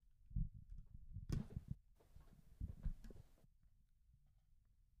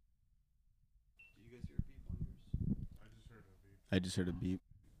I just heard a beep.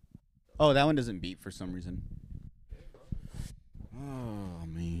 Oh, that one doesn't beep for some reason. Oh,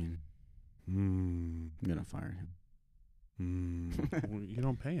 man. I'm going to fire him. Well, you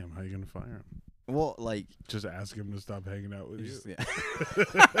don't pay him. How are you going to fire him? Well, like... Just ask him to stop hanging out with you. Yeah.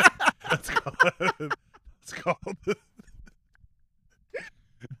 That's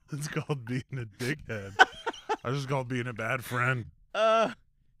called being a dickhead. I just called being a bad friend.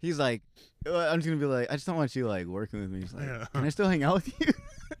 He's like, I'm just going to be like, I just don't want you, like, working with me. He's like, Yeah. can I still hang out with you?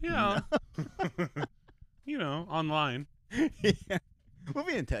 Yeah. You know, online. Yeah. We'll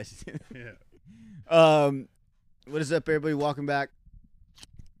be in touch. Yeah. What is up, everybody? Welcome back.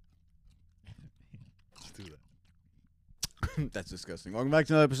 Let's do that. That's disgusting. Welcome back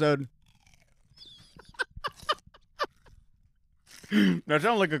to another episode. That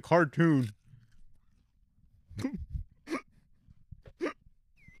sounds like a cartoon.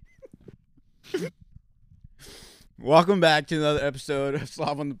 Welcome back to another episode of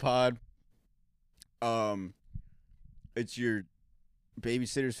Slob on the Pod. It's your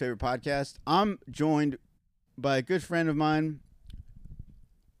babysitter's favorite podcast. I'm joined by a good friend of mine,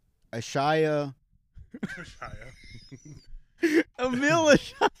 Eshaya. Emil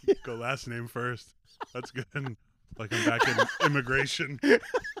Eshaya. Go last name first. That's good. Like I'm back in immigration,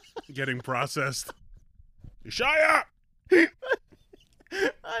 getting processed. Eshaya! I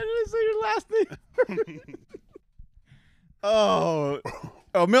didn't say your last name.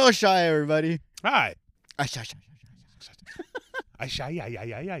 Emil Eshaya, everybody. Hi. Eshaya.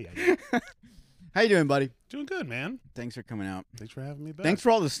 Eshaya. How you doing, buddy? Doing good, man. Thanks for coming out. Thanks for having me back. Thanks for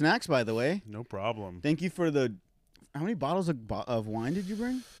all the snacks, by the way. No problem. Thank you for the... How many bottles of wine did you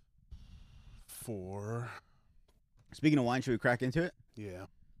bring? 4. Speaking of wine, should we crack into it? Yeah.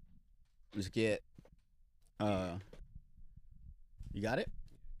 Let's get... You got it?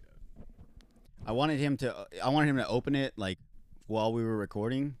 I wanted him to open it, like, while we were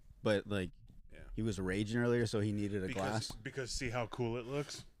recording, but, like, he was raging earlier, so he needed a glass. Because see how cool it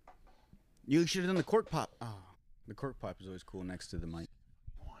looks? You should have done the cork pop. Oh, the cork pop is always cool next to the mic.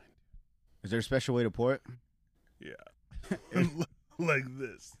 Is there a special way to pour it? Yeah. Like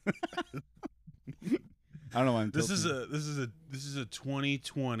this. I don't know why I'm This is tilting. a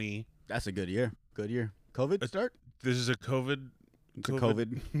 2020. That's a good year. Good year. COVID start? This is a COVID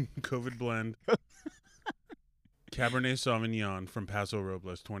blend. Cabernet Sauvignon from Paso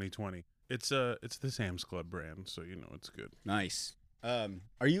Robles 2020. It's the Sam's Club brand, so you know it's good. Nice.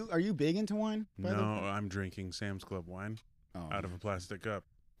 Are you big into wine? No, I'm drinking Sam's Club wine out of a plastic cup.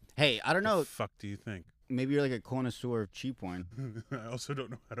 Hey, I don't know. The fuck do you think? Maybe you're like a connoisseur of cheap wine. I also don't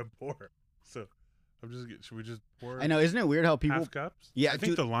know how to pour. So should we just pour? I know, isn't it weird how people half cups? Yeah, I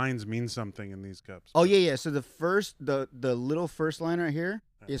think the lines mean something in these cups. Oh yeah. So the little first line right here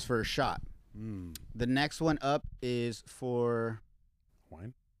is for a shot. The next one up is for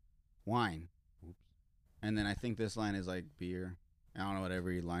wine. Oops. And then I think this line is like beer. I don't know what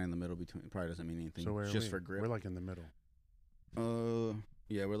every line in the middle between probably doesn't mean anything. So where it's are just we? for grip. We're like in the middle.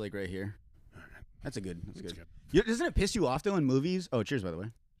 Yeah, we're like right here. All right. That's good. Good. Doesn't it piss you off though in movies? Oh, cheers, by the way.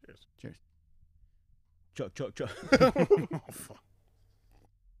 Cheers. Chug. Oh, fuck.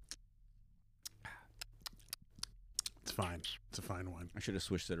 It's fine. It's a fine one. I should have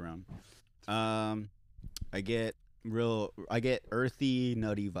switched it around. I get earthy,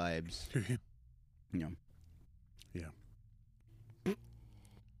 nutty vibes. Yeah.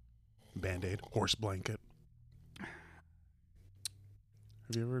 Band-Aid, horse blanket. Have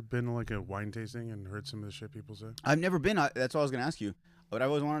you ever been to like a wine tasting and heard some of the shit people say? I've never been. That's what I was gonna ask you, but I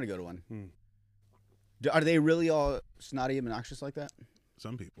always wanted to go to one. Are they really all snotty and obnoxious like that?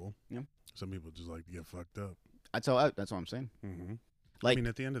 Some people. Yeah. Some people just like to get fucked up. That's all I'm saying. Mm-hmm. Like, I mean,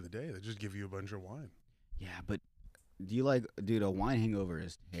 at the end of the day, they just give you a bunch of wine. Yeah, but dude, a wine hangover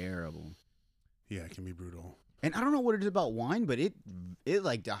is terrible. Yeah, it can be brutal. And I don't know what it is about wine, but it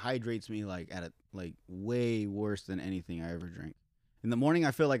like dehydrates me like at a like way worse than anything I ever drank. In the morning, I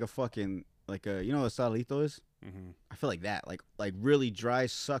feel like a fucking like a you know what salito is? Mm-hmm. I feel like that, like really dry,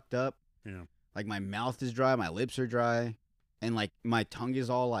 sucked up. Yeah. Like my mouth is dry, my lips are dry, and like my tongue is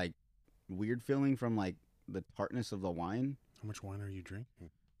all like weird feeling from like the tartness of the wine. How much wine are you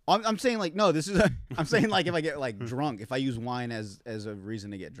drinking? I'm saying like no, I'm saying like if I get like drunk, if I use wine as a reason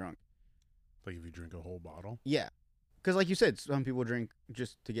to get drunk. Like if you drink a whole bottle? Yeah. Because like you said, some people drink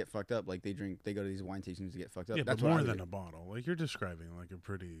just to get fucked up. Like they go to these wine tastings to get fucked up. Yeah, That's but what more than a bottle. Like you're describing like a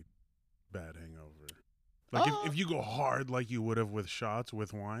pretty bad hangover. Like if you go hard like you would have with shots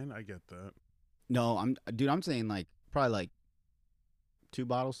with wine, I get that. No, I'm saying like probably like 2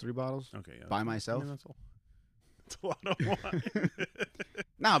 bottles, 3 bottles. Okay, yeah. By myself. I mean, that's a lot of wine.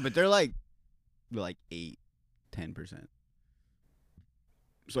 Nah, but they're like 8, 10%.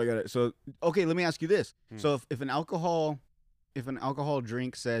 So I got it. So okay, let me ask you this. So if an alcohol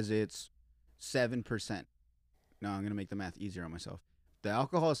drink says it's 7%, no, I'm gonna make the math easier on myself. The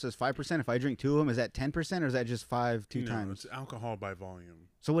alcohol says 5%. If I drink 2 of them, is that 10% or is that just 5 two times? No, it's alcohol by volume.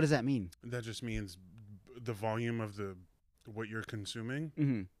 So what does that mean? That just means the volume of what you're consuming.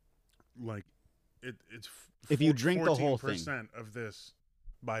 Mm-hmm. Like it's if you drink the whole thing, 14% of this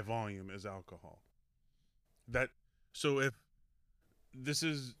by volume is alcohol. So if this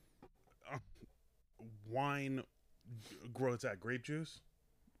is wine, it's at grape juice,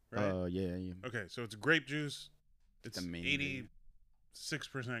 right? Yeah. Okay, so it's grape juice. It's the main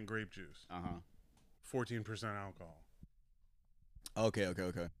 86% grape juice. 14% alcohol. Okay.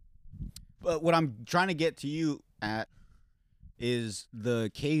 But what I'm trying to get to you at is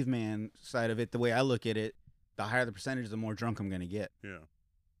the caveman side of it. The way I look at it, the higher the percentage, the more drunk I'm going to get. Yeah.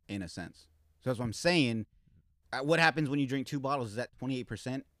 In a sense. So that's what I'm saying. What happens when you drink 2 bottles? Is that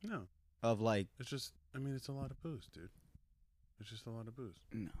 28%? No. Of like... It's just, I mean, it's a lot of booze, dude. It's just a lot of booze.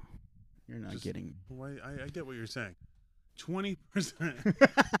 No. You're not getting... Why? I get what you're saying. 20%.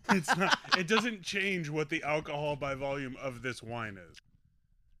 It's not... It doesn't change what the alcohol by volume of this wine is.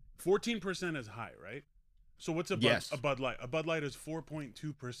 14% is high, right? So what's a Bud Light? A Bud Light is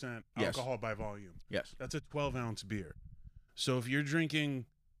 4.2% alcohol by volume. Yes. That's a 12-ounce beer. So if you're drinking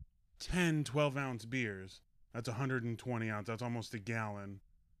 10 12-ounce beers, that's 120 ounce. That's almost a gallon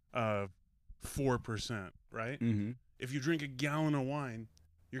of 4%, right? Mm-hmm. If you drink a gallon of wine,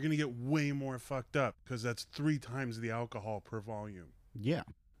 you're going to get way more fucked up because that's 3 times the alcohol per volume. Yeah.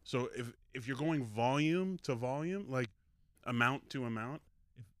 So if you're going volume to volume, like amount to amount,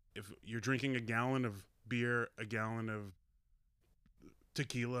 if you're drinking a gallon of beer, a gallon of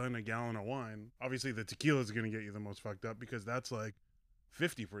tequila, and a gallon of wine, obviously the tequila is going to get you the most fucked up because that's like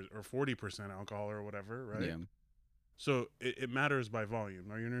 50% or 40% alcohol or whatever, right? Yeah. So it matters by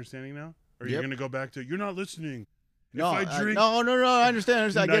volume. Are you understanding now? Or are you going to go back to, you're not listening? No, I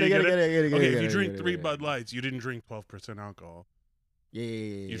understand. I get it. Okay, if you drink 3 Bud Lights, you didn't drink 12% alcohol. Yeah.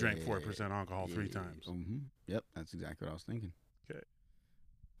 You drank 4% alcohol 3 times. Mm-hmm. Yep, that's exactly what I was thinking. Okay.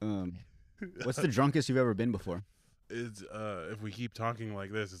 What's the drunkest you've ever been before? It's if we keep talking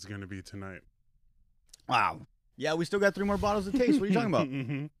like this, it's going to be tonight. Wow. Yeah, we still got 3 more bottles to taste. What are you talking about?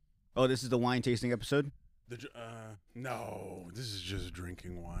 Mm-hmm. Oh, this is the wine tasting episode? No, this is just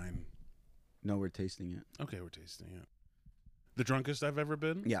drinking wine. No, we're tasting it. Okay, we're tasting it. The drunkest I've ever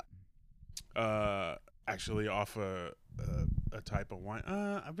been? Yeah. Actually off a type of wine.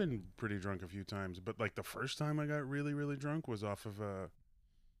 I've been pretty drunk a few times, but like the first time I got really, really drunk was off of a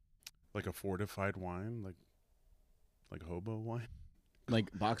fortified wine, like hobo wine.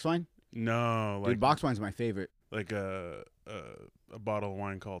 Like box wine? No, like dude, box wine's my favorite. Like a bottle of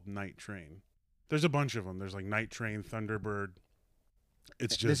wine called Night Train. There's a bunch of them. There's like Night Train, Thunderbird.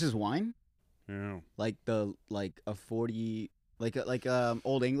 It's just this is wine. Yeah. Like a 40, like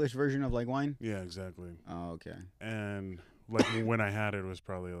old English version of like wine. Yeah, exactly. Oh, okay. And like when I had it, it was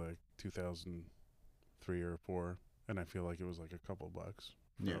probably like 2003 or 4, and I feel like it was like a couple bucks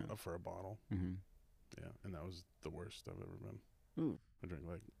for a bottle. Mm-hmm. Yeah, and that was the worst I've ever been. Ooh. I drank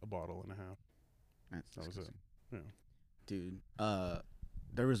like a bottle and a half. That was it. Yeah. Dude,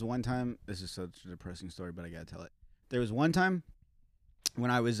 there was one time, this is such a depressing story, but I gotta tell it. There was one time when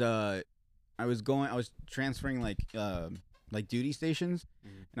I was transferring like duty stations,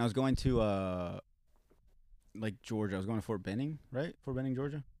 and I was going to like Georgia. I was going to Fort Benning, right? Fort Benning,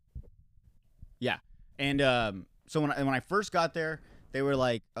 Georgia. Yeah, and so when I first got there, they were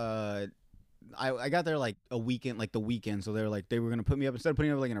like, I got there like a weekend, like the weekend. So they were gonna put me up, instead of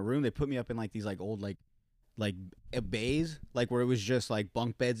putting me up like in a room, they put me up in like these like old like bays, like where it was just like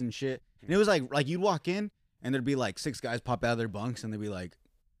bunk beds and shit. And it was like you'd walk in and there'd be like 6 guys pop out of their bunks and they'd be like,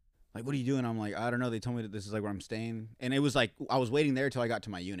 what are you doing? I'm like, I don't know. They told me that this is like where I'm staying. And it was like I was waiting there till I got to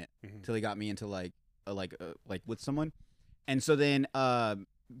my unit, till they got me into like with someone. And so then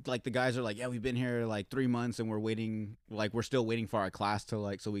like the guys are like, yeah, we've been here like 3 months and we're still waiting for our class to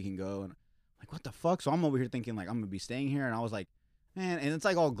like so we can go. And I'm like, what the fuck? So I'm over here thinking like I'm gonna be staying here, and I was like, man, and it's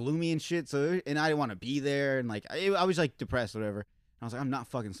like all gloomy and shit. So and I didn't want to be there, and like I was like depressed or whatever. And I was like, I'm not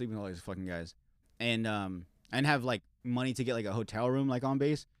fucking sleeping with all these fucking guys. And I didn't have like money to get like a hotel room like on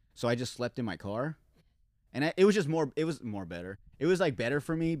base, so I just slept in my car. And it was more better. It was like better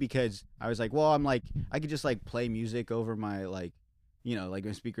for me because I was like, well, I'm like I could just like play music over my like, you know, like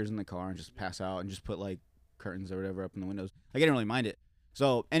my speakers in the car and just pass out and just put like curtains or whatever up in the windows. Like, I didn't really mind it.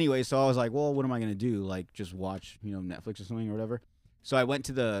 So anyway, so I was like, well, what am I gonna do? Like just watch, you know, Netflix or something or whatever. So I went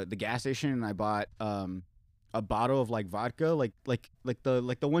to the gas station and I bought a bottle of like vodka, like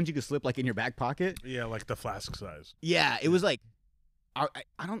the ones you could slip like in your back pocket. Yeah, like the flask size. Yeah, it was like I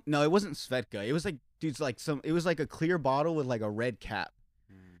don't know. It wasn't Svedka. It was like, dude's like it was like a clear bottle with like a red cap.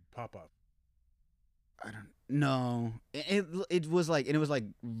 Pop up. I don't know. It was like, and it was like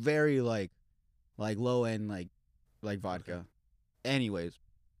very like low end like vodka. Okay. Anyways,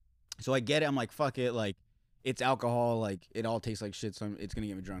 so I get it. I'm like, fuck it. Like, it's alcohol. Like, it all tastes like shit. So it's gonna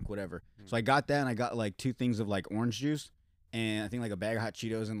get me drunk. Whatever. So I got that, and I got like 2 things of like orange juice, and I think like a bag of hot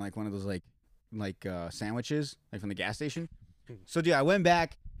Cheetos and like one of those like sandwiches like from the gas station. So dude, I went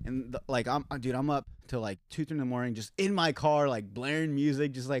back and I'm up till like 2, 3 in the morning, just in my car, like blaring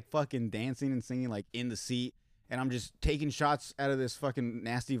music, just like fucking dancing and singing like in the seat, and I'm just taking shots out of this fucking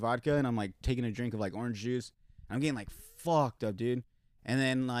nasty vodka, and I'm like taking a drink of like orange juice. I'm getting like fucked up, dude. And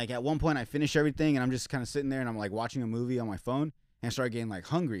then like at one point I finish everything, and I'm just kind of sitting there, and I'm like watching a movie on my phone, and I start getting like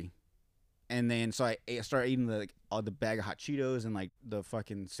hungry. And then so I started eating the bag of hot Cheetos and like the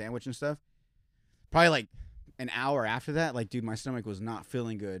fucking sandwich and stuff. Probably like an hour after that, like, dude, my stomach was not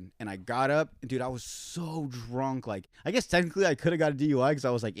feeling good, and I got up, and dude, I was so drunk. Like, I guess technically I could have got a DUI because I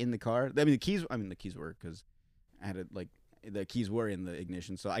was like in the car. I mean, the keys were because I had the keys were in the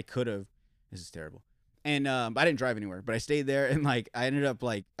ignition, so I could have. This is terrible. And I didn't drive anywhere, but I stayed there, and like I ended up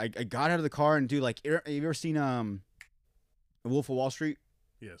like I got out of the car, and dude, like, have you ever seen Wolf of Wall Street?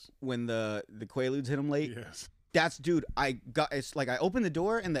 Yes. When the Quaaludes hit him late. Yes. That's, dude, it's like I opened the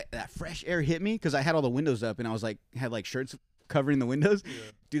door and that fresh air hit me because I had all the windows up and I was like, had like shirts covering the windows.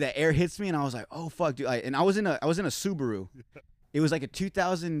 Yeah. Dude, that air hits me and I was like, oh fuck, dude. And I was in a Subaru. It was like a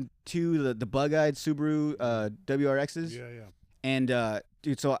 2002, the bug-eyed Subaru WRXs. Yeah, yeah. And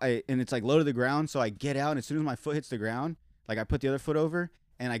dude, and it's like low to the ground, so I get out, and as soon as my foot hits the ground, like I put the other foot over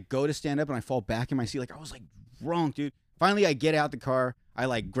and I go to stand up and I fall back in my seat. Like, I was like drunk, dude. Finally I get out the car, I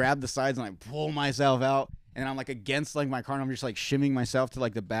like grab the sides and I pull myself out. And I'm like against like my car, and I'm just like shimming myself to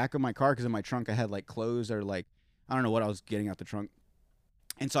like the back of my car because in my trunk I had like clothes or like I don't know what I was getting out the trunk.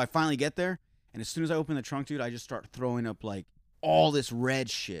 And so I finally get there, and as soon as I open the trunk, dude, I just start throwing up like all this red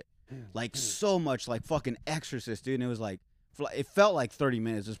shit, like so much, like fucking Exorcist, dude. And it was like, it felt like 30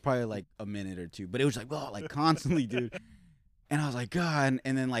 minutes. It was probably like a minute or 2, but it was like, oh, like constantly, dude. And I was like, God.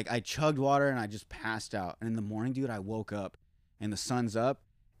 And then like I chugged water and I just passed out. And in the morning, dude, I woke up and the sun's up.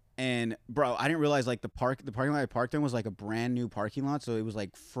 And bro, I didn't realize like the parking lot I parked in was like a brand new parking lot, so it was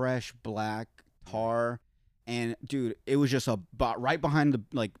like fresh black tar, and dude, it was just right behind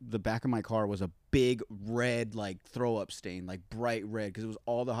the back of my car was a big red like throw up stain, like bright red, because it was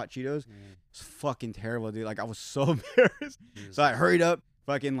all the hot Cheetos. It's fucking terrible, dude. Like I was so embarrassed, so I hurried up,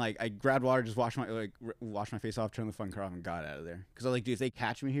 fucking like I grabbed water, just washed my face off, turned the fucking car off, and got out of there. Because I was like, dude, if they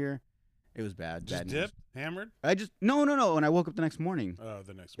catch me here. It was bad. Just dipped? Hammered? I just no. When I woke up the next morning. Oh,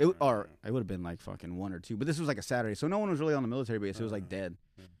 the next morning. I would have been like fucking 1 or 2, but this was like a Saturday, so no one was really on the military base. It was like dead.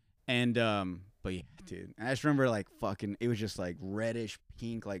 Yeah. And but yeah, dude. And I just remember like fucking. It was just like reddish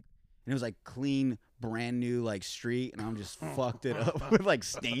pink, like, and it was like clean, brand new like street, and I'm just fucked it up with like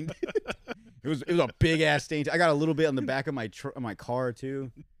stained. It was a big ass stain. I got a little bit on the back of my car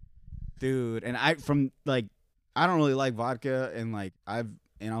too, dude. And I don't really like vodka, and like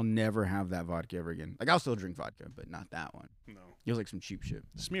And I'll never have that vodka ever again. Like, I'll still drink vodka, but not that one. No. It was like some cheap shit.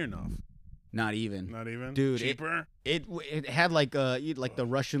 Smirnoff. Not even. Not even? Dude. Cheaper? It had like the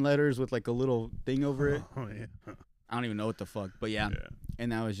Russian letters with like a little thing over it. Oh, yeah. I don't even know what the fuck, but yeah.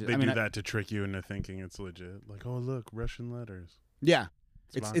 And that was just... They do that to trick you into thinking it's legit. Like, oh, look, Russian letters. Yeah.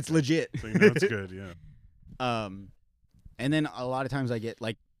 It's legit. So you know it's good, yeah. And then a lot of times I get,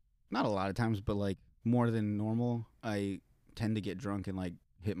 like... Not a lot of times, but like more than normal, I tend to get drunk and like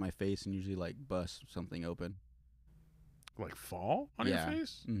hit my face and usually like bust something open. Like fall on your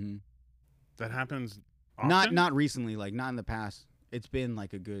face? Mm-hmm. That happens often? Not recently, like not in the past. It's been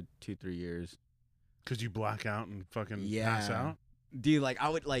like a good 2-3 years. Because you black out and fucking pass out? Dude, like I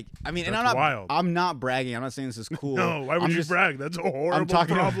would like That's and I'm not wild. I'm not bragging. I'm not saying this is cool. No, why would you brag? That's a horrible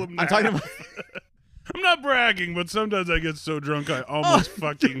problem. I'm talking about I'm not bragging, but sometimes I get so drunk I almost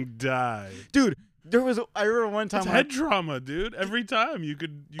fucking die. Dude, I remember one time it's head trauma, dude. Every time you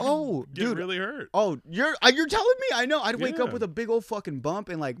could get really hurt. Oh, you're telling me? I know. I'd wake up with a big old fucking bump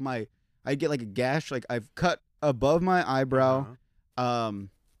and like I'd get like a gash, like I've cut above my eyebrow.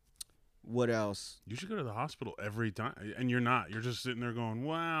 What else? You should go to the hospital every time, and you're not. You're just sitting there going,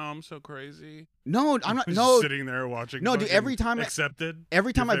 "Wow, I'm so crazy." No, I'm not. Just No, sitting there watching. No, dude. Every time accepted.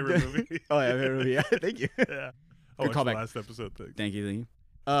 Every time Your favorite movie. Oh yeah, favorite movie. Yeah, thank you. Yeah. Oh, good callback. Last episode thing. Thank you.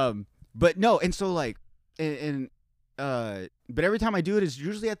 But no, and so like, but every time I do it, it's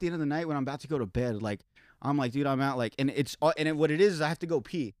usually at the end of the night when I'm about to go to bed. Like, I'm like, dude, I'm out. Like, and what it is I have to go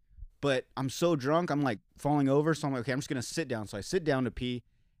pee, but I'm so drunk, I'm like falling over. So I'm like, okay, I'm just gonna sit down. So I sit down to pee.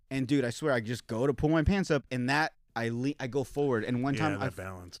 And dude, I swear, I just go to pull my pants up, and that I go forward, and one time that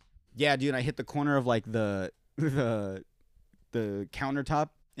balance. Yeah, dude, I hit the corner of like the countertop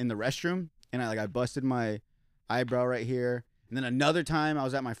in the restroom, and I busted my eyebrow right here. And then another time I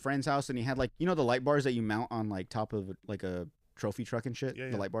was at my friend's house, and he had like, the light bars that you mount on like top of like a trophy truck and shit.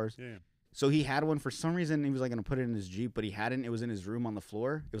 The light bars. Yeah. So he had one for some reason. He was like gonna put it in his Jeep, but he hadn't. It was in his room on the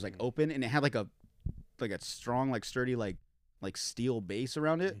floor. It was like open, and it had like a strong, like sturdy, like steel base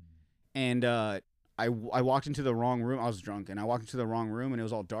around it. And I walked into the wrong room. I was drunk, and I walked into the wrong room, and it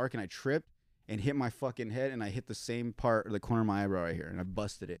was all dark, and I tripped and hit my fucking head, and I hit the same part, the corner of my eyebrow right here, and I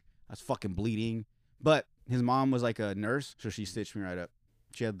busted it. I was fucking bleeding. But his mom was like a nurse, so she stitched me right up.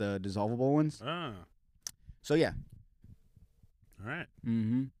 She had the dissolvable ones. Ah. So yeah. All right.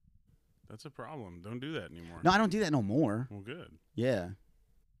 Mm-hmm. That's a problem. Don't do that anymore. No, I don't do that no more. Well, good. Yeah.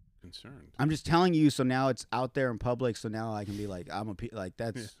 Concerned. I'm just telling you, so now it's out there in public, so now I can be like,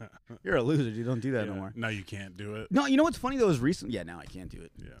 that's, you're a loser, dude. Don't do that no more. Now you can't do it. No, you know what's funny though is recent. Yeah, now I can't do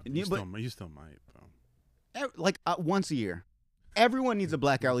it. Yeah. You still might, though. Once a year. Everyone needs a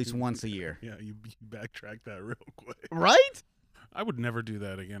blackout at least once a year. Yeah, you backtrack that real quick. Right? I would never do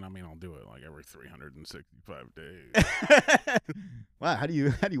that again. I mean, I'll do it like every 365 days. Wow, how do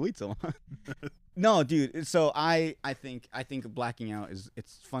you wait so long? No, dude. So I think blacking out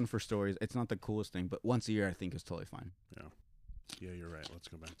it's fun for stories. It's not the coolest thing, but once a year I think is totally fine. Yeah. Yeah, you're right. Let's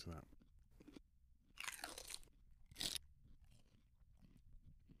go back to that.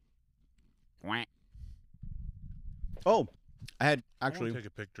 Quack. Oh, I had actually. I want to take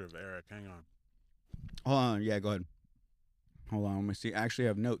a picture of Eric. Hang on. Hold on. Yeah, go ahead. Hold on. Let me see. I actually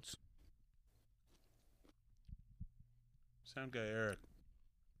have notes. Sound guy Eric.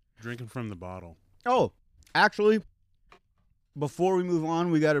 Drinking from the bottle. Oh, actually, before we move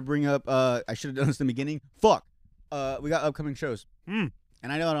on, we got to bring up. I should have done this in the beginning. Fuck. We got upcoming shows. And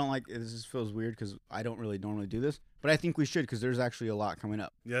I know I don't like this. Just feels weird because I don't really normally do this, but I think we should because there's actually a lot coming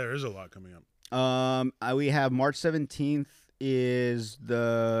up. Yeah, there is a lot coming up. We have March 17th is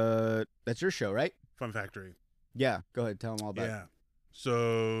that's your show, right? Fun Factory. Yeah, go ahead. Tell them all about it. Yeah.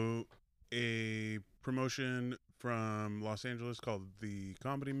 So a promotion from Los Angeles called The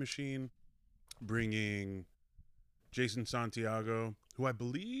Comedy Machine, bringing Jason Santiago, who I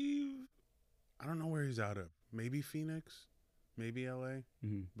believe, I don't know where he's out of. Maybe Phoenix, maybe LA,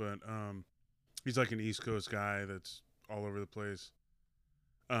 but he's like an East Coast guy that's all over the place.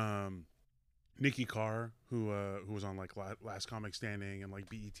 Nikki Carr, who was on like Last Comic Standing and like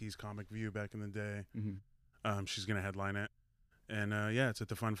BET's Comic View back in the day. She's gonna headline it, and yeah, it's at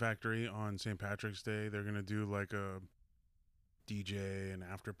the Fun Factory on St. Patrick's Day. They're gonna do like a DJ and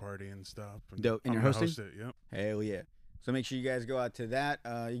after party and stuff. And Dope. And you're hosting? Host it, yep. Hell yeah! So make sure you guys go out to that.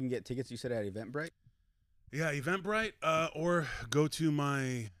 You can get tickets. You said at Eventbrite. Yeah, Eventbrite, or go to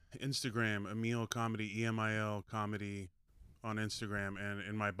my Instagram, Emil Comedy, EMIL Comedy, on Instagram, and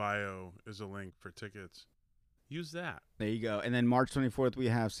in my bio is a link for tickets. Use that. There you go. And then March 24th, we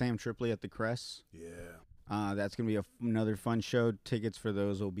have Sam Tripoli at the Crest. Yeah. That's going to be another fun show. Tickets for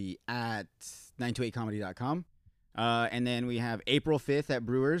those will be at 928comedy.com. And then we have April 5th at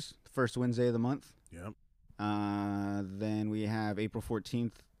Brewers, first Wednesday of the month. Yep. Then we have April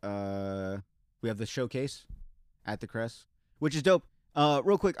 14th. We have the Showcase at the Crest, which is dope.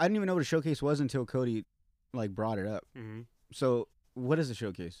 Real quick, I didn't even know what a Showcase was until Cody brought it up. So what is a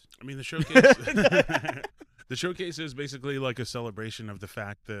Showcase? I mean, the Showcase the Showcase is basically like a celebration of the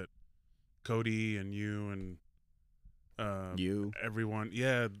fact that Cody and you and everyone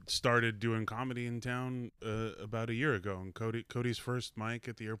started doing comedy in town about a year ago. And Cody's first mic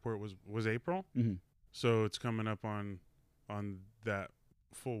at the airport was April. So it's coming up on that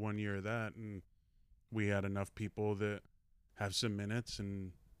full 1 year of that, and we had enough people that have some minutes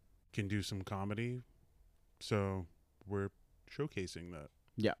and can do some comedy, so we're showcasing that.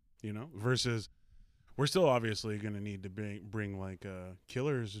 Yeah. Versus we're still obviously going to need to bring like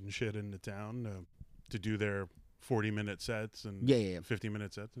killers and shit into town to do their 40-minute sets and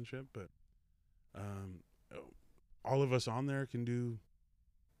 50-minute sets and shit, but all of us on there can do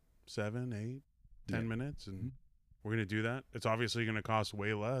 7, 8, 10 minutes, and we're going to do that. It's obviously going to cost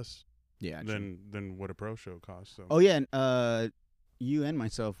way less than what a pro show costs. So. Oh, yeah, and you and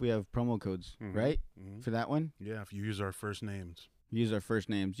myself, we have promo codes, right, for that one? Yeah, if you use our first names. Use our first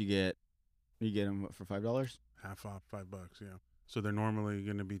names, you get them for $5? Half off, $5, yeah. So they're normally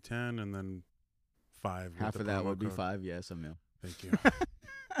going to be 10, and then 5. Half of that would be 5, yes, Emil. Thank you.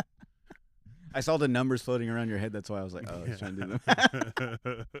 I saw the numbers floating around your head. That's why I was like, oh, he's trying to do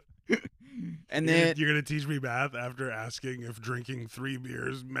them. And then you're going to teach me math after asking if drinking 3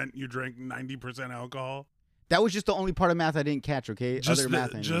 beers meant you drank 90% alcohol? That was just the only part of math I didn't catch. Okay, Just other the,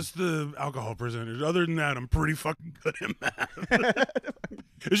 math. I know. just the alcohol percentage. Other than that, I'm pretty fucking good at math.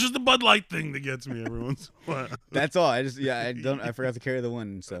 It's just the Bud Light thing that gets me every once in a while. That's all. I forgot to carry the one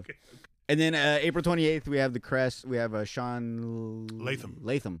and stuff. Okay. And then April 28th, we have the Crest. We have Sean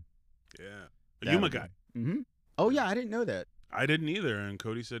Latham. Yeah. A That'll Yuma be- guy. Mm-hmm. Oh yeah, I didn't know that. I didn't either, and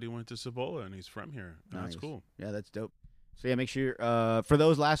Cody said he went to Cibola, and he's from here. And That's Nice. cool. Yeah, that's dope. So yeah, make sure for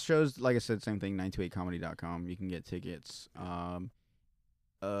those last shows, like I said, same thing, 928comedy.com. You can get tickets.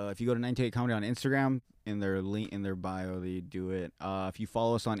 If you go to 928comedy on Instagram, in their link in their bio, they do it. If you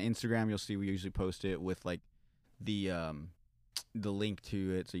follow us on Instagram, you'll see we usually post it with like the link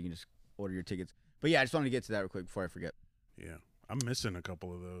to it, so you can just order your tickets. But yeah, I just wanted to get to that real quick before I forget. Yeah. I'm missing a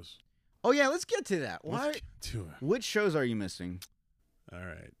couple of those. Oh yeah, let's get to that. Why? Let's get to it. Which shows are you missing? All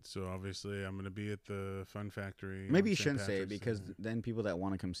right. So obviously, I'm going to be at the Fun Factory. Maybe on you St. shouldn't say it Patrick's because Day. then people that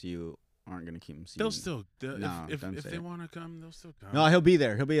want to come see you aren't going to keep seeing They'll you. still, No, if don't say they it. want to come, they'll still come. No, he'll be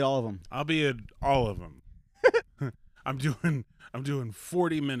there. He'll be at all of them. I'll be at all of them. I'm doing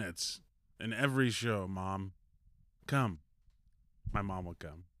 40 minutes in every show, Mom. Come. My mom will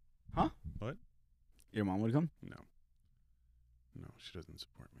come. Huh? What? Your mom would come? No. No, she doesn't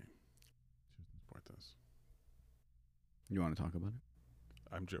support me. She doesn't support this. You want to talk about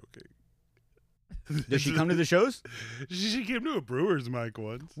it? I'm joking. Does she come to the shows? She came to a Brewers mic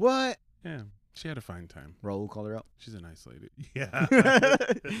once. What? Yeah. She had a fine time. Raul called her out. She's a nice lady. Yeah.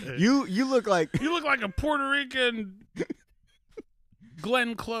 You look like You look like a Puerto Rican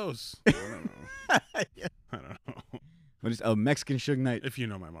Glenn Close. I don't know. Yeah. I don't know. What is a Mexican Suge Knight? If you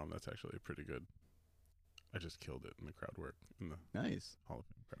know my mom, that's actually pretty good. I just killed it in the crowd work, in the Nice. Hall of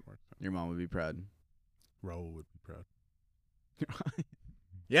Fame crowd work. Your mom would be proud. Raul would be proud.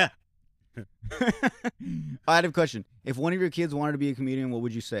 Yeah. I had a question. If one of your kids wanted to be a comedian, what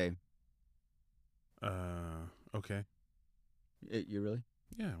would you say? Okay. You really?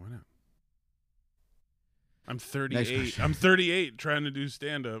 Yeah, why not? I'm Next 38. question. I'm 38 trying to do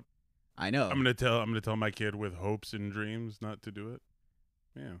stand up. I know. I'm gonna tell my kid with hopes and dreams not to do it.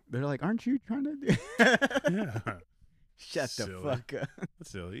 Yeah. They're like, aren't you trying to do Yeah. Shut Silly. the fuck up.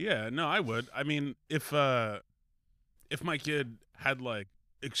 That's silly. Yeah, no, I would. I mean, if my kid had like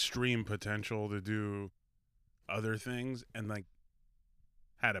extreme potential to do other things and like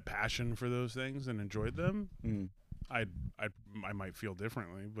had a passion for those things and enjoyed them, Mm. I might feel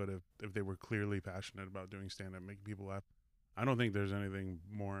differently. But if they were clearly passionate about doing stand up, making people laugh, I don't think there's anything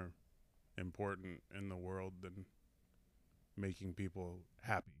more important in the world than making people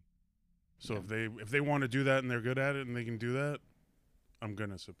happy. So Yeah. if they want to do that and they're good at it and they can do that, I'm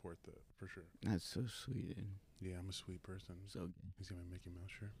gonna support that for sure. That's so sweet, dude. Yeah, I'm a sweet person. So good. You see my Mickey Mouse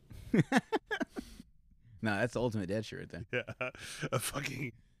shirt? No, that's the ultimate dad shirt right there. Yeah, a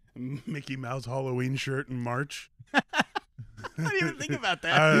fucking Mickey Mouse Halloween shirt in March. I didn't even think about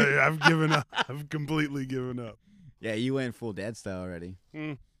that. I've given up. I've completely given up. Yeah, you went full dad style already.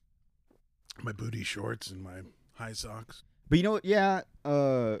 My booty shorts and my high socks. But you know what? Yeah,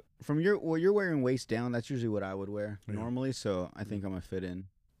 from you're wearing waist down. That's usually what I would wear Yeah. normally. So I think I'm gonna fit in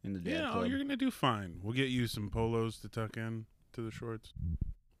the dad Yeah, club. you're gonna do fine. We'll get you some polos to tuck in to the shorts.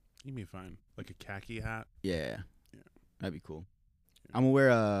 You'll be fine. Like a khaki hat. Yeah, Yeah. that'd be cool. I'm gonna wear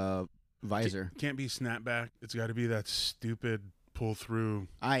a visor. Can't be snapback. It's got to be that stupid pull through.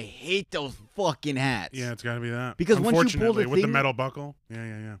 I hate those fucking hats. Yeah, it's got to be that. Because once you pull the Unfortunately, with the thing- metal buckle.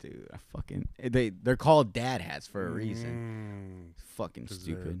 Yeah. dude, I fucking they're called dad hats for a reason. Fucking 'Cause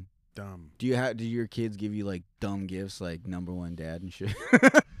they're- stupid. Dumb. Do your kids give you like dumb gifts like #1 dad and shit?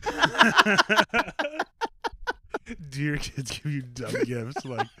 Do your kids give you dumb gifts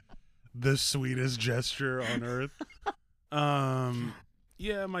like the sweetest gesture on earth?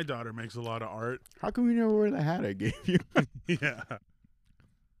 Yeah, my daughter makes a lot of art. How come you never wear the hat I gave you? Yeah.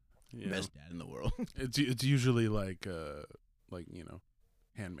 Best dad in the world. It's usually like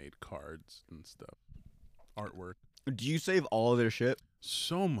handmade cards and stuff. Artwork. Do you save all their shit?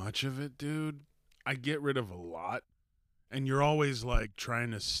 So much of it, dude. I get rid of a lot. And you're always like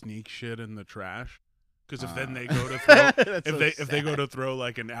trying to sneak shit in the trash. Because if then they go to throw if they go to throw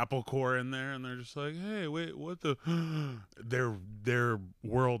like an apple core in there and they're just like, hey, wait, what the their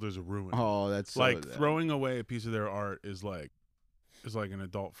world is ruined. Oh, that's so like sad. throwing away a piece of their art is like an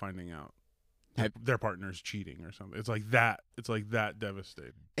adult finding out their partner's cheating or something. It's like that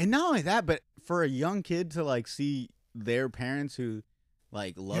devastating. And not only that, but for a young kid to like see their parents who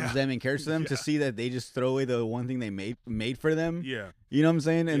like loves them and cares for them to see that they just throw away the one thing they made for them. Yeah. You know what I'm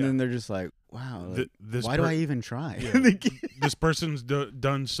saying? And Yeah. then they're just like, wow, like, This why do I even try? Yeah. This person's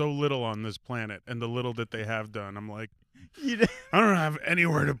done so little on this planet, and the little that they have done, I'm like, I don't have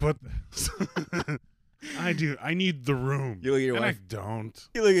anywhere to put this. I do. I need the room. You look at your and wife. I don't.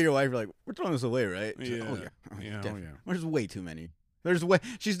 You look at your wife. You're like, we're throwing this away, right? She's Yeah. like, oh yeah. Yeah. Oh, Definitely. yeah. There's way too many. There's way.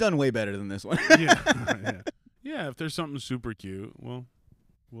 She's done way better than this one. Yeah. Yeah. If there's something super cute, we'll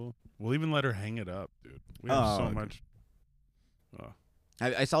even let her hang it up, dude. We have so much. Oh.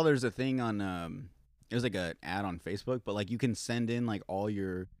 I saw there's a thing on it was like an ad on Facebook, but like you can send in like all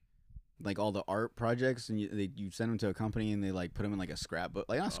your like all the art projects and you send them to a company and they like put them in like a scrapbook,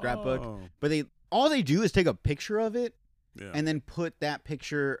 like not a scrapbook, but all they do is take a picture of it and then put that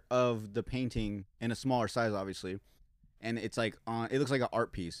picture of the painting in a smaller size, obviously, and it's like it looks like an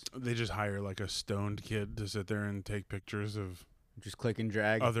art piece. They just hire like a stoned kid to sit there and take pictures of just click and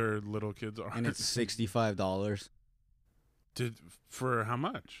drag other little kids' art, and it's $65. For how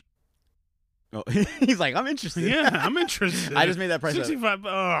much? Oh, he's like, I'm interested. Yeah, I'm interested. I just made that price up. 65. Oh,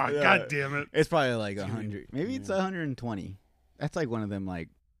 yeah. God damn it! It's probably like 100. Maybe it's 120. That's like one of them like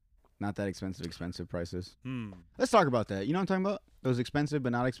not that expensive prices. Let's talk about that. You know what I'm talking about? Those expensive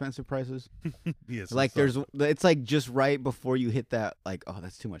but not expensive prices. Yes. Like it's like just right before you hit that like, oh,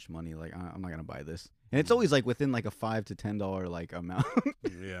 that's too much money. Like I'm not gonna buy this. And it's always like within like a $5 to $10 like amount.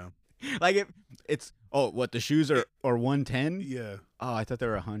 Yeah. Like it's the shoes are 110? Yeah. Oh, I thought they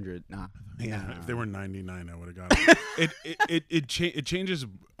were 100. Nah. Yeah. Nah. If they were 99, I would have got it. It changes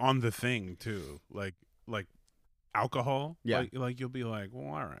on the thing too. Like alcohol. Yeah. Like you'll be like,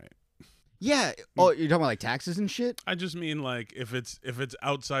 well, all right. Yeah. Oh, you're talking about like taxes and shit? I just mean like if it's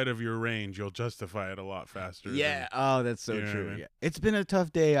outside of your range, you'll justify it a lot faster. Yeah. Oh, that's so You know what true. I mean? Yeah. It's been a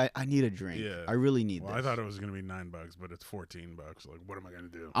tough day. I need a drink. Yeah. I really need Well, this. I thought it was gonna be $9, but it's $14. Like, what am I gonna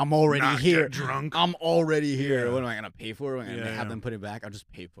do? I'm already Not here. get drunk. I'm already here. Yeah. What am I gonna pay for it? Am I gonna Yeah, have yeah. them put it back? I'll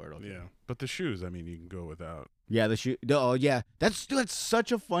just pay for it. Okay. Yeah, but the shoes, I mean, you can go without. Yeah, the shoe. Oh, yeah. That's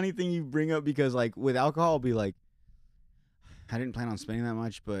such a funny thing you bring up because like with alcohol, I'll be like, I didn't plan on spending that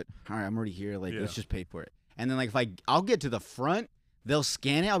much, but all right, I'm already here. Like, let's just pay for it. And then like if I'll get to the front, they'll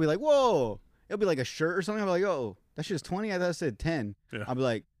scan it. I'll be like, whoa. It'll be like a shirt or something. I'll be like, oh, that shit's 20. I thought it said 10. Yeah. I'll be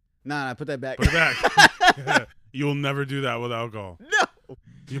like, nah, put that back. Put it back. You'll never do that with alcohol. No.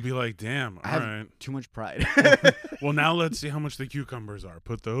 You'll be like, damn, all right. Too much pride. Well, now let's see how much the cucumbers are.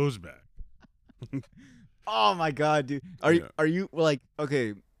 Put those back. Oh my god, dude. Are you like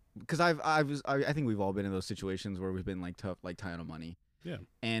okay? Because I think we've all been in those situations where we've been like tough, like tight on money. Yeah.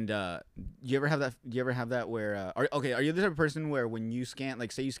 And you ever have that? Do you ever have that where? Are you the type of person where when you scan,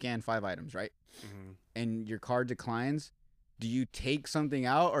 like, say you scan 5 items, right? Mm-hmm. And your card declines, do you take something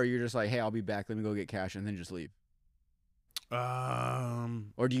out, or you're just like, hey, I'll be back. Let me go get cash, and then just leave?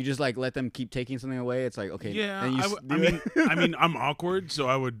 Or do you just like let them keep taking something away? It's like, okay. Yeah. Then I mean, I'm awkward, so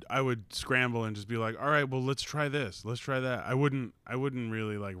I would scramble and just be like, all right, well, let's try this, let's try that. I wouldn't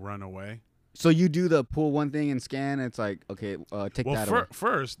really like run away. So you do the pull one thing and scan. It's like, okay, take that away.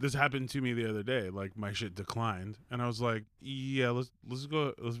 First, this happened to me the other day. Like my shit declined, and I was like, yeah, let's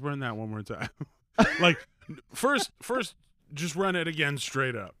run that one more time. Like first, just run it again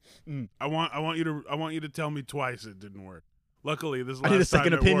straight up. I want you to tell me twice it didn't work. Luckily, this last I need a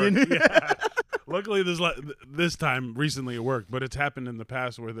second time opinion. It worked. Yeah. Luckily, this time recently it worked, but it's happened in the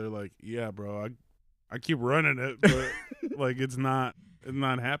past where they're like, yeah, bro, I keep running it, but like it's not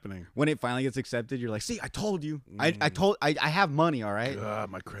happening. When it finally gets accepted, you're like, see, I told you. I have money, all right? God,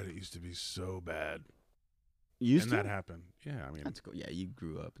 my credit used to be so bad. That happened. Yeah, I mean, that's cool. Yeah, you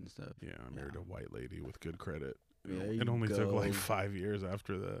grew up and stuff. Yeah, I married a white lady with good credit. Yeah, it only took like 5 years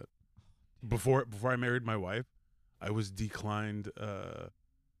after that. Before I married my wife, I was declined a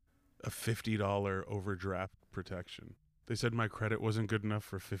 $50 overdraft protection. They said my credit wasn't good enough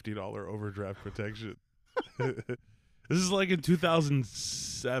for $50 overdraft protection. This is like in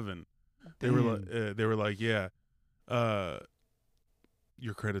 2007. They were like, yeah,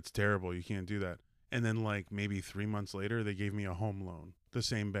 your credit's terrible. You can't do that. And then like maybe 3 months later, they gave me a home loan, the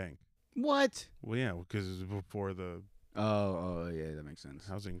same bank. What? Well, yeah, because it was before the yeah, that makes sense.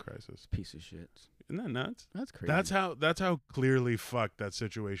 housing crisis. Piece of shit. Isn't that nuts? That's crazy. That's how clearly fucked that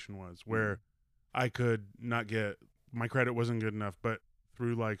situation was, where I could not get, my credit wasn't good enough, but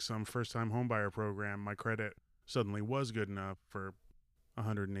through like some first time homebuyer program, my credit suddenly was good enough for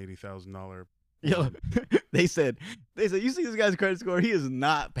 $180,000. Yo, they said, you see this guy's credit score? He is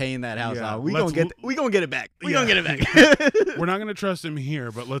not paying that house out. We gonna get it back. We gonna get it back. We're not gonna trust him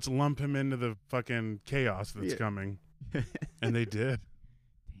here, but let's lump him into the fucking chaos that's coming. And they did.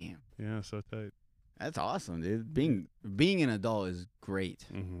 Damn. Yeah, so tight. That's awesome, dude. Being an adult is great.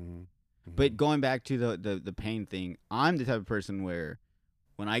 Mm-hmm. Mm-hmm. But going back to the pain thing, I'm the type of person where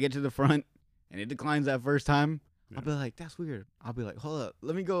when I get to the front and it declines that first time, I'll be like, that's weird. I'll be like, hold up,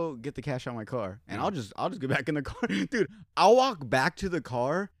 let me go get the cash out of my car, and I'll just get back in the car, dude. I'll walk back to the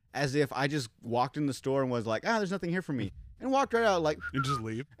car as if I just walked in the store and was like, there's nothing here for me, and walked right out like, You just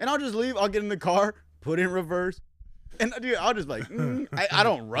leave. and I'll just leave. I'll get in the car, put it in reverse, and dude, I'll just like, I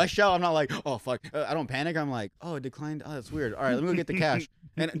don't rush out. I'm not like, oh fuck, I don't panic. I'm like, oh, it declined. Oh, that's weird. All right, let me go get the cash.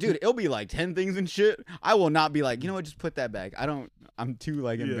 And dude, it'll be like 10 things and shit. I will not be like, you know what, just put that back. I'm too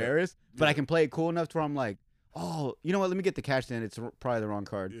like embarrassed, but I can play it cool enough to where I'm like, oh, you know what, let me get the cash then. It's probably the wrong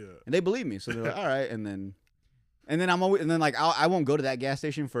card. Yeah. And they believe me, so they're like, all right, and then I'm always, and then like I won't go to that gas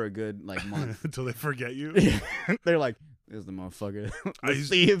station for a good like month Until they forget you. They're like, this is the motherfucker. Let's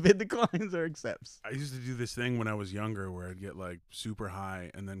see if it declines or accepts. I used to do this thing when I was younger where I'd get like super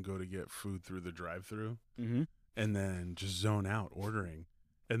high and then go to get food through the drive-thru, and then just zone out ordering,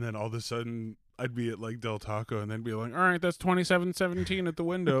 and then all of a sudden I'd be at like Del Taco and then be like, all right, that's $27.17 at the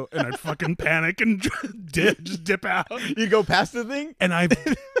window, and I'd fucking panic and just dip out. You go past the thing, and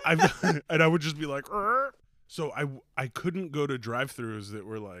I would just be like, "Arr." So I couldn't go to drive-thrus that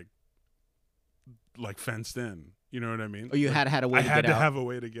were like fenced in. You know what I mean? Oh, you like, had a way to get out. I had to have a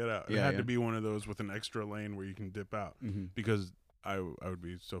way to get out. Yeah, it had to be one of those with an extra lane where you can dip out, because I would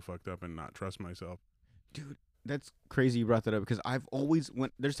be so fucked up and not trust myself. Dude, that's crazy you brought that up, because I've always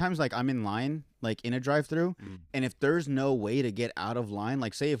there's times like I'm in line, like in a drive-thru, and if there's no way to get out of line,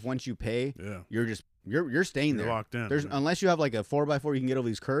 like say if once you pay, you're staying there. You're locked in. There's unless you have like a 4x4 you can get over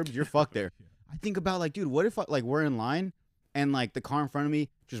these curbs, you're fucked there. I think about like, dude, what if like we're in line and like the car in front of me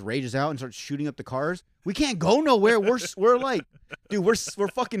just rages out and starts shooting up the cars? We can't go nowhere. We're like, dude, we're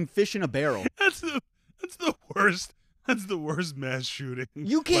fucking fish in a barrel. That's the worst. That's the worst mass shooting.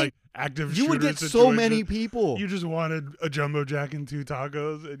 You can't. Like active. You would get situation. so many people. You just wanted a jumbo jack and 2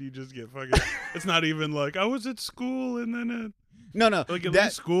 tacos, and you just get fucking. It's not even like I was at school and then no. Like at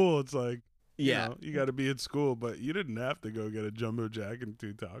least school, it's like. Yeah, you got to be at school, but you didn't have to go get a jumbo jack and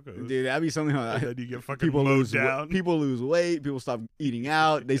 2 tacos. Dude, that'd be something like that. And then you get fucking mowed down. People lose weight. People stop eating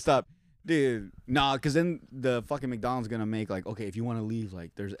out. They stop. Dude, nah, because then the fucking McDonald's gonna make like, okay, if you want to leave,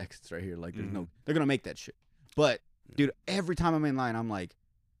 like, there's exits right here. Like, there's no, they're gonna make that shit. But dude, every time I'm in line, I'm like,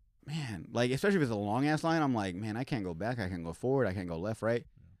 man, like, especially if it's a long ass line, I'm like, man, I can't go back. I can't go forward. I can't go left, right.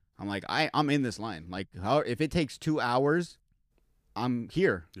 I'm like, I'm in this line. Like, if it takes 2 hours, I'm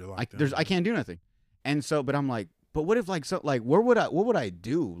here. I can't do nothing. And so, but I'm like, but what if like, so like, what would I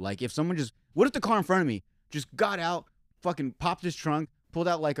do? Like, if someone what if the car in front of me just got out, fucking popped his trunk, pulled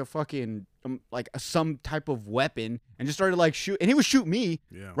out like a fucking, some type of weapon and just started like shoot, and he would shoot me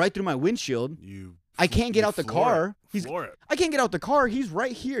right through my windshield. I can't get out the car. I can't get out the car. He's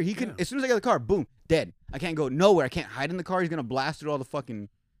right here. He can, as soon as I get the car, boom, dead. I can't go nowhere. I can't hide in the car. He's going to blast through all the fucking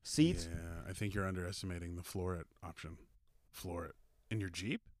seats. Yeah, I think you're underestimating the floor it option. Floor it. In your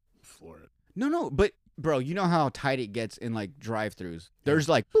Jeep? Floor it. No, but bro, you know how tight it gets in like drive-thrus. There's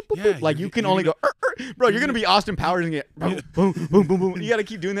like, boop, boop, boop. Like you can only go, bro. You're gonna be Austin Powers and get boom, boom, boom, boom, boom. You gotta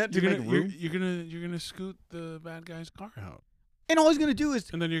keep doing that to make room. You're gonna scoot the bad guy's car out, and all he's gonna do is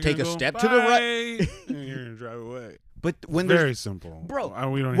take a step to the right, and you're gonna drive away. But when very simple, bro.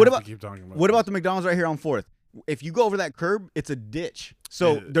 We don't have to keep talking about. What about the McDonald's right here on 4th? If you go over that curb, it's a ditch.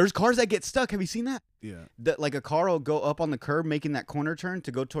 So there's cars that get stuck. Have you seen that? Yeah. That like a car will go up on the curb, making that corner turn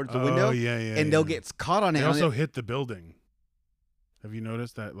to go towards the window. Oh yeah. And they'll get caught on it. They also hit the building. Have you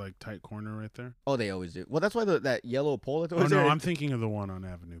noticed that like tight corner right there? Oh, they always do. Well, that's why that yellow pole. Oh no, I'm thinking of the one on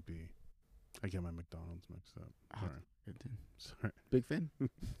Avenue B. I get my McDonald's mixed up. Sorry. Big fan.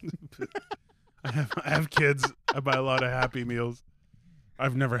 I have kids. I buy a lot of Happy Meals.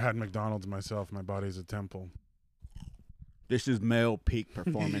 I've never had McDonald's myself. My body's a temple. This is male peak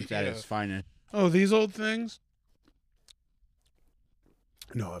performance at its finest. Oh, these old things?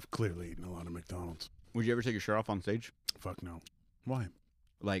 No, I've clearly eaten a lot of McDonald's. Would you ever take your shirt off on stage? Fuck no. Why?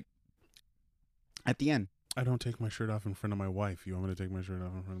 Like, at the end. I don't take my shirt off in front of my wife. You want me to take my shirt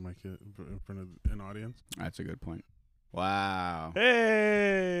off in front of my kid, in front of an audience? That's a good point. Wow.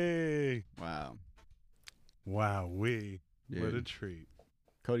 Hey! Wow. Wow, what a treat.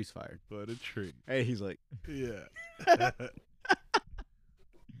 Cody's fired. What a treat. Hey, he's like, yeah.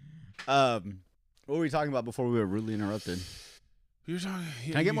 What were we talking about before we were rudely interrupted? You were talking.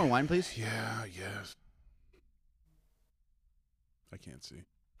 Can I get more wine, please? Yeah. Yes. I can't see.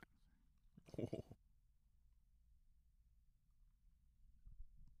 Oh.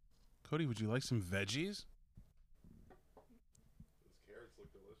 Cody, would you like some veggies? Those carrots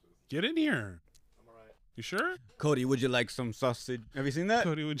look delicious. Get in here. I'm all right. You sure? Cody, would you like some sausage? Have you seen that?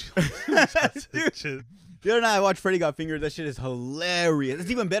 Cody, would you like some sausage? The other night I watched Freddy Got Fingered. That shit is hilarious.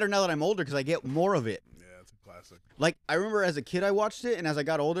 It's even better now that I'm older because I get more of it. Yeah, it's a classic. Like, I remember as a kid I watched it, and as I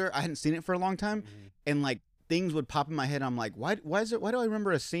got older, I hadn't seen it for a long time, and like things would pop in my head. I'm like, why do I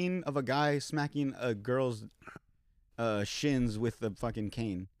remember a scene of a guy smacking a girl's shins with the fucking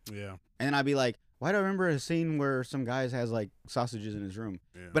cane. Yeah. And then I'd be like, why do I remember a scene where some guys has like sausages in his room?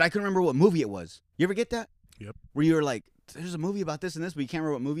 Yeah. But I couldn't remember what movie it was. You ever get that? Yep. Where you were like, there's a movie about this and this, but you can't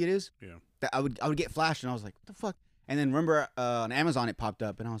remember what movie it is? Yeah. That I would get flashed, and I was like, what the fuck? And then remember on Amazon it popped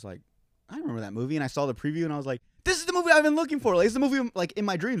up, and I was like, I remember that movie. And I saw the preview, and I was like, this is the movie I've been looking for. Like, it's the movie like in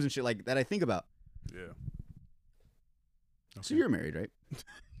my dreams and shit like that I think about. Yeah. Okay. So you're married, right?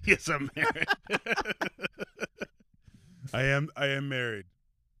 Yes, I'm married. I am married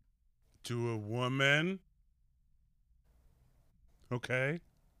to a woman. Okay.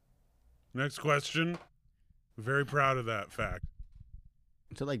 Next question. Very proud of that fact.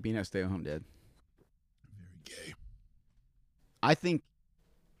 So like being a stay-at-home dad. Very gay. I think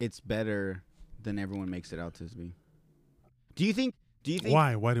it's better than everyone makes it out to be. Do you think?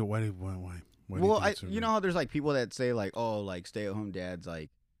 Why? Why? Well, do you think it's so you know how there's like people that say like, oh, like stay-at-home dads, like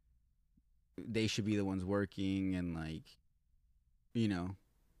they should be the ones working, and like, you know.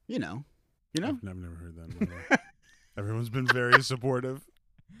 I've never heard that. Everyone's been very supportive.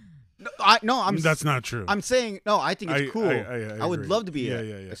 That's not true. I'm saying no. I think it's cool. I would agree. love to be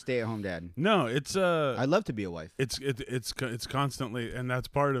a a stay-at-home dad. No, it's I'd love to be a wife. It's constantly, and that's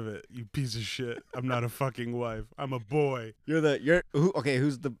part of it. You piece of shit. I'm not a fucking wife. I'm a boy. Who's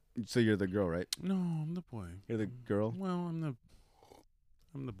the? So you're the girl, right? No, I'm the boy. You're the girl. Well, I'm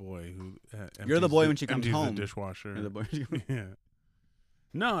the boy who. You're the boy when she comes home. The dishwasher. You're the boy. Yeah.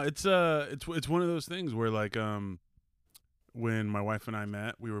 No, it's one of those things where like when my wife and I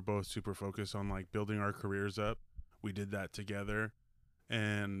met, we were both super focused on like building our careers up. We did that together,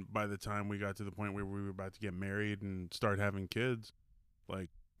 and by the time we got to the point where we were about to get married and start having kids, like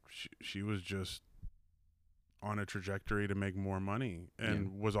she was just on a trajectory to make more money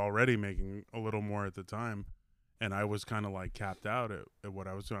and was already making a little more at the time, and I was kind of like capped out at what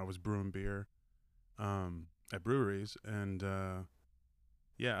I was doing. I was brewing beer at breweries, and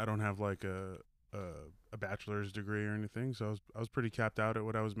I don't have like a bachelor's degree or anything, so I was pretty capped out at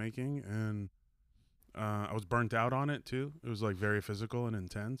what I was making, and I was burnt out on it too. It was like very physical and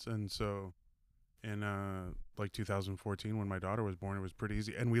intense, and so in like 2014 when my daughter was born, it was pretty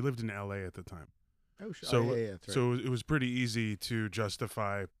easy, and we lived in LA at the time. Oh, sure. So yeah, that's right. so it was pretty easy to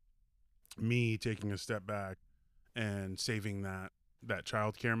justify me taking a step back and saving that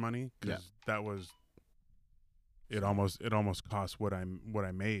childcare money, because that was it almost cost what I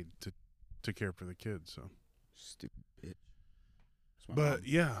made to care for the kids. So stupid bitch. But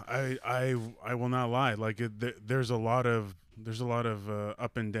yeah, I will not lie. Like there's a lot of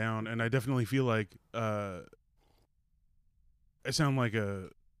up and down, and I definitely feel like I sound like a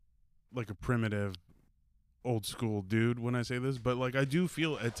primitive old school dude when I say this, but like I do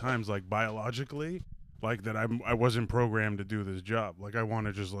feel at times like biologically like that I wasn't programmed to do this job. Like I want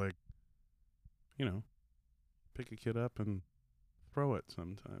to just like, pick a kid up and throw it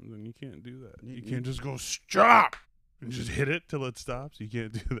sometimes, and you can't do that. You can't just go stop and just hit it till it stops. You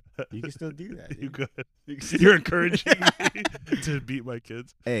can't do that. You can still do that. You could. You're encouraging me to beat my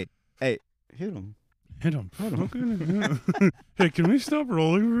kids. Hey, hit them. Hit them. Hey, can we stop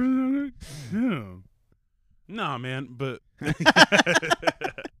rolling for a second? Yeah. Nah, man, but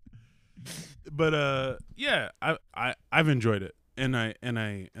yeah, I've enjoyed it, and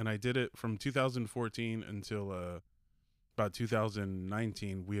I did it from 2014 until about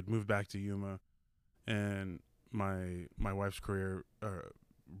 2019. We had moved back to Yuma, and my wife's career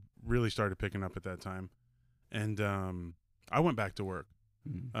really started picking up at that time, and I went back to work.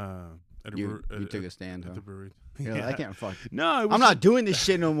 You took a stand, at the brewery. You're like, I can't fuck. No, I'm not doing this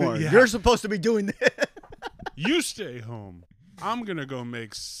shit no more. Yeah. You're supposed to be doing this. You stay home. I'm gonna go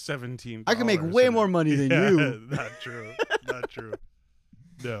make $17. I can make way more money than you. Not true. Not true.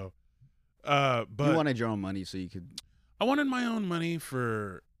 No. But you wanted your own money so you could. I wanted my own money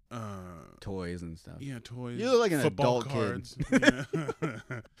for toys and stuff. Yeah, toys. You look like an football adult cards. Kid. Yeah.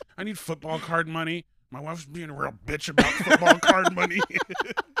 I need football card money. My wife's being a real bitch about football card money.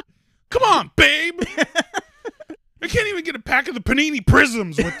 Come on, babe. I can't even get a pack of the Panini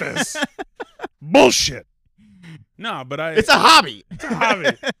Prisms with this. Bullshit. No, but It's a hobby. It's a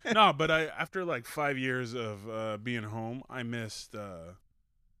hobby. No, but after like 5 years of being home, I missed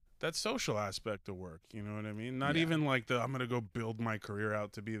that social aspect of work. You know what I mean? Not even like I'm gonna go build my career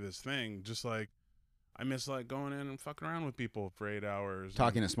out to be this thing. Just like I miss like going in and fucking around with people for 8 hours,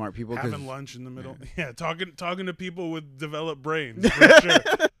 talking to smart people, having lunch in the middle. Yeah, talking to people with developed brains for sure.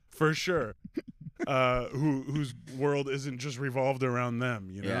 For sure. Whose world isn't just revolved around them,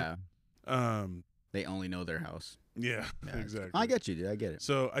 you know? Yeah. They only know their house. Yeah, exactly. I get you, dude. I get it.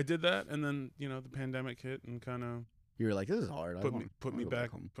 So I did that, and then the pandemic hit, and kind of you were like, "This is hard." Put me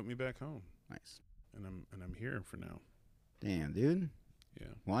back home. Nice. And I'm here for now. Damn, dude. Yeah.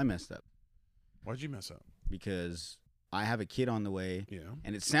 Well, I messed up Why'd you mess up? because I have a kid on the way, Yeah.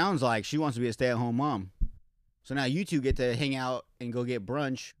 and it sounds like she wants to be a stay-at-home mom. So now you two get to hang out and go get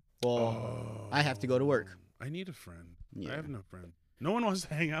brunch. Well, I have to go to work. I need a friend. Yeah. I have no friend. No one wants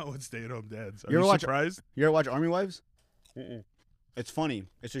to hang out with stay-at-home dads. Are You ever you watch- surprised? You ever watch Army Wives? Mm-mm. It's funny.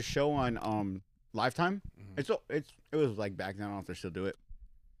 It's a show on Lifetime. Mhm. It was like back then. I don't know if they still do it.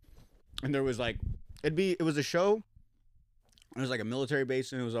 And there was like it was a show. It was like a military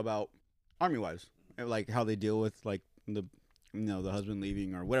base, and it was about Army wives, and like how they deal with like the the husband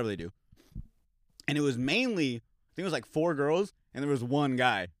leaving or whatever they do. And it was mainly, I think it was like 4 girls, and there was one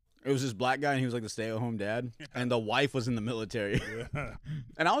guy. It was this black guy, and he was like the stay-at-home dad, and the wife was in the military. Yeah.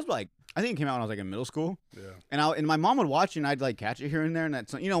 And I was like, I think it came out when I was like in middle school. Yeah. And my mom would watch it, and I'd like catch it here and there. And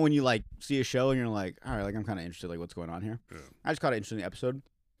that's, when you like see a show and you're like, all right, like I'm kind of interested, like what's going on here. Yeah. I just caught an interesting episode,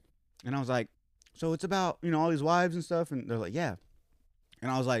 and I was like, so it's about all these wives and stuff, and they're like, yeah.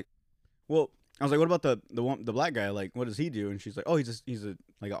 And I was like, what about the black guy? Like, what does he do? And she's like, oh, he's a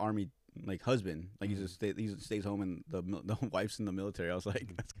like an army like husband, like he stays home and the wife's in the military. I was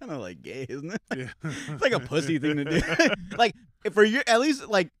like, that's kind of like gay, isn't it? Yeah. It's like a pussy thing to do. Like for you, at least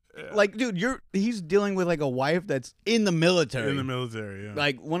like. Yeah. Like, dude, he's dealing with like a wife that's in the military. In the military,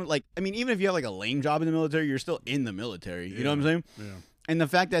 yeah. Even if you have like a lame job in the military, you're still in the military. You know what I'm saying? Yeah. And the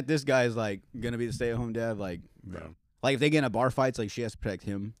fact that this guy is like gonna be the stay-at-home dad, like, bro, Yeah. like if they get in a bar fight, it's like she has to protect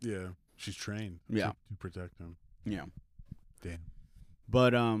him. Yeah. She's trained. Yeah. To protect him. Yeah. Damn.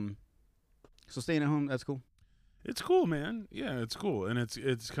 But so staying at home, that's cool. It's cool, man. Yeah, it's cool, and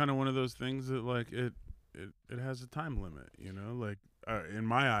it's kind of one of those things that like it has a time limit, like. In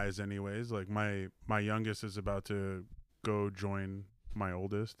my eyes, anyways, like my youngest is about to go join my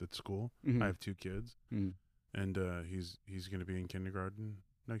oldest at school. Mhm. I have 2 kids, Mhm. and he's going to be in kindergarten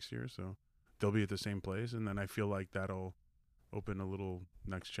next year, so they'll be at the same place, and then I feel like that'll open a little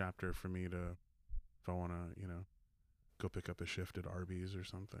next chapter for me to, if I want to, go pick up a shift at Arby's or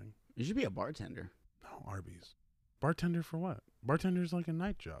something. You should be a bartender. No, Arby's. Bartender for what? Bartender's like a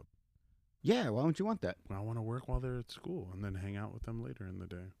night job. Yeah, why don't you want that? I want to work while they're at school and then hang out with them later in the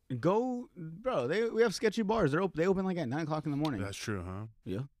day. Go, bro. We have sketchy bars. They open like at 9 o'clock in the morning. That's true, huh?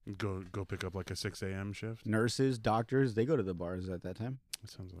 Yeah. Go pick up like a 6 a.m. shift. Nurses, doctors, they go to the bars at that time.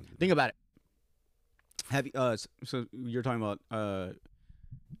 That sounds like Think about it. Have you, so you're talking about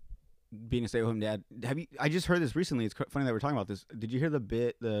being a stay-at-home dad. Have you? I just heard this recently. It's funny that we're talking about this. Did you hear the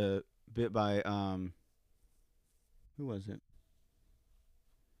bit by who was it?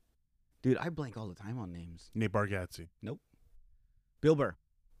 Dude, I blank all the time on names. Nate Bargatze. Bill Burr.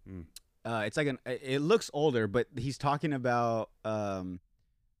 Mm. It's like it looks older, but he's talking about how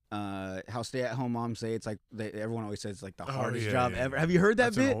stay-at-home moms say it's like everyone always says it's like the hardest job ever. Have you heard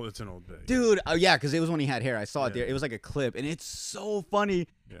that bit? It's an old bit, dude. Oh yeah, because it was when he had hair. I saw it Yeah. there. It was like a clip, and it's so funny.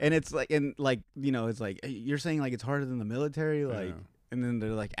 Yeah. And it's like, it's like you're saying like it's harder than the military, like, Yeah. and then they're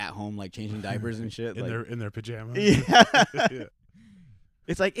like at home like changing diapers and shit. in like, their pajamas. yeah. Yeah.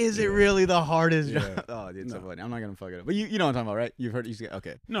 It's like, is it Yeah. really the hardest Yeah. job? Oh, dude, it's so No. funny. I'm not gonna fuck it up. But you know what I'm talking about, right? You've heard.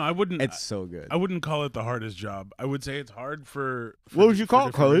 Okay. No, I wouldn't. It's so good. I wouldn't call it the hardest job. I would say it's hard for What would you call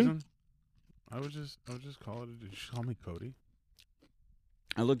it, different Cody? reasons. I would just call it. Did you call me Cody?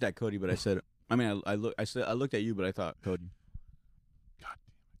 I looked at Cody, but I said, I looked at you, but I thought Cody. God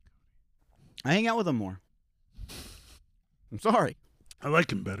I hang out with him more. I'm sorry. I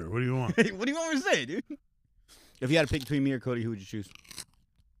like him better. What do you want? What do you want me to say, dude? If you had to pick between me or Cody, who would you choose?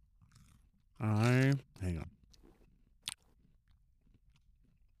 Hang on.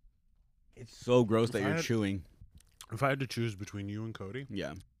 It's so gross If that I you're had- chewing. If I had to choose between you and Cody,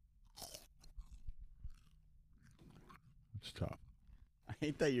 Yeah. it's tough. I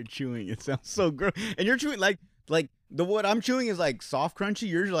hate that you're chewing. It sounds so gross. And you're chewing like what I'm chewing is like soft crunchy.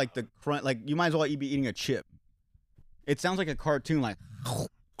 Yours are like the crunch. Like you might as well be eating a chip. It sounds like a cartoon. Like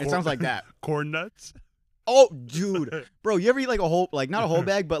it sounds like that. Corn nuts. Oh, dude, bro, you ever eat like a whole, like not a whole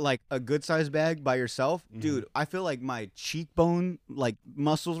bag, but like a good sized bag by yourself, Mhm. dude? I feel like my cheekbone like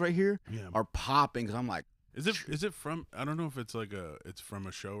muscles right here Yeah. are popping because I'm like, Is it from? I don't know if it's like it's from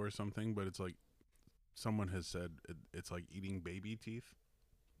a show or something, but it's like someone has said it's like eating baby teeth,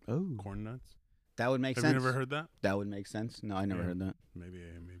 oh, corn nuts. that would make Have sense. you never heard that? That would make sense. No, I never Yeah. heard that. Maybe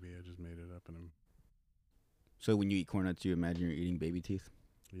I just made it up and I'm. So when you eat corn nuts, you imagine you're eating baby teeth.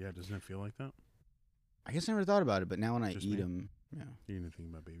 Yeah, doesn't it feel like that? I guess I never thought about it, but now when I Just eat me? them, yeah, You didn't think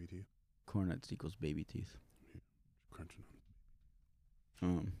about baby teeth? corn nuts equals baby teeth. Crunching.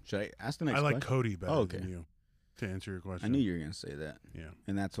 Should I ask the next I like question? Cody better Oh, okay. than you. To answer your question, I knew you were gonna say that, Yeah,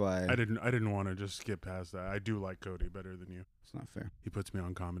 and that's why I didn't want to just skip past that. I do like Cody better than you. it's not fair. He puts me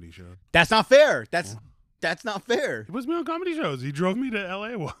on comedy shows. That's not fair. That's That's not fair. He puts me on comedy shows. He drove me to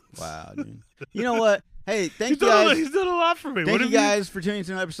L.A. once. Wow, dude. You know what? Hey, thank He's you guys. He's done a lot for me. Thank you guys for tuning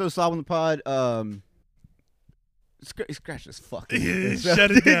into an episode of Slob on the Pod. Scratch this fucking. Yeah,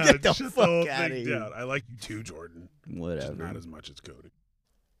 shut it down. Get the Shut fuck the whole outta thing here. down. I like you too, Jordan. Whatever. Just not as much as Cody.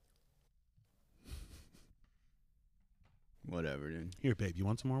 Whatever, dude. Here, babe. You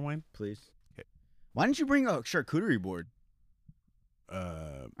want some more wine? Please. Okay. Why didn't you bring a charcuterie board?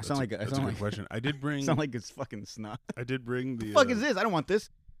 That's sound like a sound good like question. I did bring. sound like it's fucking snot. I did bring the. The fuck is this? I don't want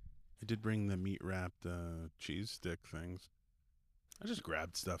this. I did bring the meat wrapped cheese stick things. I just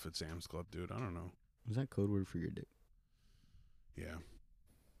grabbed stuff at Sam's Club, dude. I don't know. Is that code word for your dick? Yeah,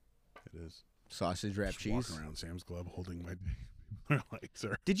 it is. Sausage wrapped Just cheese. Walking around Sam's Club holding my dick. They're like,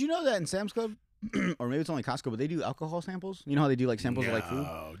 sir. Did you know that in Sam's Club, or maybe it's only Costco, but they do alcohol samples? You know how they do like samples of like food?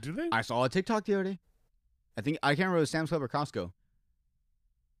 Oh, do they? I saw a TikTok the other day. I can't remember if it was Sam's Club or Costco.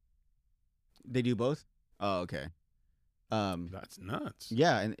 They do both? Oh, okay. That's nuts.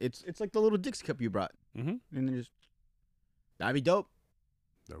 Yeah, and it's like the little Dixie cup you brought. Mm-hmm. And then that'd be dope.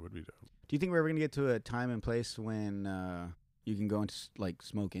 That would be dope. Do you think we're ever gonna get to a time and place when you can go into like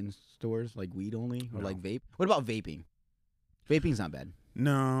smoke in stores, like weed only, or No. like vape? What about vaping? Vaping's not bad.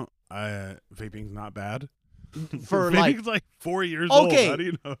 No, vaping's not bad. For Vaping's like 4 years old. Okay. How do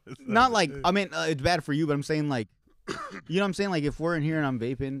you know? Not like I mean it's bad for you, but I'm saying like, you know what I'm saying? Like if we're in here and I'm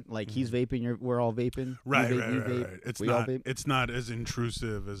vaping, like he's vaping, we're all vaping. Right, you vape, right, you right, vape, right. It's we all not. vape. It's not as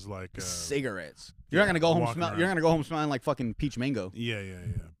intrusive as like Cigarettes. You're yeah, not gonna go home walking smell. around. You're not gonna go home smelling like fucking peach mango. Yeah.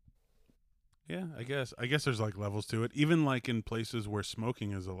 Yeah, I guess there's like levels to it. Even like in places where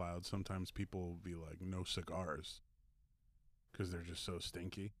smoking is allowed, sometimes people will be like, no cigars. Because they're just so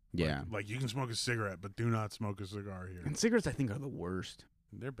stinky. Yeah. Like you can smoke a cigarette, but do not smoke a cigar here. And cigarettes, I think, are the worst.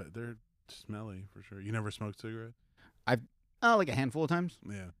 They're smelly for sure. You never smoked cigarettes? Like a handful of times.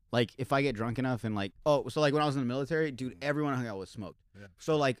 Yeah. Like if I get drunk enough and like, so like when I was in the military, dude, everyone I hung out with smoked. Yeah.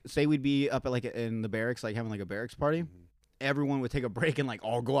 So like, say we'd be up at like in the barracks, like having like a barracks party. Mhm. Everyone would take a break and like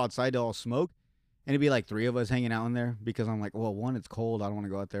all go outside to all smoke. And it'd be like 3 of us hanging out in there because I'm like, well, one, it's cold. I don't want to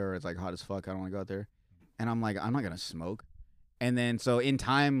go out there. Or it's like hot as fuck. I don't want to go out there. And I'm like, I'm not going to smoke. And then so in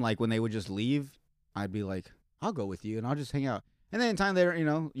time, like when they would just leave, I'd be like, I'll go with you and I'll just hang out. And then in time later,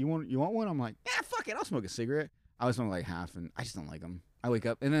 you want one? I'm like, yeah, fuck it. I'll smoke a cigarette. I was smoking like half and I just don't like them. I wake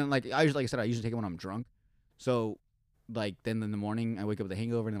up and then like I usually take it when I'm drunk. So like then in the morning I wake up with a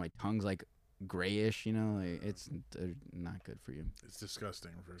hangover and then my tongue's like grayish, like, it's not good for you. It's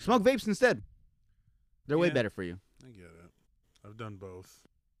disgusting. For sure. Smoke vapes instead. They're way Yeah. better for you. I get it. I've done both.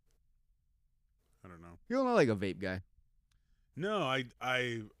 I don't know. You don't look like a vape guy. No,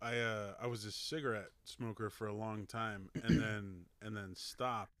 I was a cigarette smoker for a long time, and then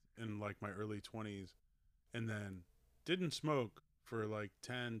stopped in like my early 20s, and then didn't smoke for like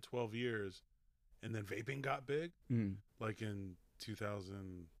 10, 12 years, and then vaping got big, like in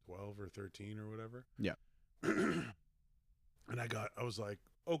 2012 or 13 or whatever. Yeah. And I was like,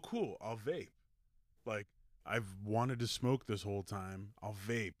 oh cool, I'll vape. Like I've wanted to smoke this whole time. I'll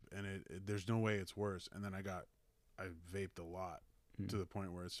vape, and there's no way it's worse. And then I vaped a lot to the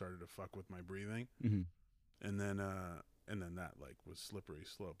point where it started to fuck with my breathing. Mm-hmm. And then that like was slippery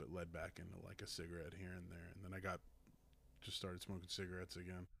slope. It led back into like a cigarette here and there. And then I just started smoking cigarettes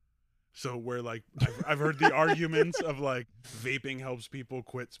again. So where like I've heard the arguments of like vaping helps people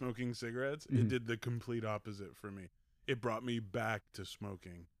quit smoking cigarettes. Mm-hmm. It did the complete opposite for me. It brought me back to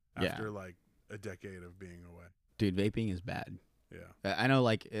smoking after like a decade of being away. Dude, vaping is bad. Yeah. I know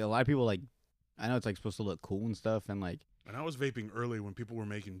like a lot of people like, I know it's like supposed to look cool and stuff and like. And I was vaping early when people were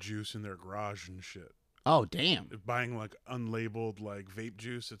making juice in their garage and shit. Oh, damn. Buying like unlabeled like vape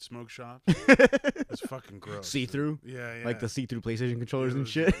juice at smoke shops. It's fucking gross. See-through? Yeah. Like the see-through PlayStation controllers It and was-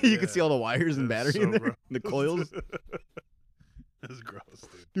 shit. You can yeah. see all the wires and It was battery so in there. gross. The coils. That's gross,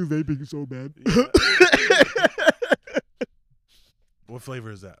 dude. Dude, vaping is so bad. Yeah. What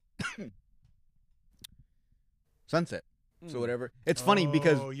flavor is that? Sunset. So whatever. It's funny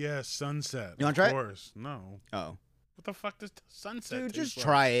because. Oh yeah, sunset. You wanna try it? Of course. No. Oh. What the fuck does sunset Dude, taste just like?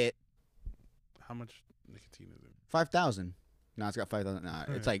 try it. How much nicotine is it? 5,000. No, it's got 5,000. Nah,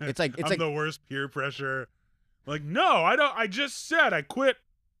 it's like I'm like. the worst peer pressure. Like, no, I don't. I just said I quit.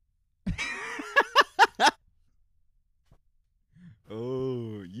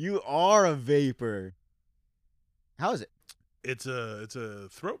 Oh, you are a vapor. How is it? It's a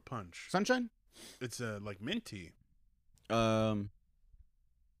throat punch. Sunshine? It's like minty. I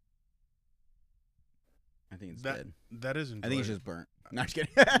think it's dead. That is enjoyable. I think it's just burnt. No, I'm just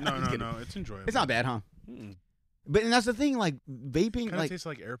kidding. No. It's enjoyable. It's not bad, huh? Mm. But and that's the thing, like vaping, Kind of like tastes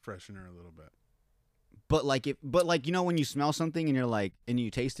like air freshener a little bit. But like you know when you smell something and you're like and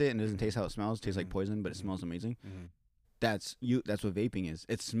you taste it and it doesn't taste how it smells, it tastes like poison, but it smells amazing. That's what vaping is.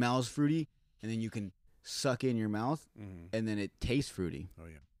 It smells fruity, and then you can suck it in your mouth, and then it tastes fruity. Oh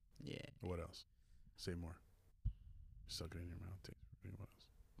yeah. Yeah. What else? Say more. Suck it in your mouth. Taste fruity. What else?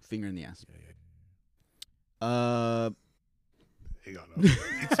 Finger in the ass. Yeah. Hang on.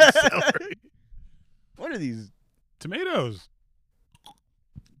 Eat some celery. What are these? Tomatoes.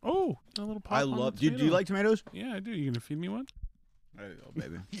 Oh, a little pop. I love. Do you like tomatoes? Yeah, I do. You gonna feed me one? There you go,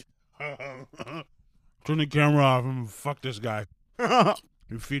 baby. Turn the camera off and fuck this guy.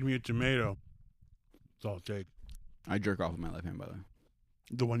 You feed me a tomato. That's all it takes. I jerk off with my left hand, by the way.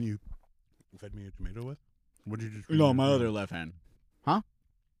 The one you fed me a tomato with? What did you just? No, my other left hand. Huh?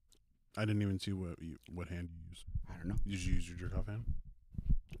 I didn't even see what hand you used. I don't know. Did you use your jerk off hand?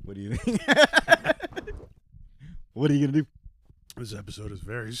 What do you think? What are you gonna do? This episode is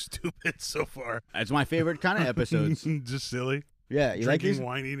very stupid so far. It's my favorite kind of episodes. Just silly. Yeah, you like these? Drinking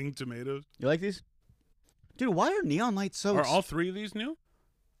wine, eating tomatoes. You like these? Dude, why are neon lights so... Are all three of these new?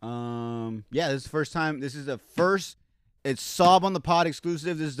 Yeah, this is the first time. This is the first... It's Sob on the Pod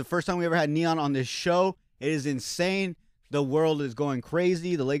exclusive. This is the first time we ever had neon on this show. It is insane. The world is going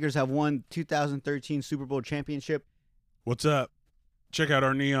crazy. The Lakers have won 2013 Super Bowl championship. What's up? Check out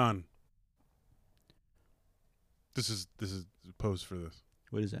our neon. This is a pose for this.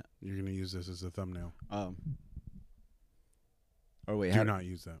 What is that? You're gonna use this as a thumbnail. Or wait, do not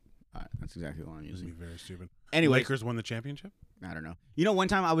use that. That's exactly what I'm This would using. be very stupid. Anyway, Lakers won the championship? I don't know. You know, one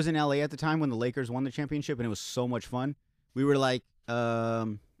time I was in LA at the time when the Lakers won the championship, and it was so much fun. We were like,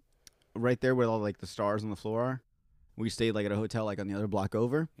 right there where all like the stars on the floor are. We stayed like at a hotel like on the other block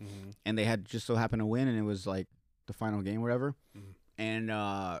over, and they had just so happened to win, and it was like the final game, or whatever. And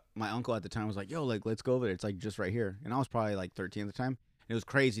my uncle at the time was like, "Yo, like let's go over there. It's like just right here." And I was probably like 13 at the time. It was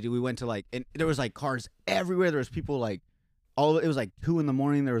crazy, dude. We went to like, and there was like cars everywhere. There was people like, it was like 2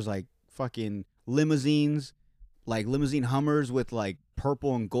 a.m. There was like fucking limousines, like limousine Hummers with like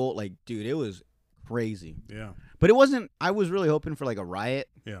purple and gold. Like, dude, it was crazy. Yeah. But it wasn't. I was really hoping for like a riot.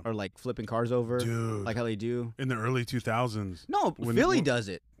 Yeah. Or like flipping cars over. Dude. Like how they do in the early 2000s. No, Philly does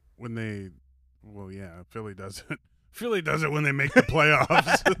it. When they, well, yeah, Philly does it. Philly does it when they make the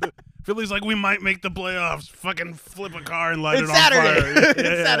playoffs. Philly's like, we might make the playoffs. Fucking flip a car and light it on fire.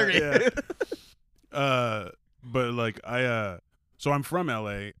 It's Saturday. But like so I'm from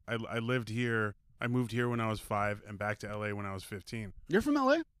LA. I lived here. I moved here when I was 5 and back to LA when I was 15. You're from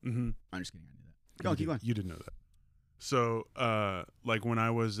LA? Mm-hmm. I'm just kidding. I knew that. Go on, keep going. You didn't know that. So like when I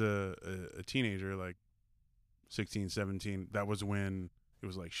was a teenager, like 16, 17, that was when it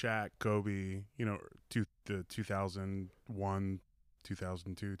was like Shaq, Kobe, you know, the 2001,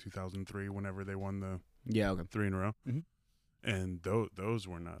 2002, 2003, whenever they won the 3 in a row. And those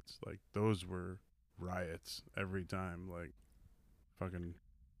were nuts. Like those were riots every time. Like fucking.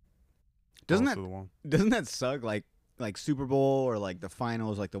 Doesn't that suck? Like Super Bowl or like the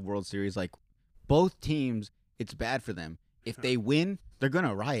finals, like the World Series, like both teams, it's bad for them. If they win, they're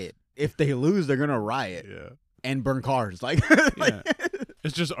gonna riot. If they lose, they're gonna riot. Yeah. And burn cars. Like, yeah.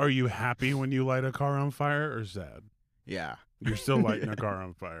 It's just, are you happy when you light a car on fire or sad? Yeah. You're still lighting a car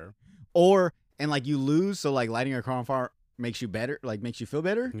on fire. And like you lose, so like lighting a car on fire makes you better, like makes you feel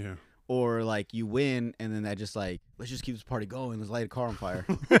better. Yeah. Or like you win and then that just like, let's just keep this party going. Let's light a car on fire.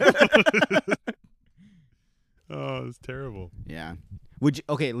 Oh, it's terrible. Yeah.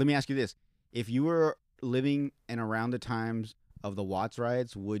 Okay, let me ask you this. If you were living and around the times of the Watts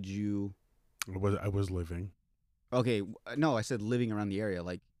riots, would you... I was living. Okay, no, I said living around the area.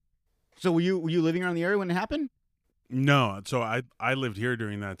 Like, so were you living around the area when it happened? No, so I lived here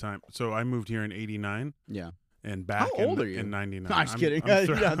during that time. So I moved here in '89. Yeah. And back How old are you? In '99. No, I'm just kidding. I'm you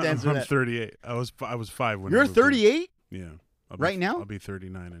don't have to answer I'm that. 38. I was 5 when You're I moved here. 38? Yeah. Right now? I'll be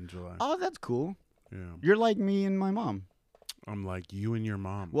 39 in July. Oh, that's cool. Yeah. You're like me and my mom. I'm like you and your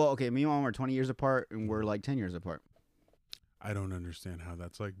mom. Well, okay, me and mom are 20 years apart, and we're like 10 years apart. I don't understand how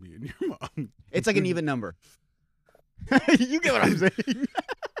that's like me and your mom. It's like an even number. You get what I'm saying?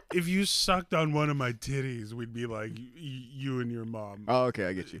 If you sucked on one of my titties, we'd be like you and your mom. Oh, okay,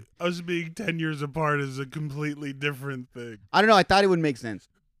 I get you. Us being 10 years apart is a completely different thing. I don't know. I thought it would make sense.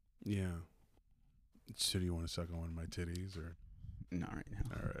 Yeah. So do you want to suck on one of my titties or? Not right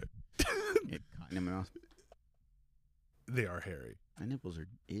now. All right. Get cotton in my mouth. They are hairy. My nipples are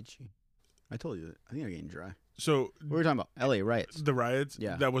itchy. I told you that. I think they're getting dry. So what were we talking about? LA riots. The riots?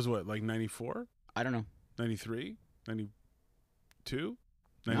 Yeah. That was what, like 94? I don't know. 93? 92?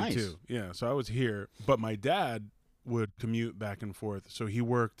 92. Nice. Yeah. So I was here, but my dad would commute back and forth. So he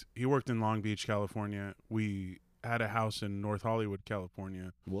worked in Long Beach, California. We had a house in North Hollywood,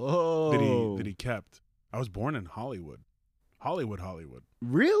 California. Whoa. That he kept. I was born in Hollywood. Hollywood.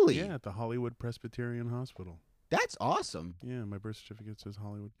 Really? Yeah, at the Hollywood Presbyterian Hospital. That's awesome. Yeah, my birth certificate says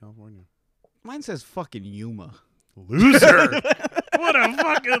Hollywood, California. Mine says fucking Yuma. Loser. What a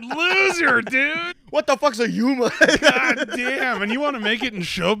fucking loser, dude. What the fuck's a Yuma? God damn. And you want to make it in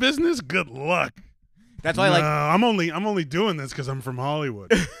show business? Good luck. That's why I'm only doing this because I'm from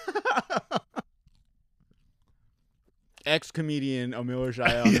Hollywood. Ex-comedian Emil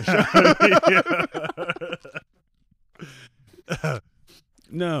Eshaya on the show.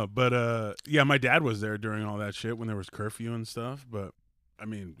 No, but yeah, my dad was there during all that shit when there was curfew and stuff. But I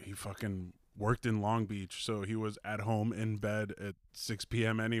mean, he fucking worked in Long Beach, so he was at home in bed at 6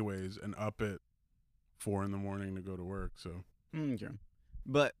 p.m. anyways, and up at 4 in the morning to go to work. So, okay.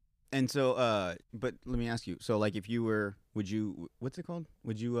 But let me ask you. So, like, if you were, what's it called?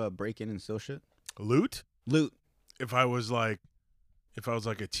 Would you break in and steal shit? Loot. If I was like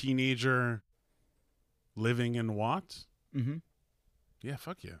a teenager living in Watts. Mm-hmm. Yeah,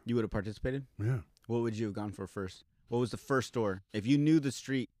 fuck yeah. You would have participated? Yeah. What would you have gone for first? What was the first store? If you knew the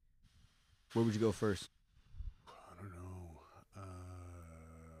street, where would you go first? I don't know.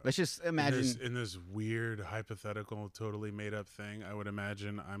 Let's just imagine. In this weird, hypothetical, totally made up thing, I would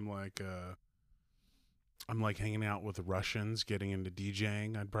imagine I'm like hanging out with Russians, getting into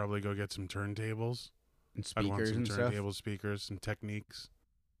DJing. I'd probably go get some turntables. And speakers and stuff. Turntable speakers and techniques.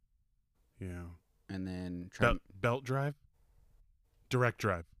 Yeah. And then belt drive? Direct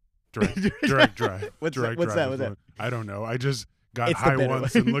drive. Direct drive. What's that? I don't know. I just got high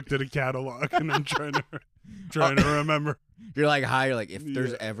once and looked at a catalog and I'm trying to remember. You're like high. You're like, if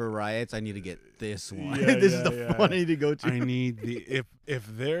there's ever riots, I need to get this one. Yeah, this is the one I need to go to. I need if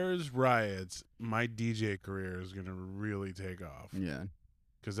there's riots, my DJ career is gonna really take off. Yeah.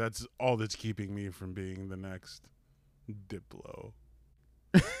 Because that's all that's keeping me from being the next Diplo.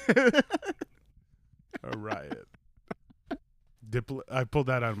 A riot. Diplo. I pulled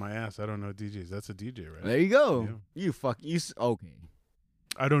that out of my ass. I don't know DJs. That's a DJ, right? There you go. Yeah. Okay.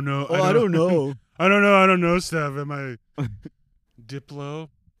 I don't know. Oh, I don't know. I don't know, Steph. Am I Diplo?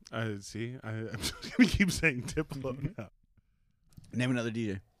 I'm just gonna keep saying Diplo now. Name another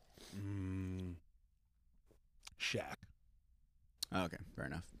DJ. Shaq. Oh, okay, fair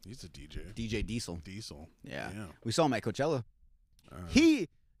enough. He's a DJ. DJ Diesel. Yeah. We saw him at Coachella. You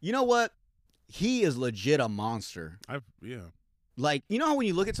know what? He is legit a monster. Like, you know how when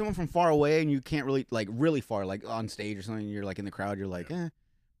you look at someone from far away and you can't really, like, really far, like on stage or something, you're like in the crowd, you're like,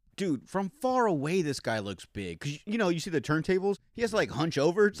 Dude, from far away, this guy looks big. Because, you see the turntables? He has to, like, hunch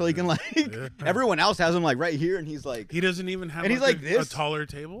over so he can, like, everyone else has him, like, right here, and he's like. He doesn't even have a taller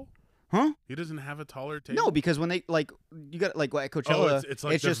table? Huh? He doesn't have a taller table? No, because when they, like, you got, like, at Coachella. It's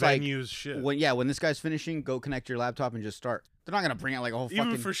like the just venue's like, shit. When this guy's finishing, go connect your laptop and just start. They're not going to bring out, like, a whole fucking.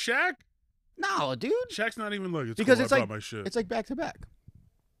 Even for Shaq? No, dude. Shaq's not even looking. Because cool. it's I like, brought my shit. It's like back-to-back.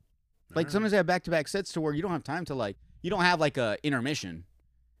 Like, sometimes they have back-to-back sets to where you don't have time to, like, you don't have, like, a intermission.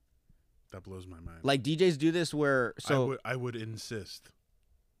 That blows my mind. Like, DJs do this where, so. I would insist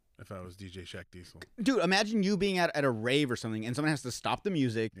if I was DJ Shaq Diesel. Dude, imagine you being at a rave or something and someone has to stop the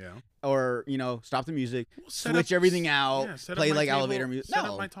music. Yeah. Or, stop the music, switch everything out, play, like, elevator music. Set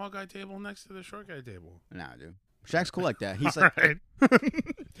up my tall guy table next to the short guy table. Nah, dude. Shaq's cool like that. He's like.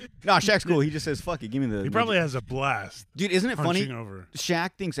 No, Shaq's cool. He just says, fuck it, give me the. He probably has a blast. Dude, isn't it funny? Over.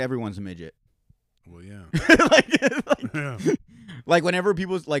 Shaq thinks everyone's a midget. Well, yeah. Yeah. Like whenever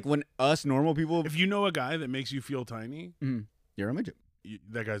when us normal people. If you know a guy that makes you feel tiny, you're a midget.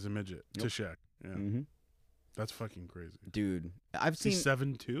 That guy's a midget to Shaq. Yeah. Mm-hmm. That's fucking crazy. Dude, I've seen. He's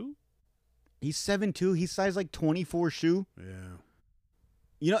 7'2"? He's 7'2". He's size like 24 shoe.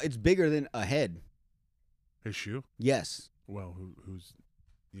 Yeah. It's bigger than a head. His shoe? Yes. Well, who's.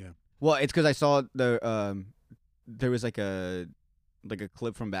 Yeah. Well, it's because I saw there was like a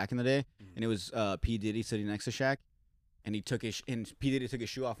clip from back in the day, and it was P. Diddy sitting next to Shaq, and P. Diddy took his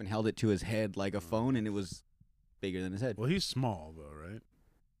shoe off and held it to his head like a phone, and it was bigger than his head. Well, he's small though, right?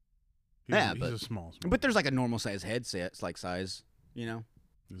 He's a small. But there's like a normal size head like size, Some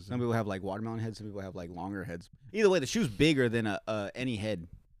people have like watermelon heads, some people have like longer heads. Either way, the shoe's bigger than any head.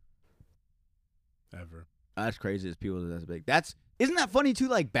 Ever. That's crazy. As people that's big. Isn't that funny too?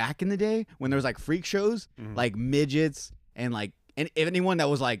 Like back in the day when there was like freak shows, like midgets and like anyone that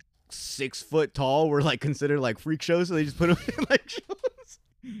was like 6 foot tall were like considered like freak shows, so they just put them in like shows.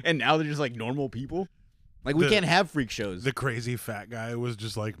 And now they're just like normal people. Like we can't have freak shows. The crazy fat guy was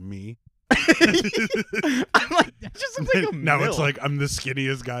just like me. I'm like, that just looks like a now it's like I'm the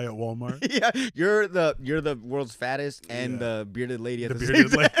skinniest guy at Walmart. Yeah, you're the world's fattest and the bearded lady at the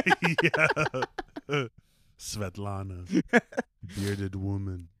bearded same lady. Yeah. Svetlana, bearded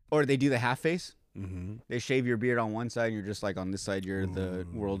woman. Or they do the half face. Mm-hmm. They shave your beard on one side, and you're just like on this side, you're the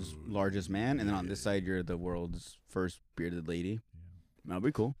world's largest man, and then on this side, you're the world's first bearded lady. That'd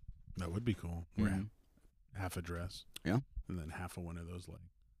be cool. That would be cool. Mhm. Half a dress. Yeah. And then half of one of those like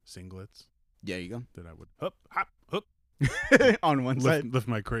singlets There you go. that I would hop, hook, On one side. lift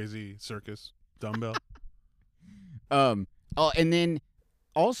my crazy circus dumbbell. Oh, and then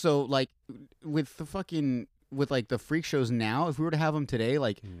also like with the freak shows now, if we were to have them today,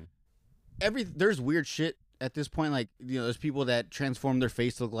 like there's weird shit at this point. Like, you know, there's people that transform their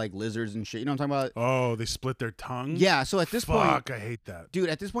face to look like lizards and shit. You know what I'm talking about? Oh, they split their tongue? Yeah. So at this point, I hate that. dude,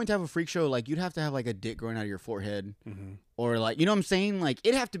 at this point to have a freak show, like you'd have to have like a dick growing out of your forehead, Mm-hmm. or like, you know what I'm saying? Like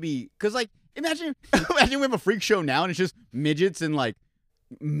it'd have to be, cause like imagine we have a freak show now and it's just midgets and like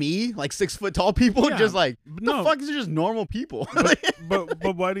me, like 6 foot tall people, Yeah, just like no. the fuck is it just normal people?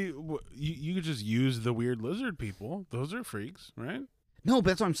 But why do you could just use the weird lizard people? Those are freaks, right? No, but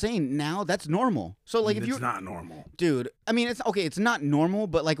that's what I'm saying. Now that's normal. So like if it's you, not normal. dude, I mean it's okay. It's not normal,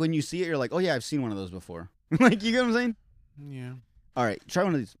 but like when you see it, you're like, oh yeah, I've seen one of those before. Like, you get what I'm saying? Yeah. All right, try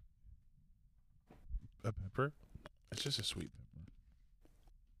one of these. A pepper? It's just a sweet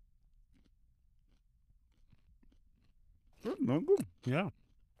pepper. Not good. Yeah.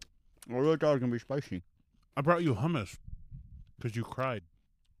 I really thought it was gonna be spicy. I brought you hummus because you cried.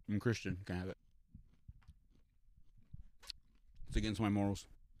 I'm Christian. Can I have it? It's against my morals.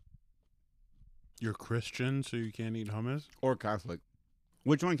 You're Christian, so you can't eat hummus? Or Catholic.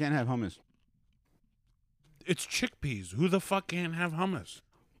 Which one can't have hummus? It's chickpeas. Who the fuck can't have hummus?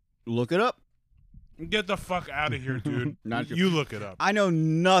 Look it up. Get the fuck out of here, dude. Not You look it up. I know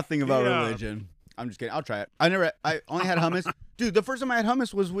nothing about Yeah. religion. I'm just kidding. I'll try it. I only had hummus. Dude, the first time I had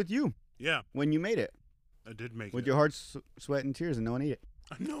hummus was with you Yeah, when you made it. I did make With it. your heart, sweat, and tears, and no one ate it.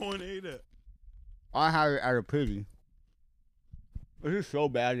 No one ate it. I had it at a pity. This is so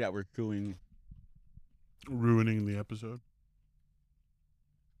bad that we're chewing. Ruining the episode.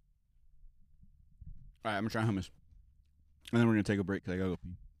 All right, I'm going to try hummus. And then we're going to take a break because I got to go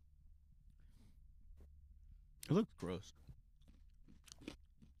pee. It looks gross.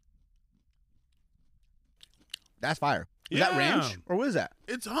 That's fire. Is that ranch? Or what is that?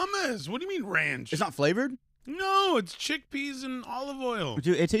 It's hummus. What do you mean ranch? It's not flavored? No, it's chickpeas and olive oil.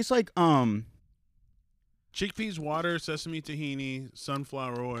 Dude, it tastes like, Chickpeas, water, sesame tahini,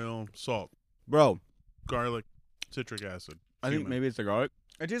 sunflower oil, salt, bro, garlic, citric acid. I think cumin. maybe it's the garlic.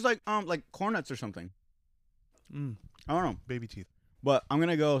 It tastes like corn nuts or something. I don't know. Baby teeth. But I'm going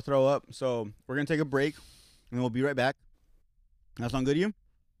to go throw up. So we're going to take a break, and then we'll be right back. That sound good to you?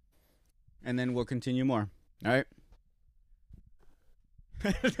 And then we'll continue more. All right?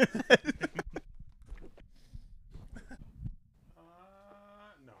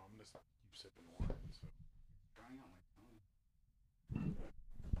 No, I'm just keep sipping water. So.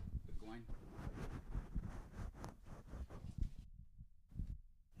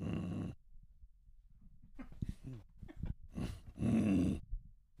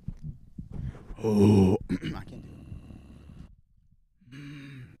 Oh, I can't do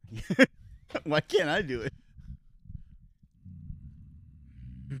it. Why can't I do it?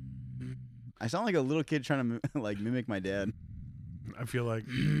 I sound like a little kid trying to like mimic my dad. I feel like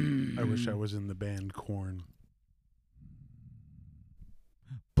I wish I was in the band Korn.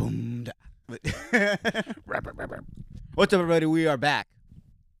 Boom. What's up, everybody? We are back.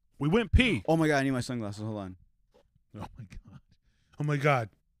 We went pee. Oh my god, I need my sunglasses. Hold on. Oh my god. Oh my god.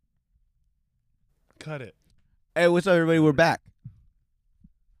 Cut it. Hey, what's up, everybody? We're back.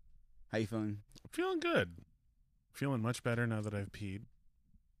 How you feeling? Feeling good. Feeling much better now that I've peed.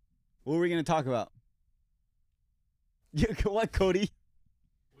 What were we gonna talk about? Yeah, what, Cody?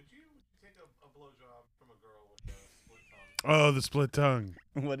 Would you take a blowjob from a girl with a split tongue? Oh, the split tongue.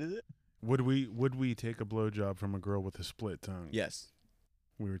 What is it? Would we take a blowjob from a girl with a split tongue? Yes.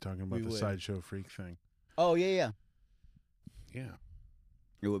 We were talking about We the would. sideshow freak thing. Oh yeah. Yeah.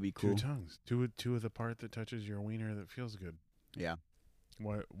 It would be cool. Two tongues. Two of the part that touches your wiener that feels good. Yeah.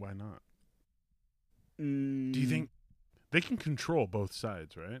 Why not? Do Do you think they can control both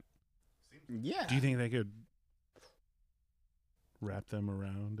sides, right? Yeah. Do you think they could wrap them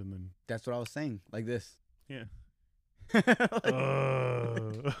around and then That's what I was saying. Like this. Yeah. Like-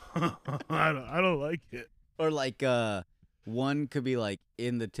 I don't like it. or like one could be like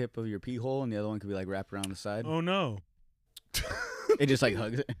in the tip of your pee hole and the other one could be like wrapped around the side. Oh no. It just like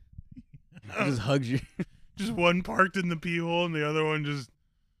hugs it. It just hugs you. Just one parked in the pee hole and the other one just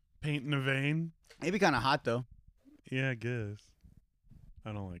painting a vein. It'd be kind of hot though. Yeah, I guess.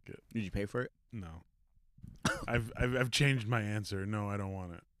 I don't like it. Did you pay for it? No. I've changed my answer. No, I don't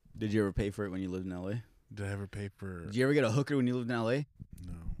want it. Did you ever pay for it when you lived in LA? Did I ever pay for? Did you ever get a hooker when you lived in LA?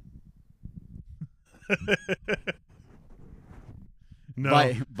 No.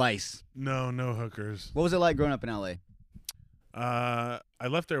 No, Vice. no hookers. What was it like growing up in LA? I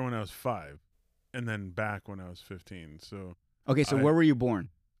left there when I was 5, and then back when I was 15. So Okay, so where were you born?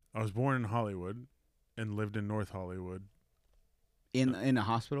 I was born in Hollywood, and lived in North Hollywood. In a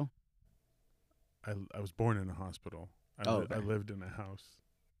hospital? I was born in a hospital. Okay. I lived in a house.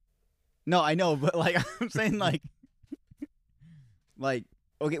 No, I know, but like I'm saying, like,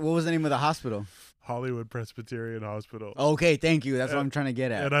 okay, what was the name of the hospital? Hollywood Presbyterian Hospital. Okay, thank you. That's what I'm trying to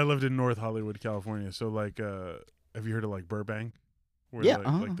get at. And I lived in North Hollywood, California. So like, have you heard of like Burbank, where Yeah,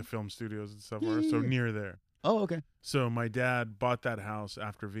 like the film studios and stuff are? So Yeah. near there. Oh, okay. So my dad bought that house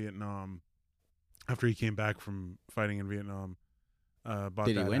after Vietnam, after he came back from fighting in Vietnam. Bought Did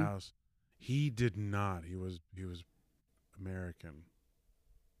he that win? house. He did not. He was American.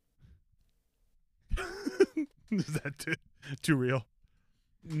 Is that too real?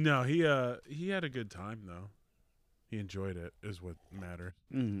 No, he had a good time though. He enjoyed it, is what mattered,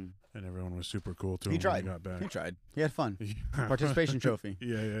 Mm-hmm. and everyone was super cool to He him tried. when he got back. He tried. He had fun. Participation trophy.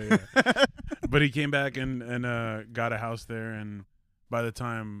 Yeah. But he came back and got a house there, and by the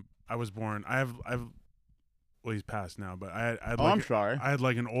time I was born, I've well, he's passed now, but I had Oh, like I'm sorry. I had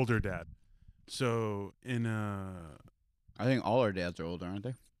like an older dad. So I think all our dads are older, aren't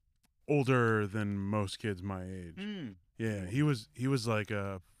they? older than most kids my age. Mm. Yeah, he was like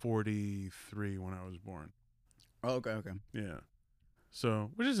 43 when I was born. Oh, okay. Yeah. So,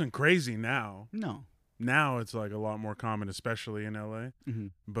 which isn't crazy now. No. Now it's like a lot more common, especially in LA. Mm-hmm.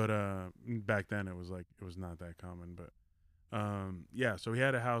 But back then it was not that common. But yeah, so he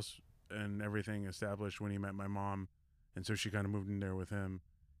had a house and everything established when he met my mom, and so she kind of moved in there with him.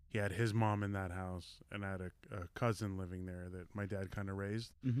 He had his mom in that house, and I had a cousin living there that my dad kind of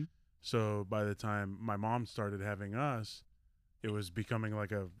raised. Mm-hmm. So by the time my mom started having us, it was becoming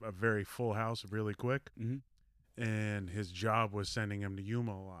like a very full house really quick. Mm-hmm. And his job was sending him to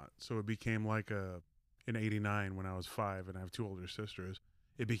Yuma a lot. So it became like in '89 when I was 5 and I have 2 older sisters,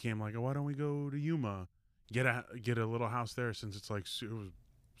 it became like, why don't we go to Yuma, get a little house there, since it's like it was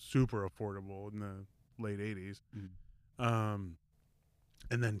super affordable in the late '80s. Mm-hmm.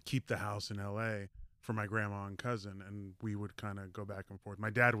 And then keep the house in LA for my grandma and cousin, and we would kind of go back and forth. My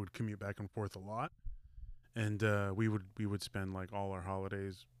dad would commute back and forth a lot, and we would spend like all our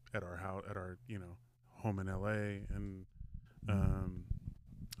holidays at our house, at our home in LA, and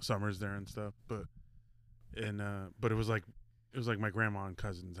summers there and stuff. But it was like my grandma and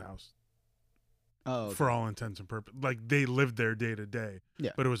cousin's house. Oh, okay. For all intents and purposes. Like they lived there day to day.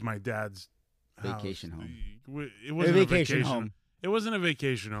 Yeah. But it was my dad's Vacation house. home. It wasn't a vacation home. It wasn't a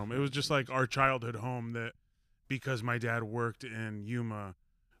vacation home. It was just like our childhood home, that because my dad worked in Yuma,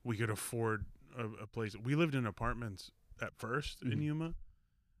 we could afford a place. We lived in apartments at 1st in Yuma.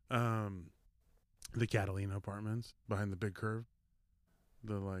 The Catalina apartments behind the big curve.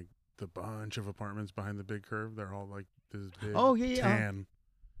 The bunch of apartments behind the big curve. They're all like this big tan.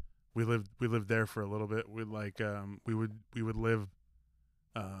 We lived there for a little bit. We would live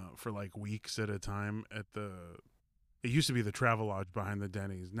for like weeks at a time at it used to be the Travelodge behind the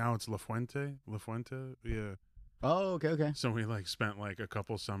Denny's. Now it's La Fuente, yeah. Oh, okay. So we like spent like a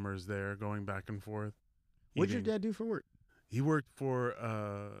couple summers there, going back and forth. What did your dad do for work? He worked for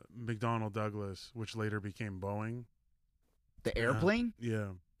McDonnell Douglas, which later became Boeing. The airplane? Yeah.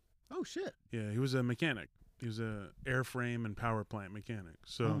 Oh shit. Yeah, he was a mechanic. He was a airframe and power plant mechanic.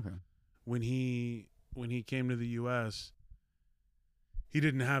 So okay. when he came to the U.S., he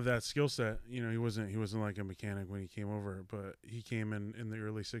didn't have that skill set. He wasn't like a mechanic when he came over, but he came in the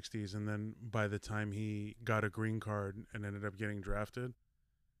early 60s, and then by the time he got a green card and ended up getting drafted,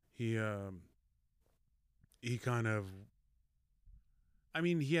 he kind of,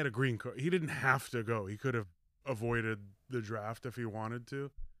 he had a green card. He didn't have to go. He could have avoided the draft if he wanted to.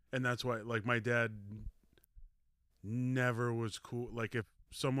 And that's why, like, my dad never was cool. Like, if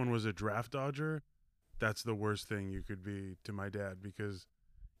someone was a draft dodger, that's the worst thing you could be to my dad, because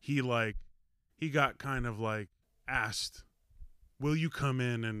he got kind of like asked, will you come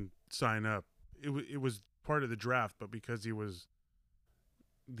in and sign up? It was part of the draft, but because he was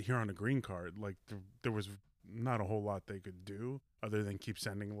here on a green card, like there was not a whole lot they could do other than keep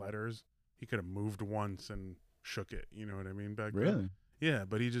sending letters. He could have moved once and shook it, you know what I mean, back then. Really? Yeah,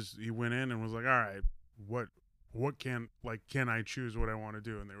 but he went in and was like, all right, what can I choose what I want to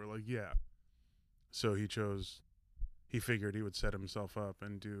do? And they were like, yeah. So he figured he would set himself up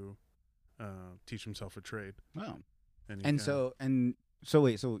and teach himself a trade. Wow. So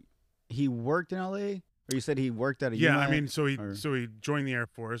wait, so he worked in LA, or you said he worked at a Yuma, so he joined the Air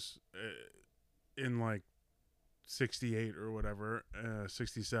Force in like 68 or whatever,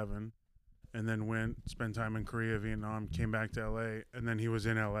 67, and then went spent time in Korea, Vietnam, came back to LA, and then he was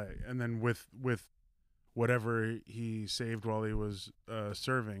in LA, and then with whatever he saved while he was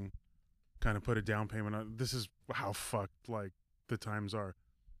serving, kind of put a down payment on. This is how fucked like the times are.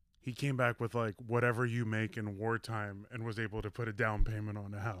 He came back with like whatever you make in wartime and was able to put a down payment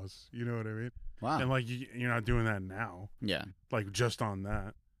on a house. You know what I mean? Wow. And like you're not doing that now. Yeah. Like just on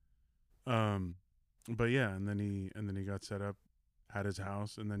that. But yeah, and then he got set up, had his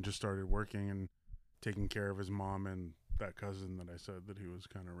house, and then just started working and taking care of his mom and that cousin that I said that he was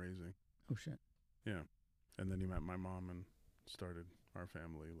kind of raising. Oh shit. Yeah. And then he met my mom and started our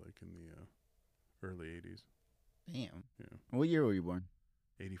family like in the early 80s. Damn. Yeah. What year were you born?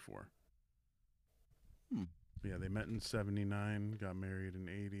 84. Hmm. Yeah, they met in 79, got married in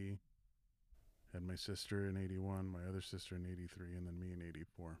 80, had my sister in 81, my other sister in 83, and then me in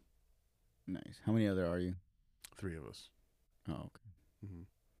 84. Nice. How many other are you? 3 of us. Oh, okay. Mm-hmm.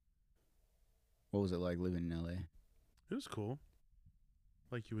 What was it like living in LA? It was cool.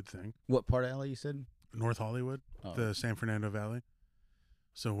 Like you would think. What part of LA you said? North Hollywood, Oh. the San Fernando Valley.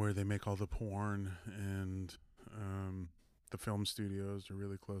 So where they make all the porn and the film studios are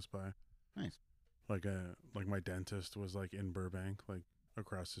really close by. Nice. Like my dentist was like in Burbank, like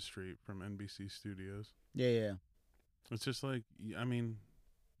across the street from NBC Studios. Yeah. It's just like, I mean,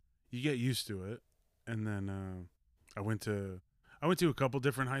 you get used to it. And then I went to a couple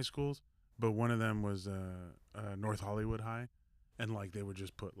different high schools, but one of them was North Hollywood High, and like they would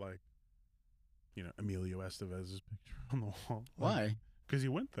just put like, you know, Emilio Estevez's picture on the wall. Why? Because he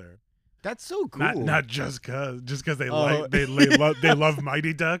went there. That's so cool. Not just cause they Oh. they love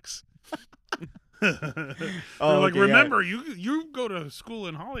Mighty Ducks. They're like, okay, remember, you go to school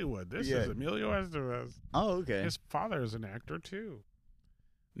in Hollywood. This Yeah. is Emilio Estevez. Oh, okay. His father is an actor too.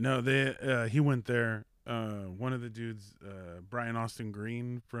 No, he went there. One of the dudes, Brian Austin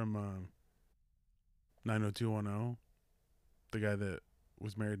Green from 90210, the guy that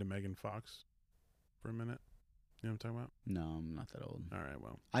was married to Megan Fox for a minute. You know what I'm talking about? No, I'm not that old. All right,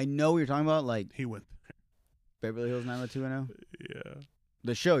 well, I know what you're talking about, like he went Beverly Hills 90210. there. Yeah.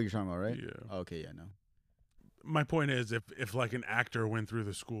 The show you're talking about, right? Yeah. Okay, yeah, no. My point is, if like an actor went through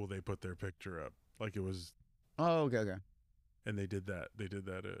the school, they put their picture up, like it was, Oh, okay. and they did that. They did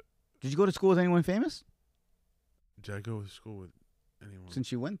that at. Did you go to school with anyone famous? Did I go to school with anyone?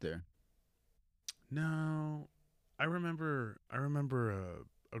 Since you went there. No, I remember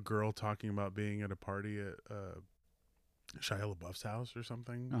a girl talking about being at a party at Shia LaBeouf's house or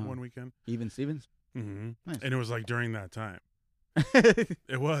something one weekend. Even Stevens? Mm-hmm. Nice. And it was like during that time.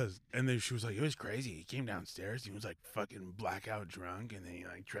 It was. And then she was like, it was crazy. He came downstairs. He was like fucking blackout drunk. And then he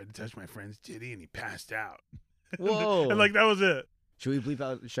like tried to touch my friend's titty and he passed out. Whoa. And like that was it. Should we bleep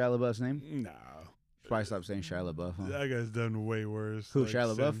out Shia LaBeouf's name? No. Probably stop saying Shia LaBeouf, huh? That guy's done way worse. Who,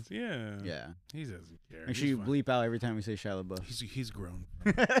 Shia LaBeouf? since- Yeah. Yeah. He doesn't care. Make sure He's you fine. bleep out every time we say Shia LaBeouf. He's grown.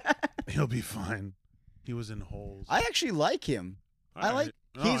 He'll be fine. He was in holes. I actually like him. I like-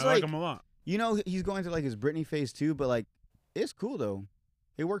 he's I like- like him a lot. You know, he's going through like his Britney phase too, but like, it's cool though.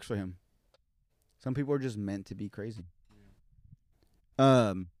 It works for him. Some people are just meant to be crazy.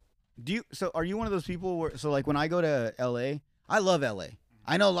 Are you one of those people where, so like when I go to LA, I love LA.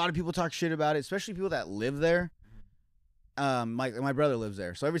 I know a lot of people talk shit about it, especially people that live there. My brother lives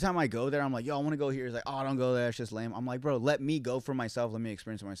there. So every time I go there, I'm like, yo, I want to go here. He's like, oh, don't go there. It's just lame. I'm like, bro, let me go for myself. Let me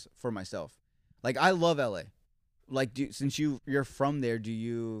experience it for myself. Like, I love LA. Like, since you're from there, do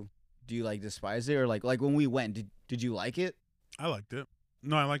you like despise it? Or like when we went, did you like it? I liked it.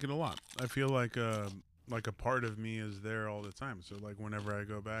 No, I like it a lot. I feel like a part of me is there all the time. So like whenever I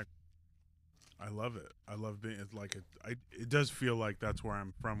go back, I love it. I love being. It's like it does feel like that's where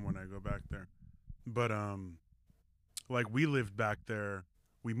I'm from when I go back there. But like we lived back there.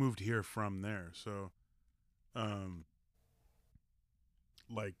 We moved here from there. So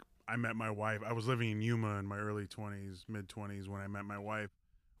like I met my wife. I was living in Yuma in my early 20s, mid 20s when I met my wife.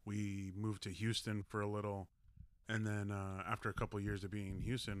 We moved to Houston for a little. And then after a couple of years of being in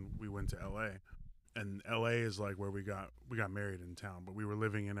Houston, we went to L.A. And L.A. is like where we got married in town. But we were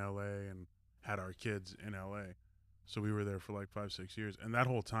living in L.A. and had our kids in L.A. So we were there for like 5-6 years. And that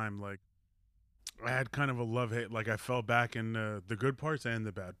whole time, like, I had kind of a love-hate. Like, I fell back in the good parts and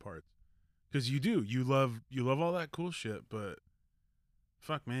the bad parts. Because you do. You love all that cool shit. But,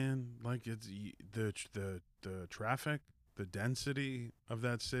 fuck, man. Like, it's the traffic, the density of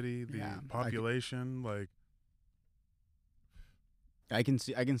that city, the population, like. I can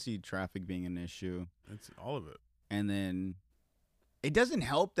see traffic being an issue, It's all of it. and then it doesn't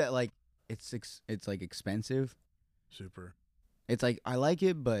help that like it's like expensive. Super. It's like I like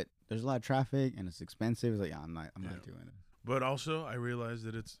it, but there's a lot of traffic and it's expensive. It's like I'm not doing it. But also, I realized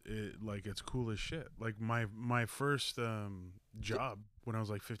that it's cool as shit. Like my first job when I was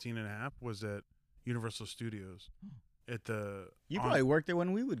like 15 and a half was at Universal Studios at the. You probably worked there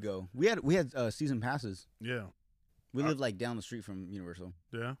when we would go. We had season passes. Yeah. We lived like down the street from Universal.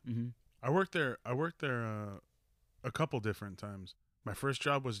 Yeah. Mm-hmm. I worked there a couple different times. My first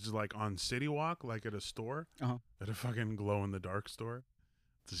job was just like on City Walk, like at a store, at a fucking glow in the dark store,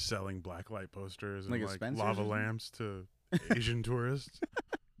 just selling blacklight posters and like lava lamps to Asian tourists.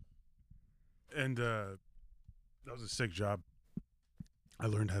 And that was a sick job. I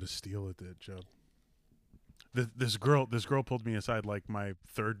learned how to steal at that job. This girl pulled me aside like my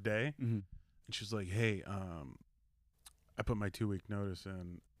third day, and she's like, "Hey, I put my 2-week notice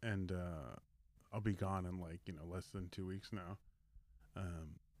in, and I'll be gone in like less than 2 weeks now.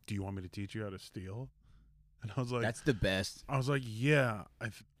 Do you want me to teach you how to steal?" And I was like, "That's the best." I was like, "Yeah, I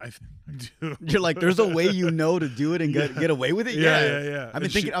do." You're like, "There's a way to do it and get away with it." Yeah.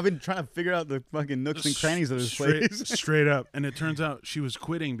 I've been trying to figure out the fucking nooks and crannies of this place. Straight up. And it turns out she was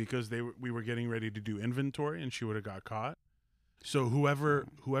quitting because we were getting ready to do inventory, and she would have got caught. So whoever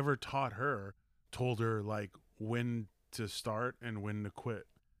taught her told her like when to start and when to quit.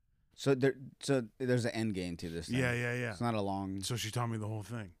 So there's an end game to this thing. Yeah. It's not a long. So she taught me the whole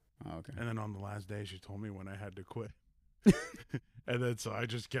thing. Oh, okay. And then on the last day, she told me when I had to quit. And then so I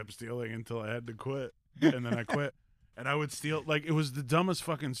just kept stealing until I had to quit. And then I quit. And I would steal, like, it was the dumbest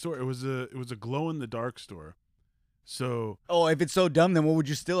fucking store. It was a glow in the dark store. So if it's so dumb, then what would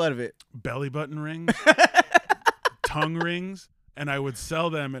you steal out of it? Belly button rings, tongue rings, and I would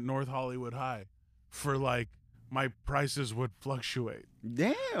sell them at North Hollywood High for like my prices would fluctuate.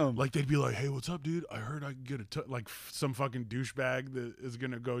 Damn. Like they'd be like, "Hey, what's up, dude? I heard I can get like some fucking douchebag that is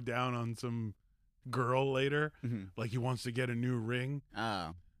gonna go down on some girl later. Like he wants to get a new ring.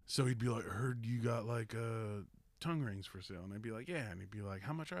 Oh. So he'd be like, "I heard you got like tongue rings for sale," and I'd be like, "Yeah," and he'd be like,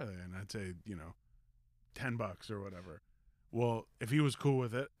 "How much are they?" And I'd say, $10 or whatever. Well, if he was cool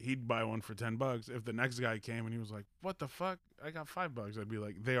with it, he'd buy one for $10. If the next guy came and he was like, "What the fuck? I got $5," I'd be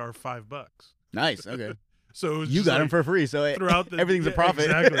like, "They are $5." Nice. Okay. So it was you got them for free, so everything's a profit.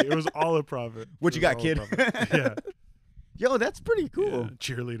 Exactly, it was all a profit. What you got, kid? Yeah. Yo, that's pretty cool. Yeah.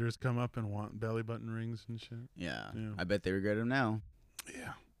 Cheerleaders come up and want belly button rings and shit. Yeah. I bet they regret them now.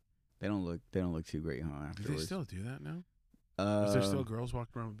 Yeah. They don't look too great, huh? Afterwards. Do they still do that now? Is there still girls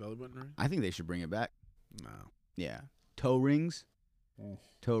walking around with belly button rings? I think they should bring it back. No. Yeah. Toe rings.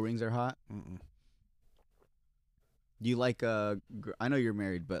 Toe rings are hot. Do you like I know you're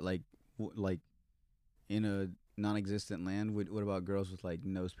married, but like in a non-existent land, what about girls with like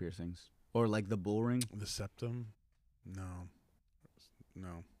nose piercings or like the bull ring? The septum? No.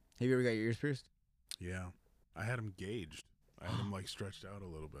 Have you ever got your ears pierced? Yeah. I had them gauged. I had them like stretched out a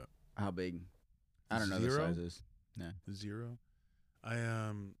little bit. How big? I don't know the sizes. No. 0.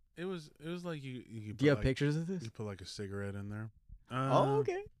 It was like you do you have pictures of this? You put like a cigarette in there.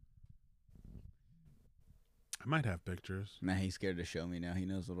 Okay. I might have pictures. Nah, he's scared to show me now. He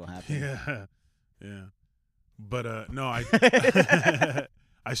knows what'll happen. Yeah. But no, I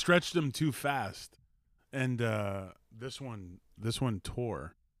I stretched them too fast, and this one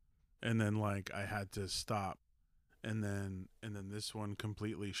tore, and then like I had to stop, and then this one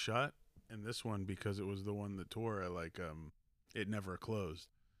completely shut, and this one, because it was the one that tore, it never closed.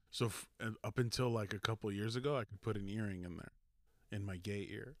 So up until like a couple years ago, I could put an earring in there, in my gay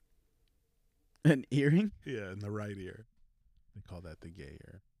ear. An earring? Yeah, in the right ear. They call that the gay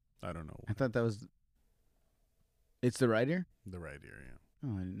ear. I don't know why. I thought that was. It's the right ear? The right ear, yeah.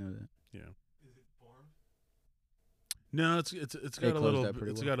 Oh, I didn't know that. Yeah. Is it formed? No, it's got a little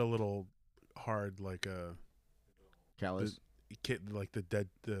got a little hard like a callus, like the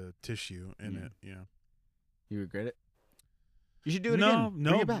tissue in it. Yeah. You regret it? You should do it again.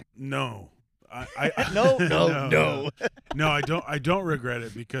 No, bring it back. No. No, I don't regret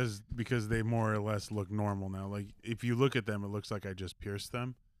it because they more or less look normal now. Like if you look at them, it looks like I just pierced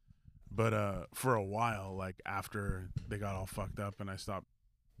them. But for a while, like after they got all fucked up and I stopped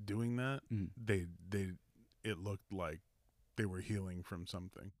doing that, it looked like they were healing from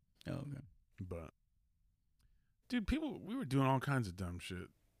something. Oh, okay. But dude, we were doing all kinds of dumb shit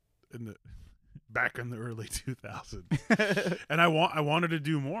back in the early 2000s. And I wanted to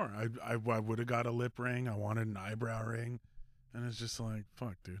do more. I would have got a lip ring. I wanted an eyebrow ring. And it's just like,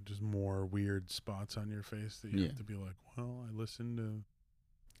 fuck, dude, just more weird spots on your face that you have to be like, well, I listened to.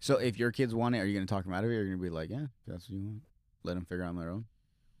 So if your kids want it, are you going to talk them out of it? Or are you going to be like, yeah, if that's what you want, let them figure out on their own?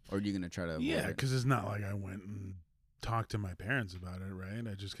 Or are you going to try to avoid it? Because it's not like I went and talked to my parents about it, right?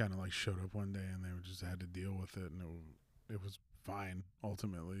 I just kind of like showed up one day and they just had to deal with it. And it was fine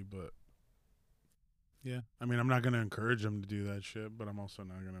ultimately, but Yeah. I mean, I'm not going to encourage them to do that shit, but I'm also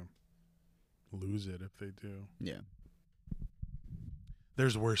not going to lose it if they do. Yeah.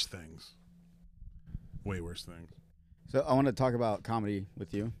 There's worse things. Way worse things. So I want to talk about comedy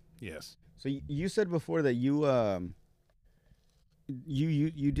with you. Yes. So you said before that you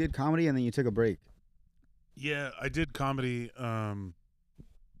did comedy and then you took a break. Yeah, I did comedy when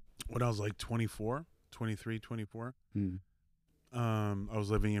I was like 24, 23, 24. I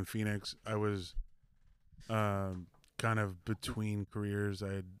was living in Phoenix. I was kind of between careers.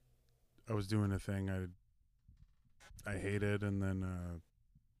 I was doing a thing I hated, and then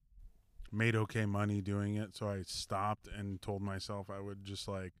made okay money doing it. So I stopped and told myself I would just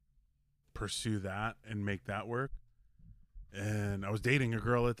like pursue that and make that work. And I was dating a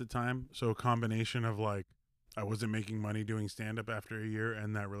girl at the time, so a combination of like I wasn't making money doing stand-up after a year,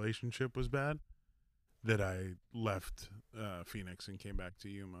 and that relationship was bad, that I left Phoenix and came back to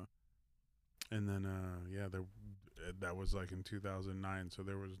Yuma. And then, that was like in 2009, so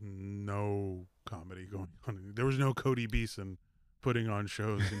there was no comedy going on. There was no Cody Beeson putting on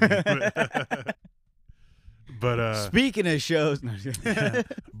shows. But Speaking of shows, yeah,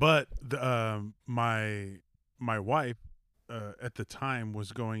 but my wife at the time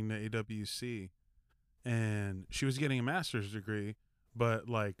was going to AWC, and she was getting a master's degree, but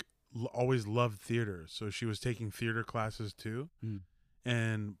like always loved theater, so she was taking theater classes too.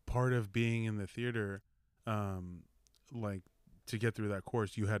 And part of being in the theater, like to get through that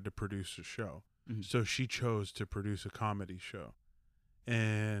course, you had to produce a show. So she chose to produce a comedy show,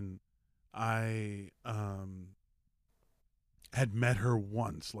 and I had met her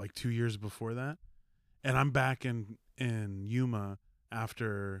once, like 2 years before that, and I'm back in Yuma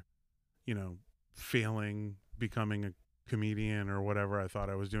after, failing, becoming a comedian or whatever I thought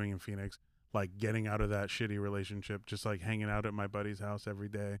I was doing in Phoenix, like getting out of that shitty relationship, just like hanging out at my buddy's house every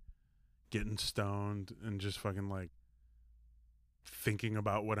day, getting stoned, and just fucking like thinking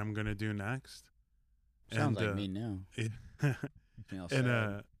about what I'm gonna do next. Sounds like me now.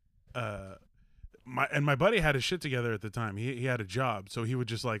 And my buddy had his shit together at the time. He had a job, so he would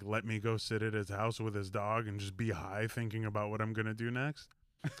just like let me go sit at his house with his dog and just be high thinking about what I'm gonna do next.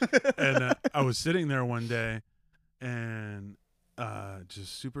 And I was sitting there one day, and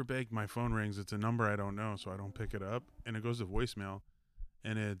just super baked. My phone rings. It's a number I don't know, so I don't pick it up, and it goes to voicemail,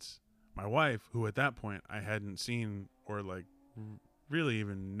 and it's my wife, who at that point I hadn't seen or like really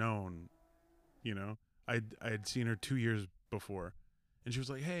even known. I had seen her 2 years before, and she was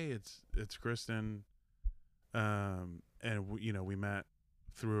like, "Hey, it's Kristen," and we met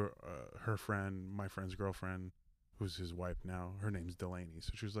through her friend, my friend's girlfriend, who's his wife now. Her name's Delaney.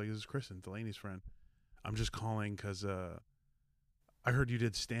 So she was like, "This is Kristen, Delaney's friend. I'm just calling because I heard you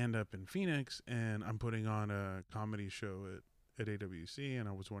did stand up in Phoenix, and I'm putting on a comedy show at AWC, and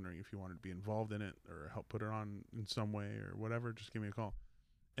I was wondering if you wanted to be involved in it or help put it on in some way or whatever. Just give me a call."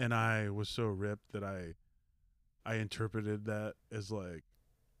 And I was so ripped that I interpreted that as like,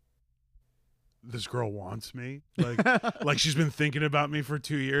 this girl wants me, like she's been thinking about me for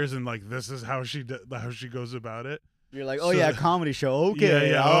 2 years, and like this is how she goes about it. You're like, oh, so, yeah, comedy show.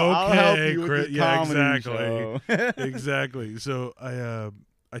 Okay, yeah, I'll help you with this comedy exactly. show. Exactly. So I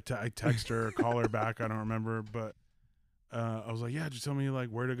text her or call her back. I don't remember, but I was like, yeah, just tell me like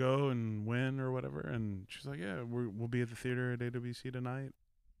where to go and when or whatever. And she's like, yeah, we'll be at the theater at AWC tonight.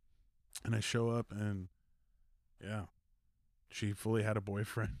 And I show up, and yeah, she fully had a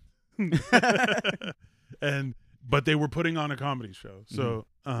boyfriend. But they were putting on a comedy show. So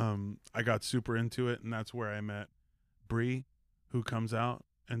I got super into it, and that's where I met Bree, who comes out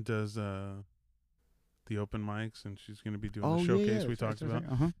and does the open mics, and she's going to be doing the showcase we talked about.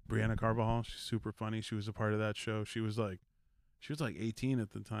 Brianna Carbajal, she's super funny. She was a part of that show. She was like 18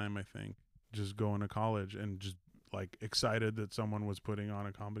 at the time, I think, just going to college and just like excited that someone was putting on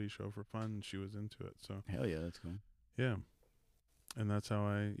a comedy show for fun, and she was into it. So hell yeah, that's cool. Yeah. And that's how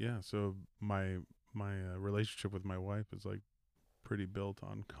so my relationship with my wife is like pretty built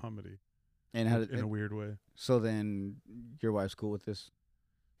on comedy. And how did, in a weird way. So then your wife's cool with this?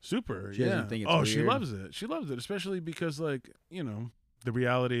 Super. She doesn't think it's weird? She loves it. She loves it, especially because like, the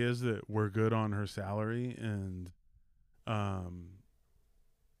reality is that we're good on her salary, and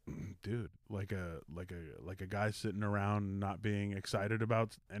dude, like a guy sitting around not being excited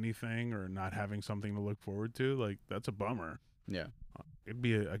about anything or not having something to look forward to, like that's a bummer. Yeah.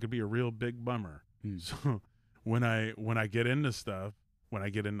 I could be a real big bummer. So when I get into stuff, when I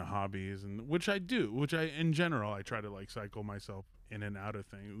get into hobbies, and which in general I try to like cycle myself in and out of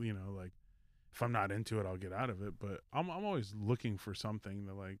things, like if I'm not into it, I'll get out of it, but I'm always looking for something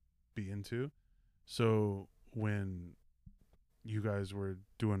to like be into. So when you guys were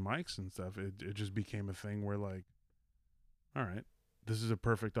doing mics and stuff, it just became a thing where like, all right, this is a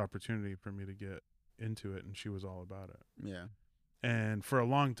perfect opportunity for me to get into it, and she was all about it. Yeah. And for a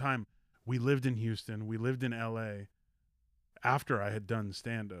long time, we lived in Houston, we lived in LA after I had done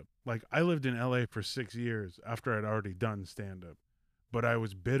stand-up. Like, I lived in LA for 6 years after I'd already done stand-up, but I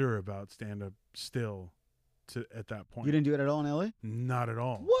was bitter about stand-up still at that point. You didn't do it at all in LA? Not at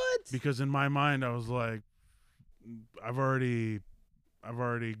all. What? Because in my mind, I was like, I've already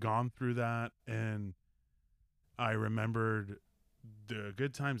gone through that, and I remembered the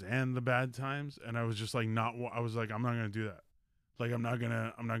good times and the bad times, and I was just like, I was like, I'm not gonna do that. Like, I'm not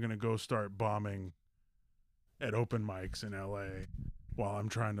gonna go start bombing at open mics in LA while I'm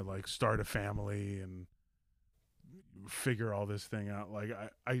trying to like start a family and figure all this thing out. Like,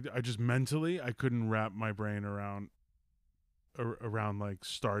 I just mentally, I couldn't wrap my brain around like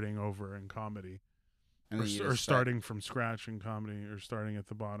starting over in comedy, or starting from scratch in comedy, or starting at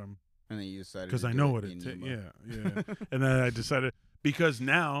the bottom. And then you decided, because I know what it takes. Yeah. And then I decided, because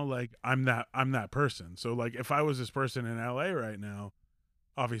now, like, I'm that person. So like, if I was this person in LA right now,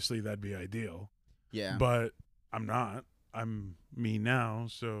 obviously that'd be ideal. Yeah. But I'm not. I'm me now.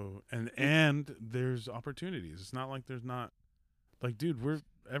 So and there's opportunities. It's not like there's not. Like, dude, we're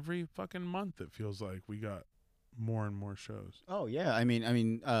every fucking month, it feels like we got more and more shows. Oh yeah, I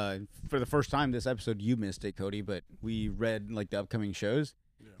mean, for the first time this episode, you missed it, Cody, but we read like the upcoming shows,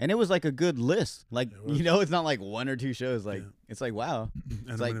 and it was like a good list. Like, you know, it's not like one or two shows. Like, it's like, wow,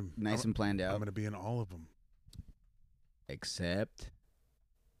 it's like nice and planned out. I'm gonna be in all of them. Except.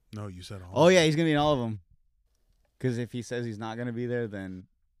 No, you said all. Oh yeah, he's gonna be in all of them. Because if he says he's not gonna be there, then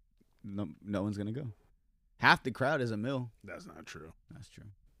no one's gonna go. Half the crowd is Emil. That's not true. That's true.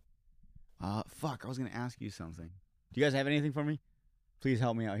 Fuck, I was gonna ask you something. Do you guys have anything for me? Please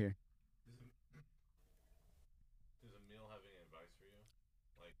help me out here. Does Emil have any advice for you?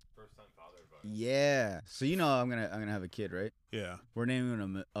 Like, first time father advice? Yeah. So you know I'm gonna have a kid, right? Yeah. We're naming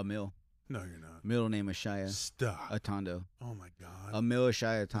him Emil. No, you're not. Middle name Eshaya. Stop. Atondo. Oh my God. Emil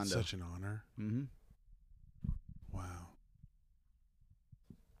Eshaya Atondo. That's such an honor. Mm-hmm. Wow.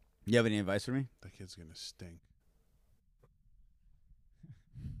 You have any advice for me? That kid's gonna stink.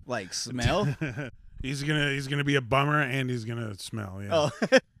 Like, smell? he's gonna be a bummer, and he's gonna smell. Yeah.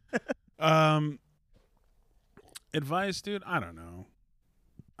 Oh. Advice, dude. I don't know.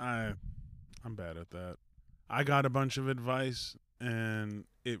 I'm bad at that. I got a bunch of advice, and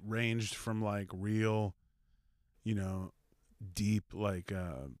it ranged from like real, deep, like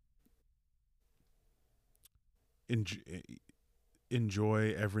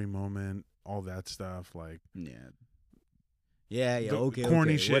enjoy every moment, all that stuff, like yeah, okay,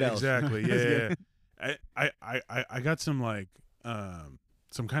 corny okay. shit. What else? Exactly. Yeah. I got some like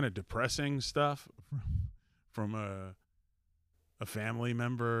some kind of depressing stuff from a family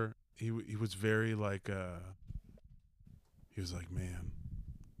member. He was very like he was like, man,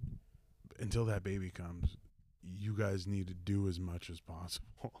 until that baby comes, you guys need to do as much as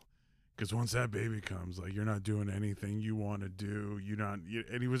possible. Because once that baby comes, like, you're not doing anything you want to do.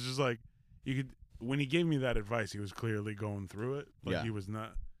 And he was just like, when he gave me that advice, he was clearly going through it. Like, yeah.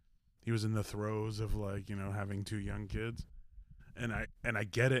 He was in the throes of, like, having 2 young kids. And I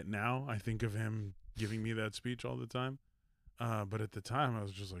get it now. I think of him giving me that speech all the time. But at the time, I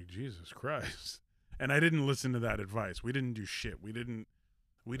was just like, Jesus Christ. And I didn't listen to that advice. We didn't do shit. We didn't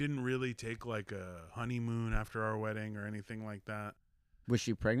really take like a honeymoon after our wedding or anything like that. Was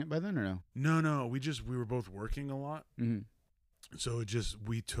she pregnant by then or no? No. We were both working a lot. Mm-hmm. So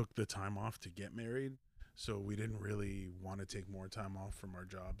we took the time off to get married. So we didn't really want to take more time off from our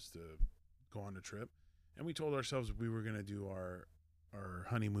jobs to go on a trip. And we told ourselves we were going to do our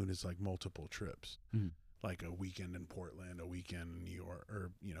honeymoon as like multiple trips. Mm-hmm. Like a weekend in Portland, a weekend in New York,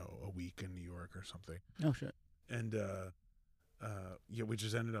 or, a week in New York or something. Oh, shit. And, we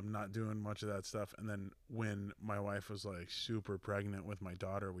just ended up not doing much of that stuff. And then when my wife was like super pregnant with my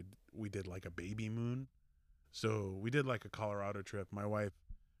daughter, we did like a baby moon. So we did like a Colorado trip. My wife,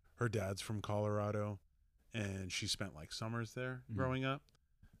 her dad's from Colorado, and she spent like summers there growing up.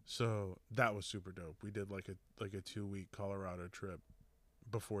 So that was super dope. We did like a 2-week Colorado trip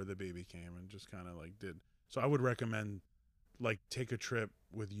before the baby came, and just kind of like did. So I would recommend like take a trip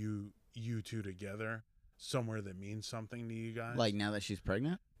with you 2 together somewhere that means something to you guys. Like now that she's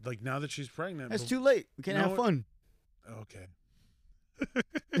pregnant? Like now that she's pregnant. That's too late. We can't have fun. Okay.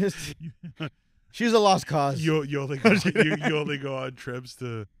 She's a lost cause. You only go on trips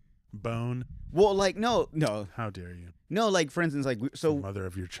to bone. Well, like no. How dare you? No, like for instance, like so. The mother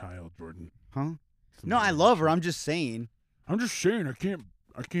of your child, Jordan. Huh? No, I love her. I'm just saying. I can't.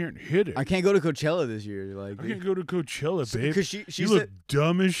 I can't hit it. I can't go to Coachella this year. Like, I can't go to Coachella, babe. because she you said, look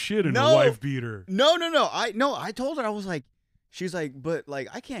dumb as shit in No. a wife beater. No. I told her, I was like, she's like, but like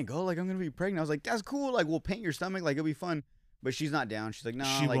I can't go. Like I'm gonna be pregnant. I was like, that's cool. Like we'll paint your stomach. Like it'll be fun. But she's not down. She's like, no.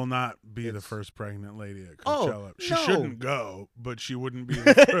 She like, will not be the it's- first pregnant lady at Oh, Coachella. She no. shouldn't go, but she wouldn't be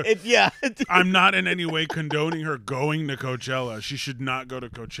the first. Yeah. I'm not in any way condoning her going to Coachella. She should not go to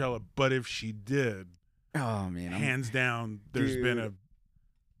Coachella. But if she did, Oh man. hands down, there's been Dude.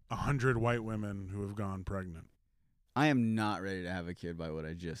 100 white women who have gone pregnant. I am not ready to have a kid by what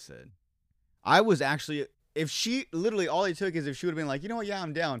I just said. I was actually, if she literally all it took is if she would have been like, you know what, yeah,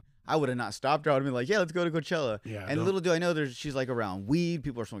 I'm down. I would have not stopped her. I would have been like, yeah, let's go to Coachella. Yeah, And little do I know, she's like around weed.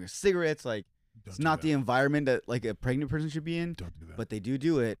 People are smoking cigarettes. Like it's not the environment that like a pregnant person should be in. Don't do that. But they do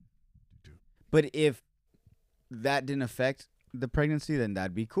it. do. But if that didn't affect the pregnancy, then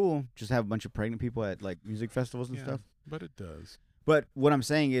that'd be cool. Just have a bunch of pregnant people at like music festivals and Yeah, stuff. but it does. But what I'm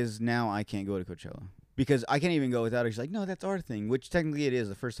saying is now I can't go to Coachella because I can't even go without her. She's like, no, that's our thing, which technically it is.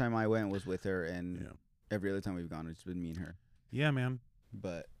 The first time I went was with her, and Yeah. every other time we've gone, it's been me and her. Yeah, man.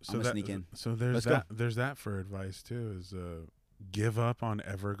 But So I'm gonna that, sneak in. So there's Let's go. that. There's that for advice too. Is give up on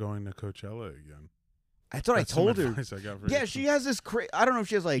ever going to Coachella again. That's what That's some I told her. advice I got for Yeah, you. she has this. I don't know if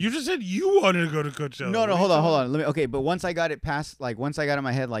she has like. You just said you wanted to go to Coachella. No, What are hold you on. talking- Let me. Okay, but once I got it past, like, once I got in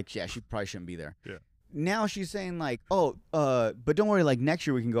my head, like, yeah, she probably shouldn't be there. Yeah. Now she's saying like, oh, but don't worry, like next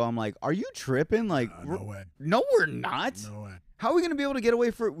year we can go. I'm like, are you tripping? Like, No way. no, we're not. No way. How are we gonna be able to get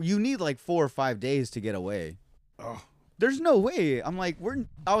away for? You need like 4 or 5 days to get away. Oh, There's no way. I'm like,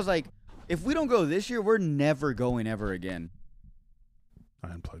 I was like, if we don't go this year, we're never going ever again. I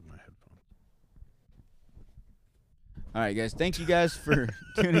unplugged my headphones. All right, guys. Thank you guys for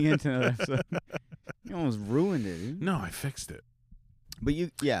tuning into another episode. You almost ruined it, dude. No, I fixed it. But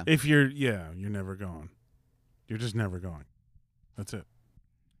yeah. If you're never going. You're just never going. That's it.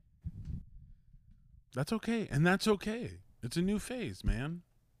 That's okay, and that's okay. It's a new phase, man.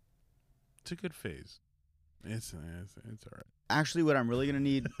 It's a good phase. It's all right. Actually, what I'm really gonna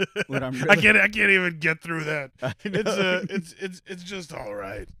need, what I'm I really, can't even get through that. I know. It's just all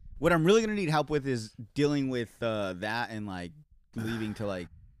right. What I'm really gonna need help with is dealing with that and like leaving to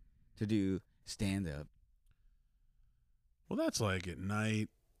do stand up. Well, that's like at night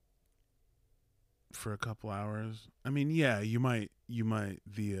for a couple hours. I mean, yeah, you might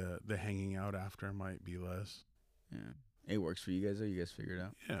the hanging out after might be less. Yeah, it works for you guys though. You guys figure it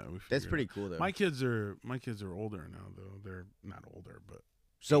out. Yeah, we That's figured pretty it cool though. out. My kids are older now though. They're not older, but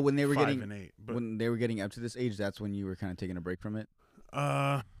So when they were 5 getting and 8. But when they were getting up to this age, that's when you were kind of taking a break from it.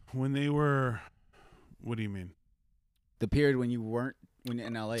 when they were, what do you mean? The period when you weren't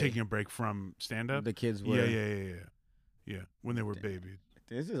in LA, Taking a break from stand up? the kids were. Yeah. When they were Damn. babies.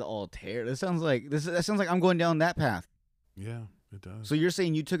 This is all tear. That sounds like I'm going down that path. Yeah, it does. So you're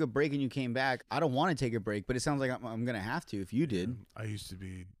saying you took a break and you came back. I don't want to take a break, but it sounds like I'm gonna have to if you did. I used to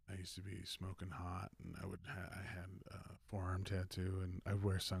be smoking hot, and I had a forearm tattoo, and I'd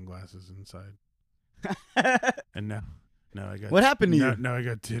wear sunglasses inside. And now I got What happened to you? Now I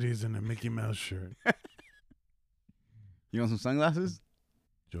got titties and a Mickey Mouse shirt. You want some sunglasses?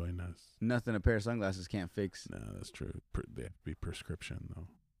 Join us. Nothing a pair of sunglasses can't fix. No, that's true. They have to be prescription though.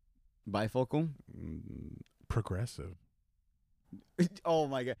 Bifocal. Progressive. Oh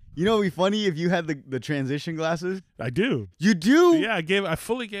my god! You know, it'd be funny if you had the transition glasses. I do. You do. Yeah, I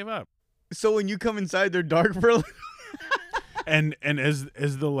fully gave up. So when you come inside, they're dark for a little. And as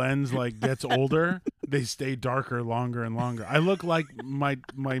the lens like gets older, they stay darker longer and longer. I look like my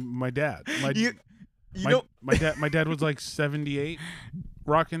dad. My dad was like 78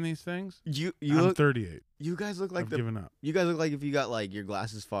 rocking these things. You I'm look. 38. You guys look like I've given up. You guys look like if you got like your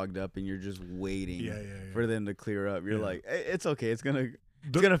glasses fogged up and you're just waiting Yeah. for them to clear up. You're Yeah. like, it's okay. It's gonna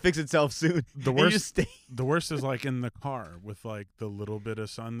fix itself soon. The And you worst just stay. The worst is like in the car with like the little bit of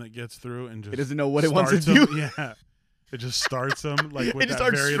sun that gets through and just It doesn't know what it wants to starts 'em. do. Yeah, it just starts them like with It just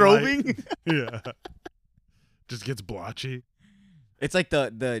that starts very strobing. light- Yeah, just gets blotchy. It's like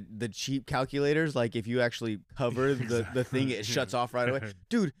the cheap calculators. Like if you actually cover the thing, it shuts off right away.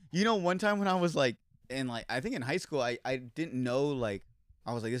 Dude, you know, one time when I was like I think in high school, I didn't know, like,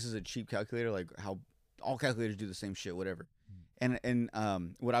 I was like, this is a cheap calculator, like how all calculators do the same shit, whatever. And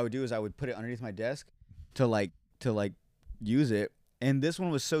what I would do is I would put it underneath my desk to use it. And this one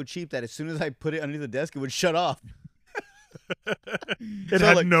was so cheap that as soon as I put it underneath the desk, it would shut off. It So,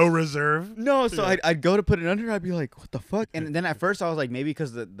 had like- no reserve. No, so Yeah. I'd go to put it under, I'd be like, what the fuck? And then at first I was like, maybe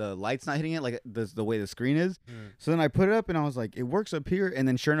because the light's not hitting it, like the way the screen is. So then I put it up and I was like, it works up here. And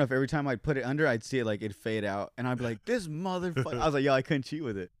then sure enough, every time I'd put it under, I'd see it like it'd fade out. And I'd be like, this motherfucker. I was like, yo, I couldn't cheat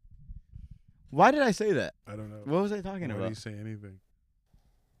with it. Why did I say that? I don't know. What was I talking Why do about? you say anything?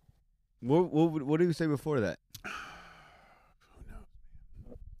 What did you say before that? Who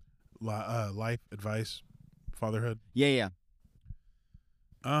knows? Life advice, fatherhood. Yeah.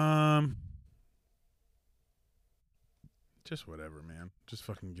 Just whatever, man. Just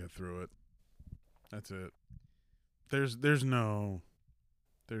fucking get through it. That's it. There's nothing.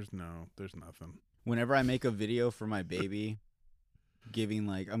 Whenever I make a video for my baby, giving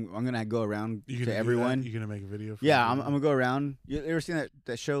like I'm gonna go around You to gonna do everyone. that? You gonna make a video? For Yeah, the I'm baby? gonna go around. You ever seen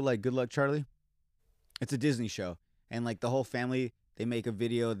that show like Good Luck Charlie? It's a Disney show, and like the whole family, they make a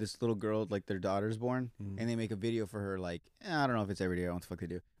video. This little girl, like their daughter's born, and they make a video for her. Like I don't know if it's every day. I don't know what the fuck they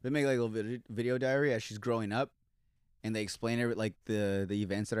do. They make like a little video diary as she's growing up, and they explain like the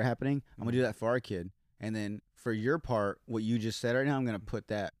events that are happening. I'm gonna do that for our kid, and then for your part, what you just said right now, I'm gonna put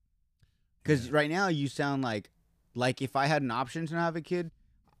that because right now you sound like if I had an option to not have a kid,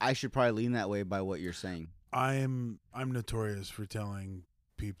 I should probably lean that way by what you're saying. I'm notorious for telling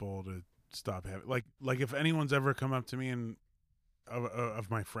people to stop having like if anyone's ever come up to me and of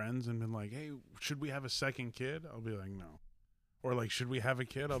my friends and been like, hey, should we have a second kid? I'll be like, no. Or like, should we have a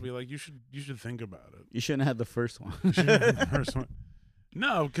kid? I'll be like, you should think about it. You shouldn't have the first one. You shouldn't have the first one.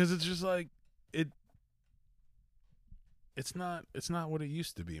 No, because it's just like it's not what it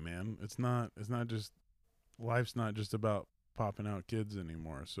used to be, man. It's not just life's not just about popping out kids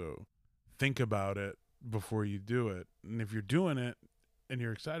anymore. So think about it before you do it. And if you're doing it and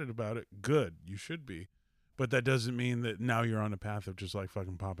you're excited about it, good. You should be. But that doesn't mean that now you're on a path of just like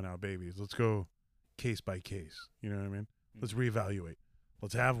fucking popping out babies. Let's go case by case. You know what I mean? Let's reevaluate.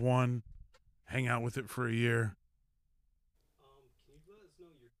 Let's have one, hang out with it for a year. Can you let us know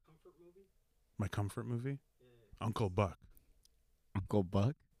your comfort movie? My comfort movie? Uncle Buck. Uncle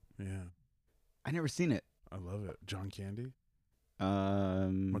Buck? Yeah. I never seen it. I love it. John Candy?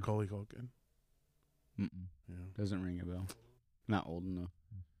 Mm. Macaulay Culkin? Yeah. Doesn't ring a bell. Not old enough.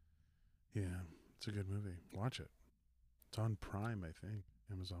 Yeah. It's a good movie. Watch it. It's on Prime, I think.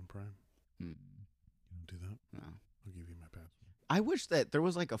 Amazon Prime. Mm. You don't do that? No. I'll give you my password. I wish that there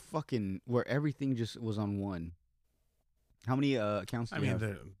was like a fucking where everything just was on one. How many accounts do you have?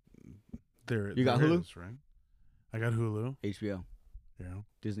 There. You got there Hulu? is, right? I got Hulu. HBO, Yeah.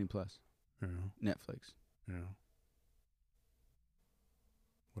 Disney Plus, Yeah. Netflix, Yeah.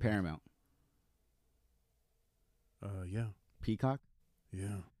 What Paramount, else? Yeah. Peacock.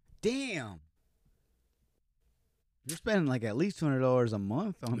 Yeah. Damn. You're spending like at least $200 a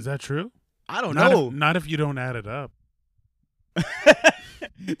month on. Is that true? I don't Not know. not if you don't add it up.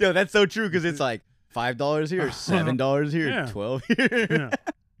 Yo, that's so true because it's like $5 here, $7 here, Yeah. $12 here. Yeah.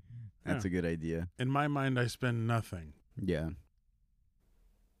 That's Yeah. a good idea. In my mind, I spend nothing. Yeah.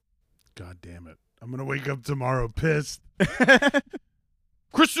 God damn it. I'm going to wake up tomorrow pissed.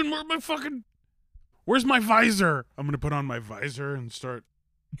 Christian, where's my visor? I'm going to put on my visor and start.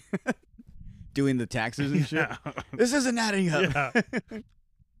 Doing the taxes and shit. Yeah. This isn't adding up. Yeah.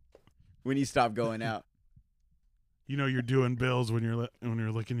 When you stop going out. You know you're doing bills when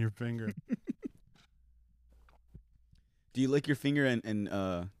you're licking your finger. Do you lick your finger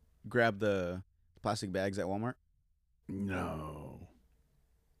and grab the plastic bags at Walmart? No.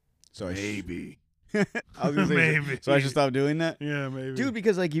 So Maybe. I was gonna say, Maybe. so I should stop doing that, Yeah, maybe. dude.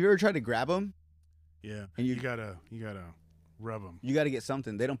 Because like, you ever tried to grab them? Yeah. And You gotta rub them. You got to get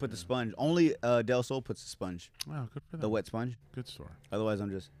something. They don't put the sponge. Only Del Sol puts the sponge, Wow, good for them. the wet sponge. Good store. Otherwise, I'm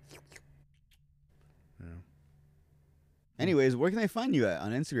just. Yeah. Anyways, where can they find you at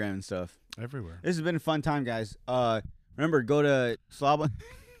on Instagram and stuff? Everywhere. This has been a fun time, guys. Remember, go to Slaba.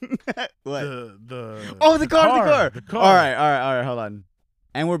 What? The Oh, the car. The car. All right. Hold on.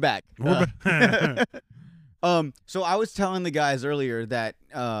 And we're back. We're back. So I was telling the guys earlier that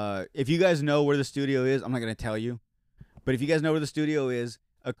if you guys know where the studio is, I'm not gonna tell you, but if you guys know where the studio is,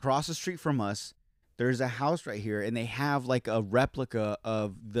 across the street from us, there's a house right here, and they have like a replica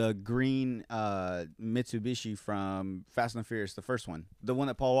of the green Mitsubishi from Fast and the Furious, the first one, the one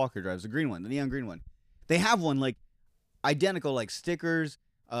that Paul Walker drives, the green one, the neon green one. They have one like identical, like stickers,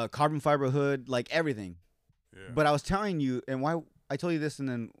 carbon fiber hood, like everything. Yeah. But I was telling you, and why I told you this, and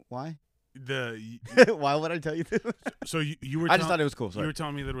then why? The Why would I tell you this? so you were I just thought it was cool. you Sorry. were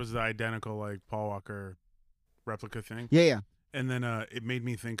telling me that it was the identical like Paul Walker replica thing. Yeah. And then it made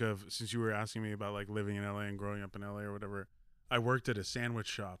me think of, since you were asking me about like living in LA and growing up in LA or whatever, I worked at a sandwich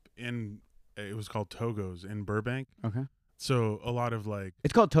shop it was called Togo's in Burbank. Okay. So a lot of like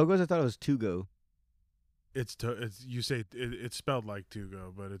It's called Togo's. I thought it was Tugo. it's you say it's spelled like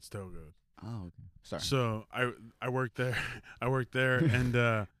Togo, but it's Togo's. Oh, okay. Sorry. So I worked there. I worked there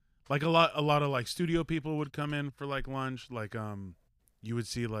and like a lot of like studio people would come in for like lunch. Like you would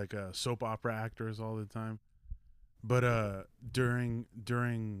see like soap opera actors all the time. But during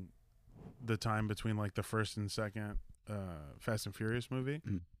the time between like the first and second Fast and Furious movie,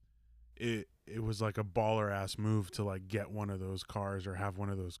 it was like a baller ass move to like get one of those cars or have one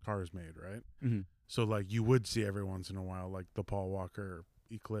of those cars made, right? Mhm. So like you would see every once in a while like the Paul Walker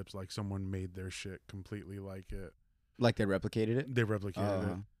Eclipse, like someone made their shit completely like it. Like they replicated it. They replicated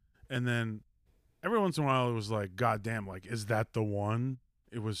it, and then every once in a while it was like, God damn, like is that the one?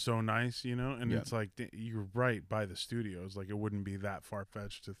 It was so nice, you know? And Yeah. it's like you're right by the studios. Like it wouldn't be that far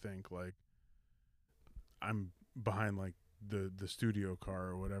fetched to think like I'm behind like the studio car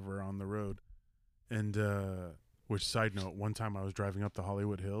or whatever on the road. And which, side note, one time I was driving up the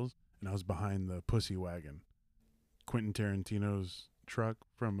Hollywood Hills and I was behind the Pussy Wagon, Quentin Tarantino's truck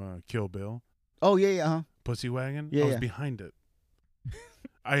from Kill Bill. Oh yeah. Pussy Wagon. Yeah, I was yeah. behind it.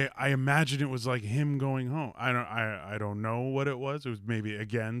 I imagine it was like him going home. I don't know what it was. It was maybe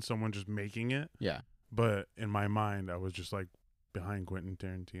again someone just making it. Yeah. But in my mind, I was just like behind Quentin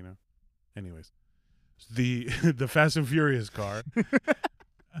Tarantino. Anyways, the Fast and Furious car.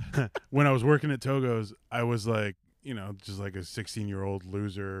 When I was working at Togo's, I was like, you know, just like a 16-year-old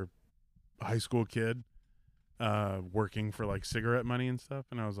loser high school kid, working for like cigarette money and stuff.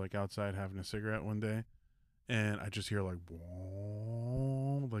 And I was like outside having a cigarette one day, and I just hear like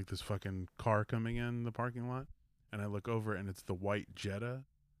this fucking car coming in the parking lot, and I look over and it's the white Jetta.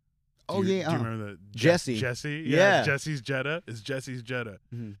 Do you remember the Jesse? Jesse, Yeah. Jesse's Jetta. It's Jesse's Jetta,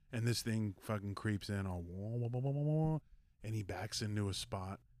 Mhm. and this thing fucking creeps in all, and he backs into a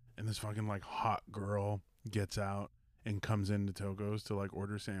spot, and this fucking like hot girl gets out and comes into Togo's to like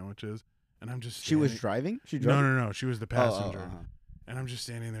order sandwiches, and I'm just She was standing- driving. She drove. no, she was the passenger. Oh. And I'm just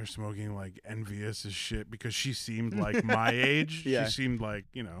standing there smoking, like envious as shit, because she seemed like my age. Yeah. She seemed like,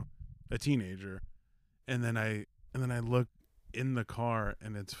 you know, a teenager. And then I look in the car,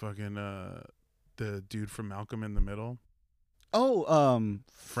 and it's fucking the dude from Malcolm in the Middle,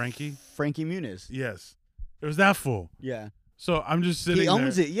 Frankie. Frankie Muniz. Yes, it was that fool. Yeah. So I'm just sitting. He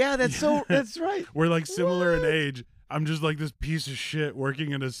owns there. it. Yeah, that's so. That's right. We're like similar in What? age. I'm just like this piece of shit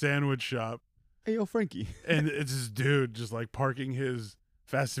working in a sandwich shop. Hey, yo, Frankie. And it's this dude just like parking his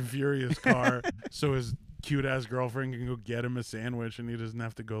Fast and Furious car so his cute ass girlfriend can go get him a sandwich and he doesn't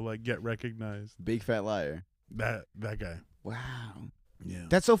have to go like get recognized. Big fat liar. That guy. Wow. Yeah.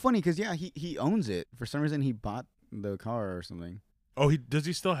 That's so funny because he owns it. For some reason, he bought the car or something. Oh, does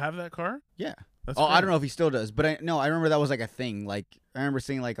he still have that car? Yeah. That's I great. don't know if he still does, but I remember that was like a thing. Like I remember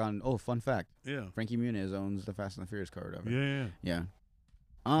seeing like on fun fact, Yeah. Frankie Muniz owns the Fast and the Furious car or whatever. Yeah. Yeah.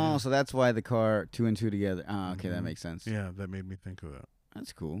 Oh, Yeah. so that's why the car 2 and 2 together. Oh, okay, that Mhm. makes sense. Yeah, that made me think of that.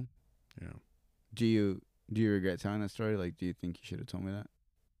 That's cool. Yeah. Do you regret telling that story? Like, do you think you should have told me that?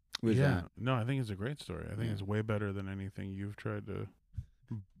 Who's yeah. that? No, I think it's a great story. I think Yeah. it's way better than anything you've tried to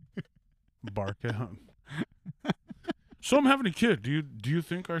bark out. So I'm having a kid. Do you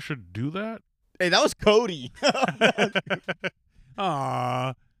think I should do that? Hey, that was Cody.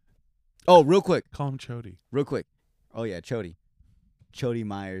 Ah, Oh, real quick. call him Chody. Real quick. Oh yeah, Chody. Chody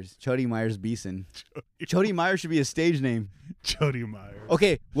Myers. Chody Myers Beeson. Chody Myers should be a stage name. Chody Myers.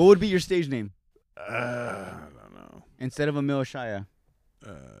 Okay, what would be your stage name I don't know. instead of Emil Eshaya? I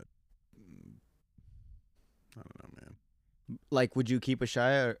don't know, man. Like, would you keep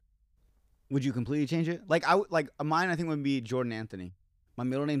Eshaya? Or would you completely change it? Like, mine. I think would be Jordan Anthony. My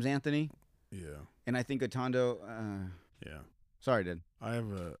middle name's Anthony, Yeah, and I think Otondo. yeah. Sorry, dude. I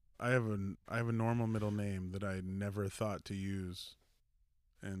have a normal middle name that I never thought to use,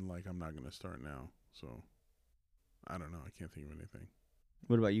 and like I'm not gonna start now. So I don't know. I can't think of anything.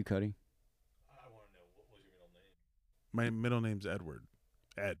 What about you, Cody? I want to know, what was your middle name? My middle name's Edward.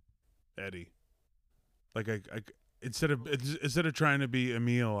 Eddie. Like I instead of trying to be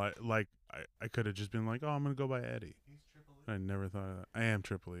Emil, I could have just been like, oh, I'm gonna go by Eddie. He's triple E. I never thought of that. I am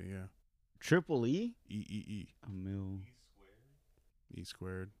triple E, yeah. Triple E. E. Emil. E squared. E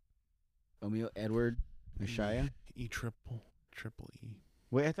squared. Emil Edward Eshaya. E triple E.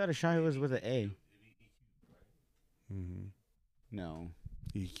 Wait, I thought Eshaya was with an A. Mm-hmm. No.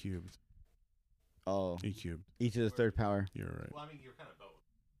 E cubed. Oh, E cubed. E to the third power. You're right. Well, I mean, you're kind of both.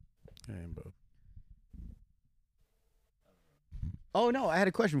 I am both. Oh no, I had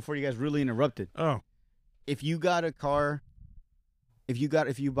a question before you guys really interrupted. Oh, If you got a car, if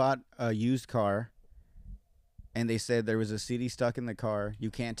you bought a used car, and they said there was a CD stuck in the car, you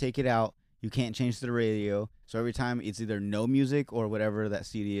can't take it out, you can't change the radio, so every time it's either no music or whatever that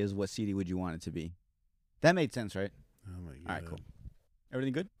CD is, what CD would you want it to be? That made sense, right? oh my god. All right, cool.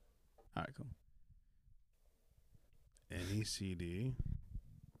 Everything good? All right, cool. Any CD.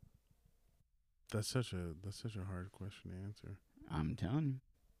 That's such a hard question to answer. I'm telling you.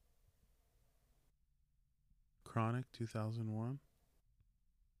 Chronic 2001.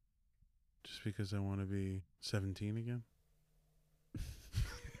 Just because I want to be 17 again.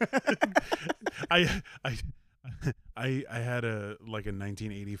 I had a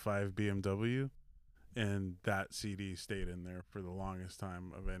 1985 BMW, and that CD stayed in there for the longest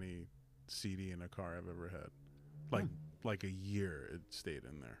time of any CD in a car I've ever had. Like a year it stayed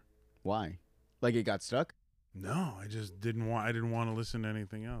in there. Why? Like it got stuck? No, I just didn't want to listen to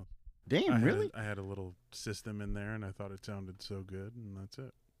anything else. Damn, really? I had a little system in there and I thought it sounded so good, and that's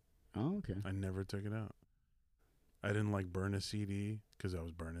it. Oh, okay. I never took it out. I didn't burn a CD because I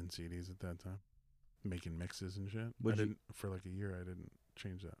was burning CDs at that time, making mixes and shit. For like a year. I didn't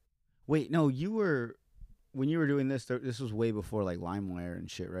change that. Wait, no, when you were doing this, this was way before like LimeWire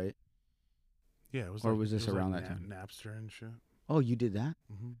and shit, right? Yeah, it was. Or was this around that time? Napster and shit. Oh, you did that?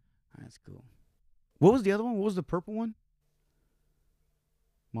 Mm-hmm. That's cool. What was the other one? What was the purple one?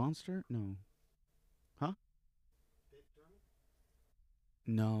 Monster? No. Huh?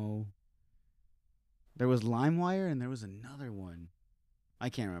 No. There was LimeWire and there was another one. I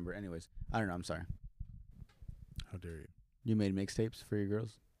can't remember. Anyways, I don't know. I'm sorry. How dare you? You made mixtapes for your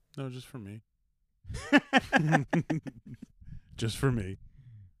girls? No, just for me. Just for me.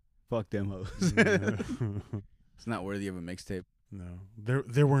 Fuck them hoes. It's not worthy of a mixtape. No.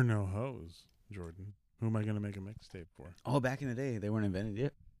 There were no hoes, Jordan. Who am I going to make a mixtape for? Oh, back in the day, they weren't invented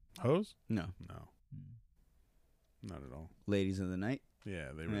yet. Hoes? No. No. Not at all. Ladies of the night. Yeah,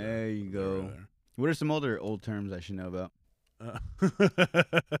 they were There you They were go. What are some other old terms I should know about?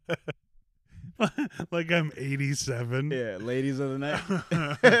 Like I'm 87. Yeah, ladies of the night.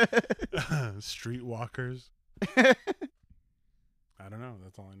 Streetwalkers. I don't know.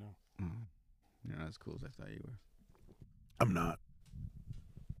 That's all I know. You're not as cool as I thought you were. I'm not.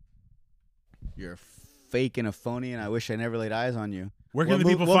 You're a fake and a phony, and I wish I never laid eyes on you. Where can the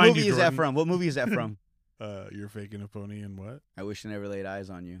people what find movie you, is that Jordan? from? What movie is that from? You're faking a phony and what? I wish I never laid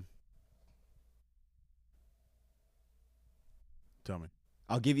eyes on you. Tell me.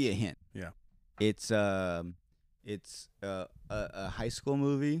 I'll give you a hint. Yeah. It's a high school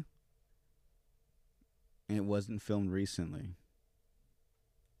movie, and it wasn't filmed recently.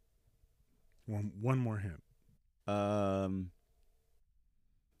 One more hint. A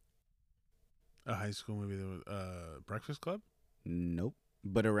high school movie that was Breakfast Club? Nope.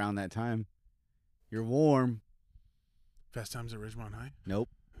 But around that time, you're warm. Fast Times at Ridgemont High? Nope.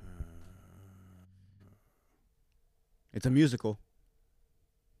 It's a musical.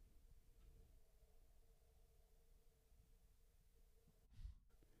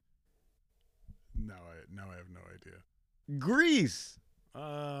 Now I have no idea. Grease.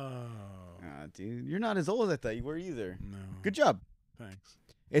 Oh. Ah, dude, you're not as old as I thought you were either. No. Good job. Thanks.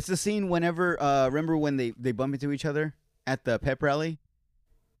 It's the scene whenever, remember when they bump into each other at the pep rally?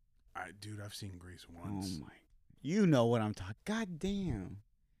 Dude, I've seen Grease once. Oh my. You know what I'm talking. God damn.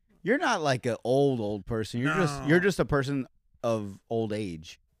 You're not like an old person. You're just a person of old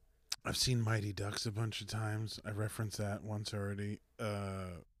age. I've seen Mighty Ducks a bunch of times. I referenced that once already.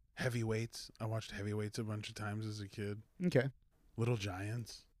 Heavyweights. I watched Heavyweights a bunch of times as a kid. Okay. Little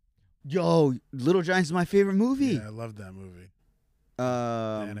Giants. Yo, Little Giants is my favorite movie. Yeah, I loved that movie.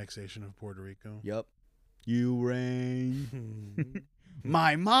 The annexation of Puerto Rico. Yep. You rang.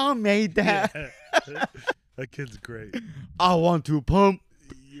 My mom made that. Yeah. That kid's great. I want to pump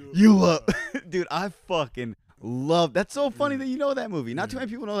you up. Dude, I fucking love. That's so funny that you know that movie. Not too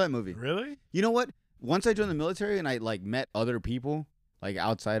many people know that movie. Really? You know what? Once I joined the military and I like met other people like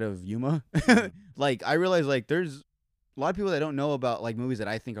outside of Yuma, like I realized like there's a lot of people that don't know about like movies that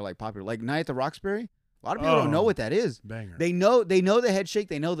I think are like popular. Like Night at the Roxbury. A lot of people don't know what that is. Banger. They know the head shake,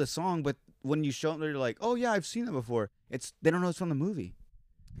 they know the song, but when you show them, they're like, "Oh yeah, I've seen that before." They don't know it's from the movie.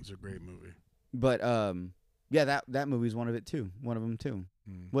 It's a great movie. But yeah, that movie's one of them too.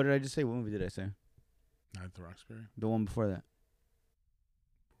 Mm. What did I just say? What movie did I say? Night at the Roxbury. The one before that.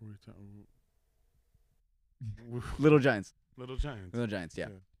 What were we Little Giants. Little Giants. Little Giants. Yeah.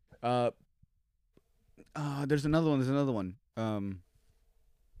 There's another one.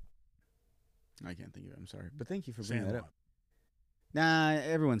 I can't think of it. I'm sorry, but thank you for bringing that up. Nah,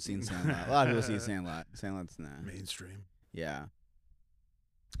 everyone's seen Sandlot. A lot of people see Sandlot. Sandlot's Mainstream. Yeah.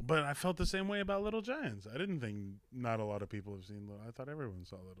 But I felt the same way about Little Giants. I didn't think not a lot of people have seen Little. I thought everyone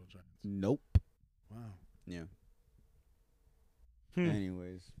saw Little Giants. Nope. Wow. Yeah.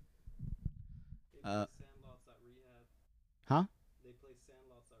 Anyways. They play Sandlots at rehab. Huh? They play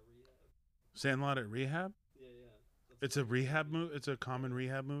Sandlots at rehab. Sandlot at rehab? Yeah. It's a rehab movie. It's a common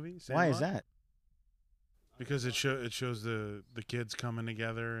rehab movie. Sandlot? Why is that? Because it shows the kids coming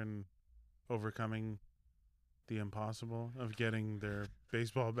together and overcoming the impossible of getting their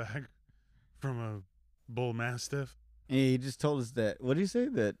baseball back from a bull mastiff. He just told us that. What did he say?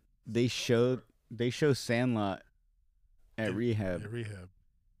 That they show Sandlot at rehab. At rehab.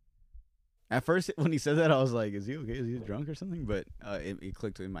 At first, when he said that, I was like, "Is he okay? Is he drunk or something?" But it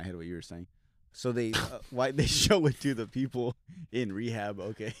clicked in my head what you were saying. So they why they show it to the people in rehab?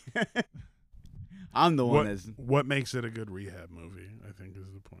 Okay, I'm the one that's. What makes it a good rehab movie? I think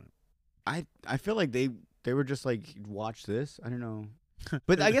is the point. I feel like they were just like, watch this. I don't know,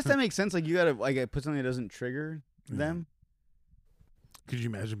 but I guess that makes sense. Like you gotta put something that doesn't trigger them. Could you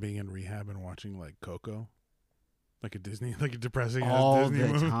imagine being in rehab and watching like Coco, like a depressing all Disney the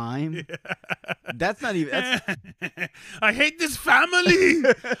movie? time? Yeah. That's not even. That's, I hate this family.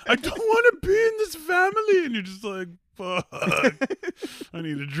 I don't want to be in this family, and you're just like, fuck. I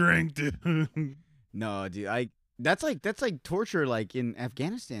need a drink, dude. no, dude. That's like torture, like in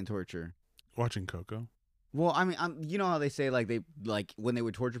Afghanistan torture. Watching Coco. Well, I mean, you know how they say like they like when they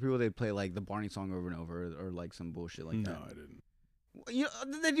would torture people, they'd play like the Barney song over and over, or like some bullshit like that. No, I didn't. You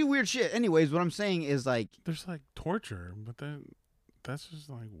know, they do weird shit. Anyways, what I'm saying is like, There's like torture, but that's just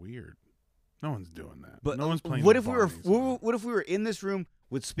like weird. No one's doing that. but no one's playing. what the if we were Barney song. what if we were in this room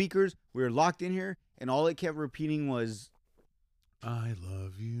with speakers, we were locked in here, and all it kept repeating was I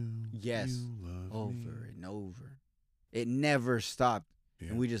love you. Yes. You love over me. and over. It never stopped, Yeah.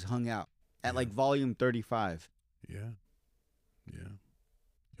 and we just hung out at Yeah. like volume 35. Yeah.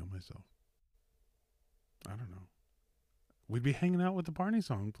 Kill myself. I don't know. We'd be hanging out with the Barney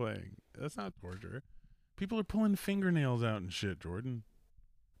song playing. That's not torture. People are pulling fingernails out and shit, Jordan.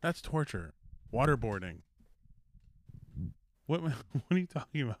 That's torture. Waterboarding. What are you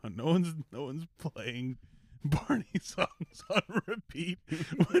talking about? No one's playing Barney songs on repeat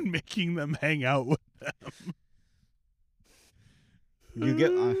when making them hang out with them. You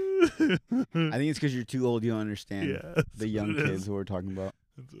get. I think it's because you're too old. You don't understand Yeah, the young kids who we're talking about.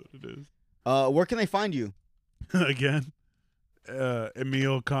 That's what it is. Where can they find you? Again,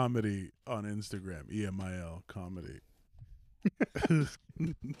 Emil Comedy on Instagram. EMIL Comedy.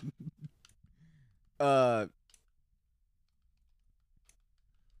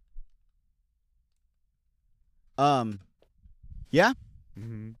 Yeah.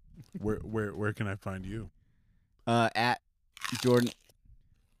 Mm-hmm. Where can I find you? At Jordan.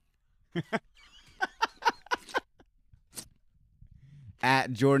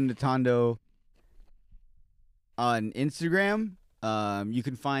 At Jordan Natondo on Instagram. You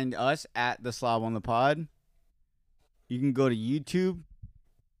can find us at The Slob on the Pod. You can go to YouTube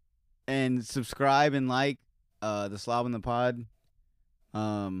and subscribe and like The Slob on the Pod.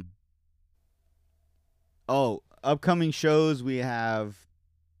 Upcoming shows we have.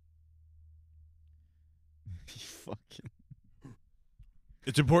 Fucking.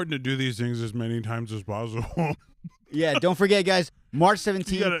 It's important to do these things as many times as possible. Yeah, don't forget, guys. March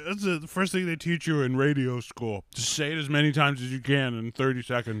 17th. That's the first thing they teach you in radio school. Just say it as many times as you can in 30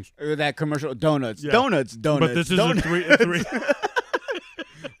 seconds. That commercial. Donuts. Yeah. Donuts. But this is donuts. a three.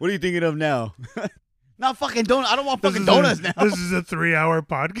 What are you thinking of now? Not fucking donuts. I don't want fucking donuts now. This is a 3-hour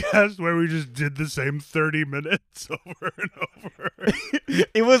podcast where we just did the same 30 minutes over and over.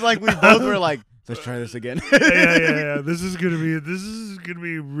 It was like we both were like, let's try this again. Yeah. This is gonna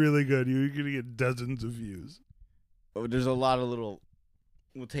be really good. You're gonna get dozens of views. Oh, there's a lot of little.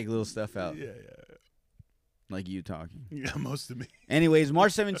 We'll take little stuff out, Yeah. like you talking. Yeah, most of me. Anyways,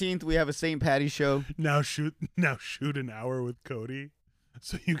 March 17th, we have a St. Patty's show. Now shoot an hour with Cody,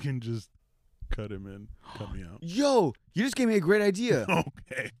 so you can just cut him in, cut me out. Yo, you just gave me a great idea.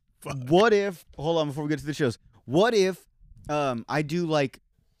 Okay. Fuck. What if? Hold on, before we get to the shows. What if, I do like,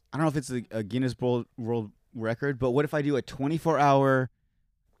 I don't know if it's a Guinness World Record, but what if I do a 24-hour,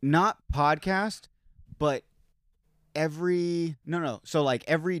 not podcast, but so like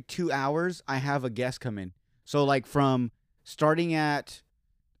every 2 hours I have a guest come in. So like from starting at,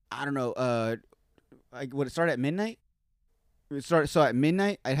 I don't know, would it start at midnight? So at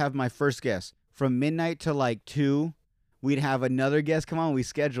midnight I'd have my first guest. From midnight to like 2, we'd have another guest come on. We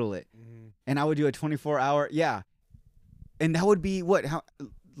schedule it, and I would do a 24-hour. Yeah, and that would be what? How?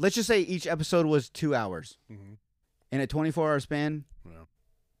 Let's just say each episode was 2 hours, in a 24-hour span. Yeah.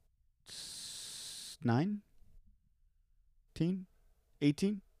 9, 10,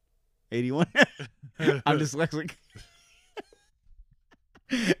 18, 81. I'm dyslexic.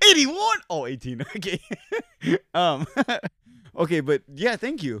 81. Oh, 18. Okay. Okay, but yeah,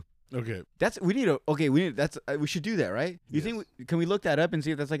 thank you. Okay. We should do that, right? You think can we look that up and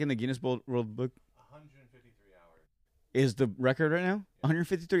see if that's like in the Guinness World Book? 153 hours. Is the record right now?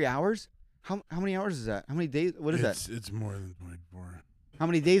 153 hours? How many hours is that? How many days? What is that? It's more than 24. How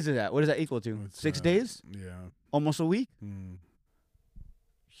many days is that? What does that equal to? It's, 6 days? Yeah. Almost a week? Mm.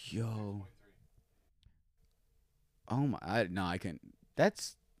 Yo. Oh my! No, I can't.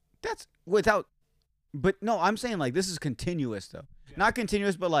 That's That's without. But no, I'm saying like this is continuous though. Yeah. Not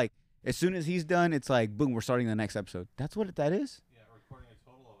continuous, but like as soon as he's done, it's like boom, we're starting the next episode. That's what that is. Yeah, recording a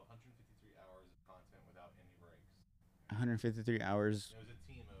total of 153 hours of content without any breaks. 153 hours. There was a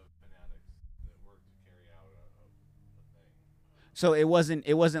team of fanatics that worked to carry out a thing. So it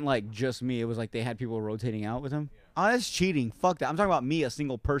wasn't like just me. It was like they had people rotating out with him. Yeah. Oh, that's cheating. Fuck that. I'm talking about me, a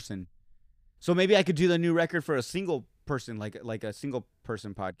single person. So maybe I could do the new record for a single person, like a single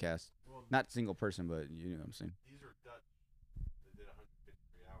person podcast. Well, Not single person, but you know what I'm saying. these are Dutch. They did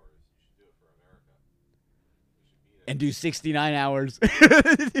 153 hours. You should do it for America. You should beat it. And do 69 hours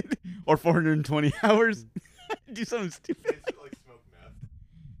or 420 hours. Do something stupid. It's like smoke meth.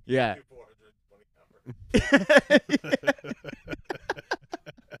 Yeah. Do 420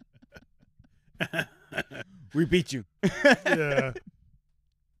 hours. We beat you. Yeah.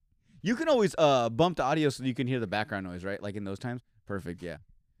 You can always bump the audio so you can hear the background noise, right? Like in those times. Perfect. Yeah.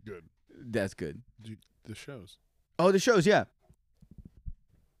 Good. That's good. The shows. Oh, the shows. Yeah.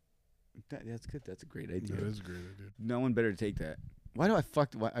 That's good. That's a great idea. That is a great idea. No one better take that. Why do I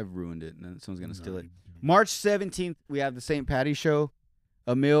I've ruined it, and then someone's gonna steal it. you- March 17th, we have the St. Patty's show.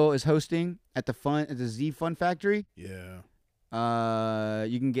 Emil is hosting at the Z Fun Factory. Yeah.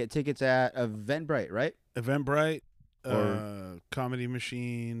 You can get tickets at Eventbrite, right? Eventbrite, Or- Comedy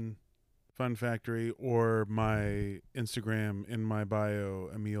Machine, Fun Factory, or my Instagram in my bio,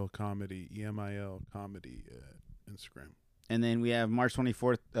 Emil Comedy, EMIL Comedy, Instagram. And then we have March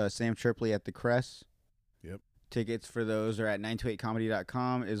 24th, Sam Tripley at the Crest. Yep. Tickets for those are at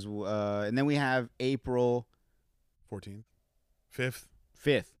 928comedy.com. And then we have April 14th. 5th.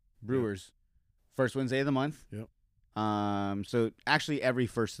 5th, Brewers. First Wednesday of the month. Yep. So actually every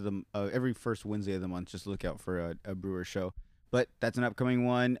first Wednesday of the month, just look out for a Brewer show. But that's an upcoming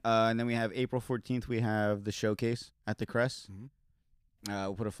one. And then we have April 14th, we have the showcase at the Crest. Mhm.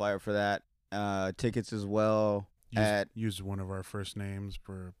 We'll put a flyer for that. Tickets as well. Use one of our first names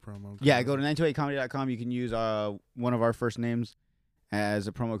for promo. Yeah, code. go to 928comedy.com. You can use one of our first names as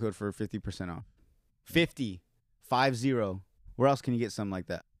a promo code for 50% off. 50. Where else can you get something like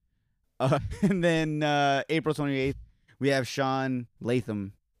that? And then April 28th, we have Sean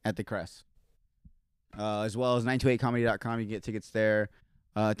Latham at the Crest. As well as 928comedy.com. You can get tickets there.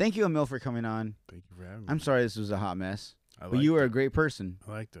 Thank you, Emil, for coming on. Thank you for having me. I'm sorry this was a hot mess. I But liked you were it. a great person.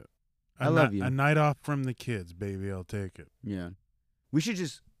 I liked it. I love you. A night off from the kids, baby. I'll take it. Yeah. We should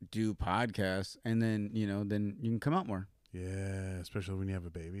just do podcasts and then you can come out more. Yeah, especially when you have a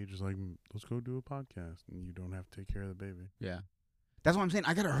baby. Just like, let's go do a podcast, and you don't have to take care of the baby. Yeah. That's what I'm saying.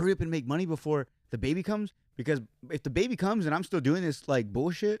 I got to hurry up and make money before the baby comes, because if the baby comes and I'm still doing this like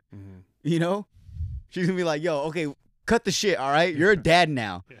bullshit, she's going to be like, yo, okay, cut the shit, all right? You're a dad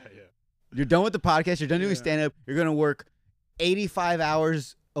now. Yeah. You're done with the podcast. You're done doing Yeah. stand-up. You're going to work 85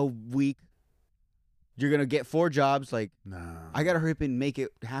 hours a week. You're going to get 4 jobs. Like, Nah. I got to hurry up and make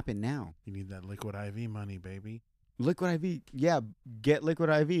it happen now. You need that liquid IV money, baby. Liquid IV. Yeah, get Liquid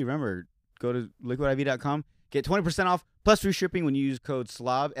IV. Remember, go to liquidiv.com. Get 20% off plus free shipping when you use code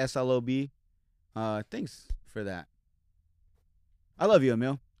SLOB, SLOB. Thanks for that. I love you,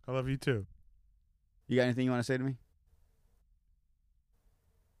 Emil. I love you too. You got anything you want to say to me?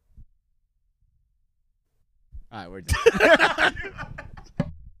 All right, we're done.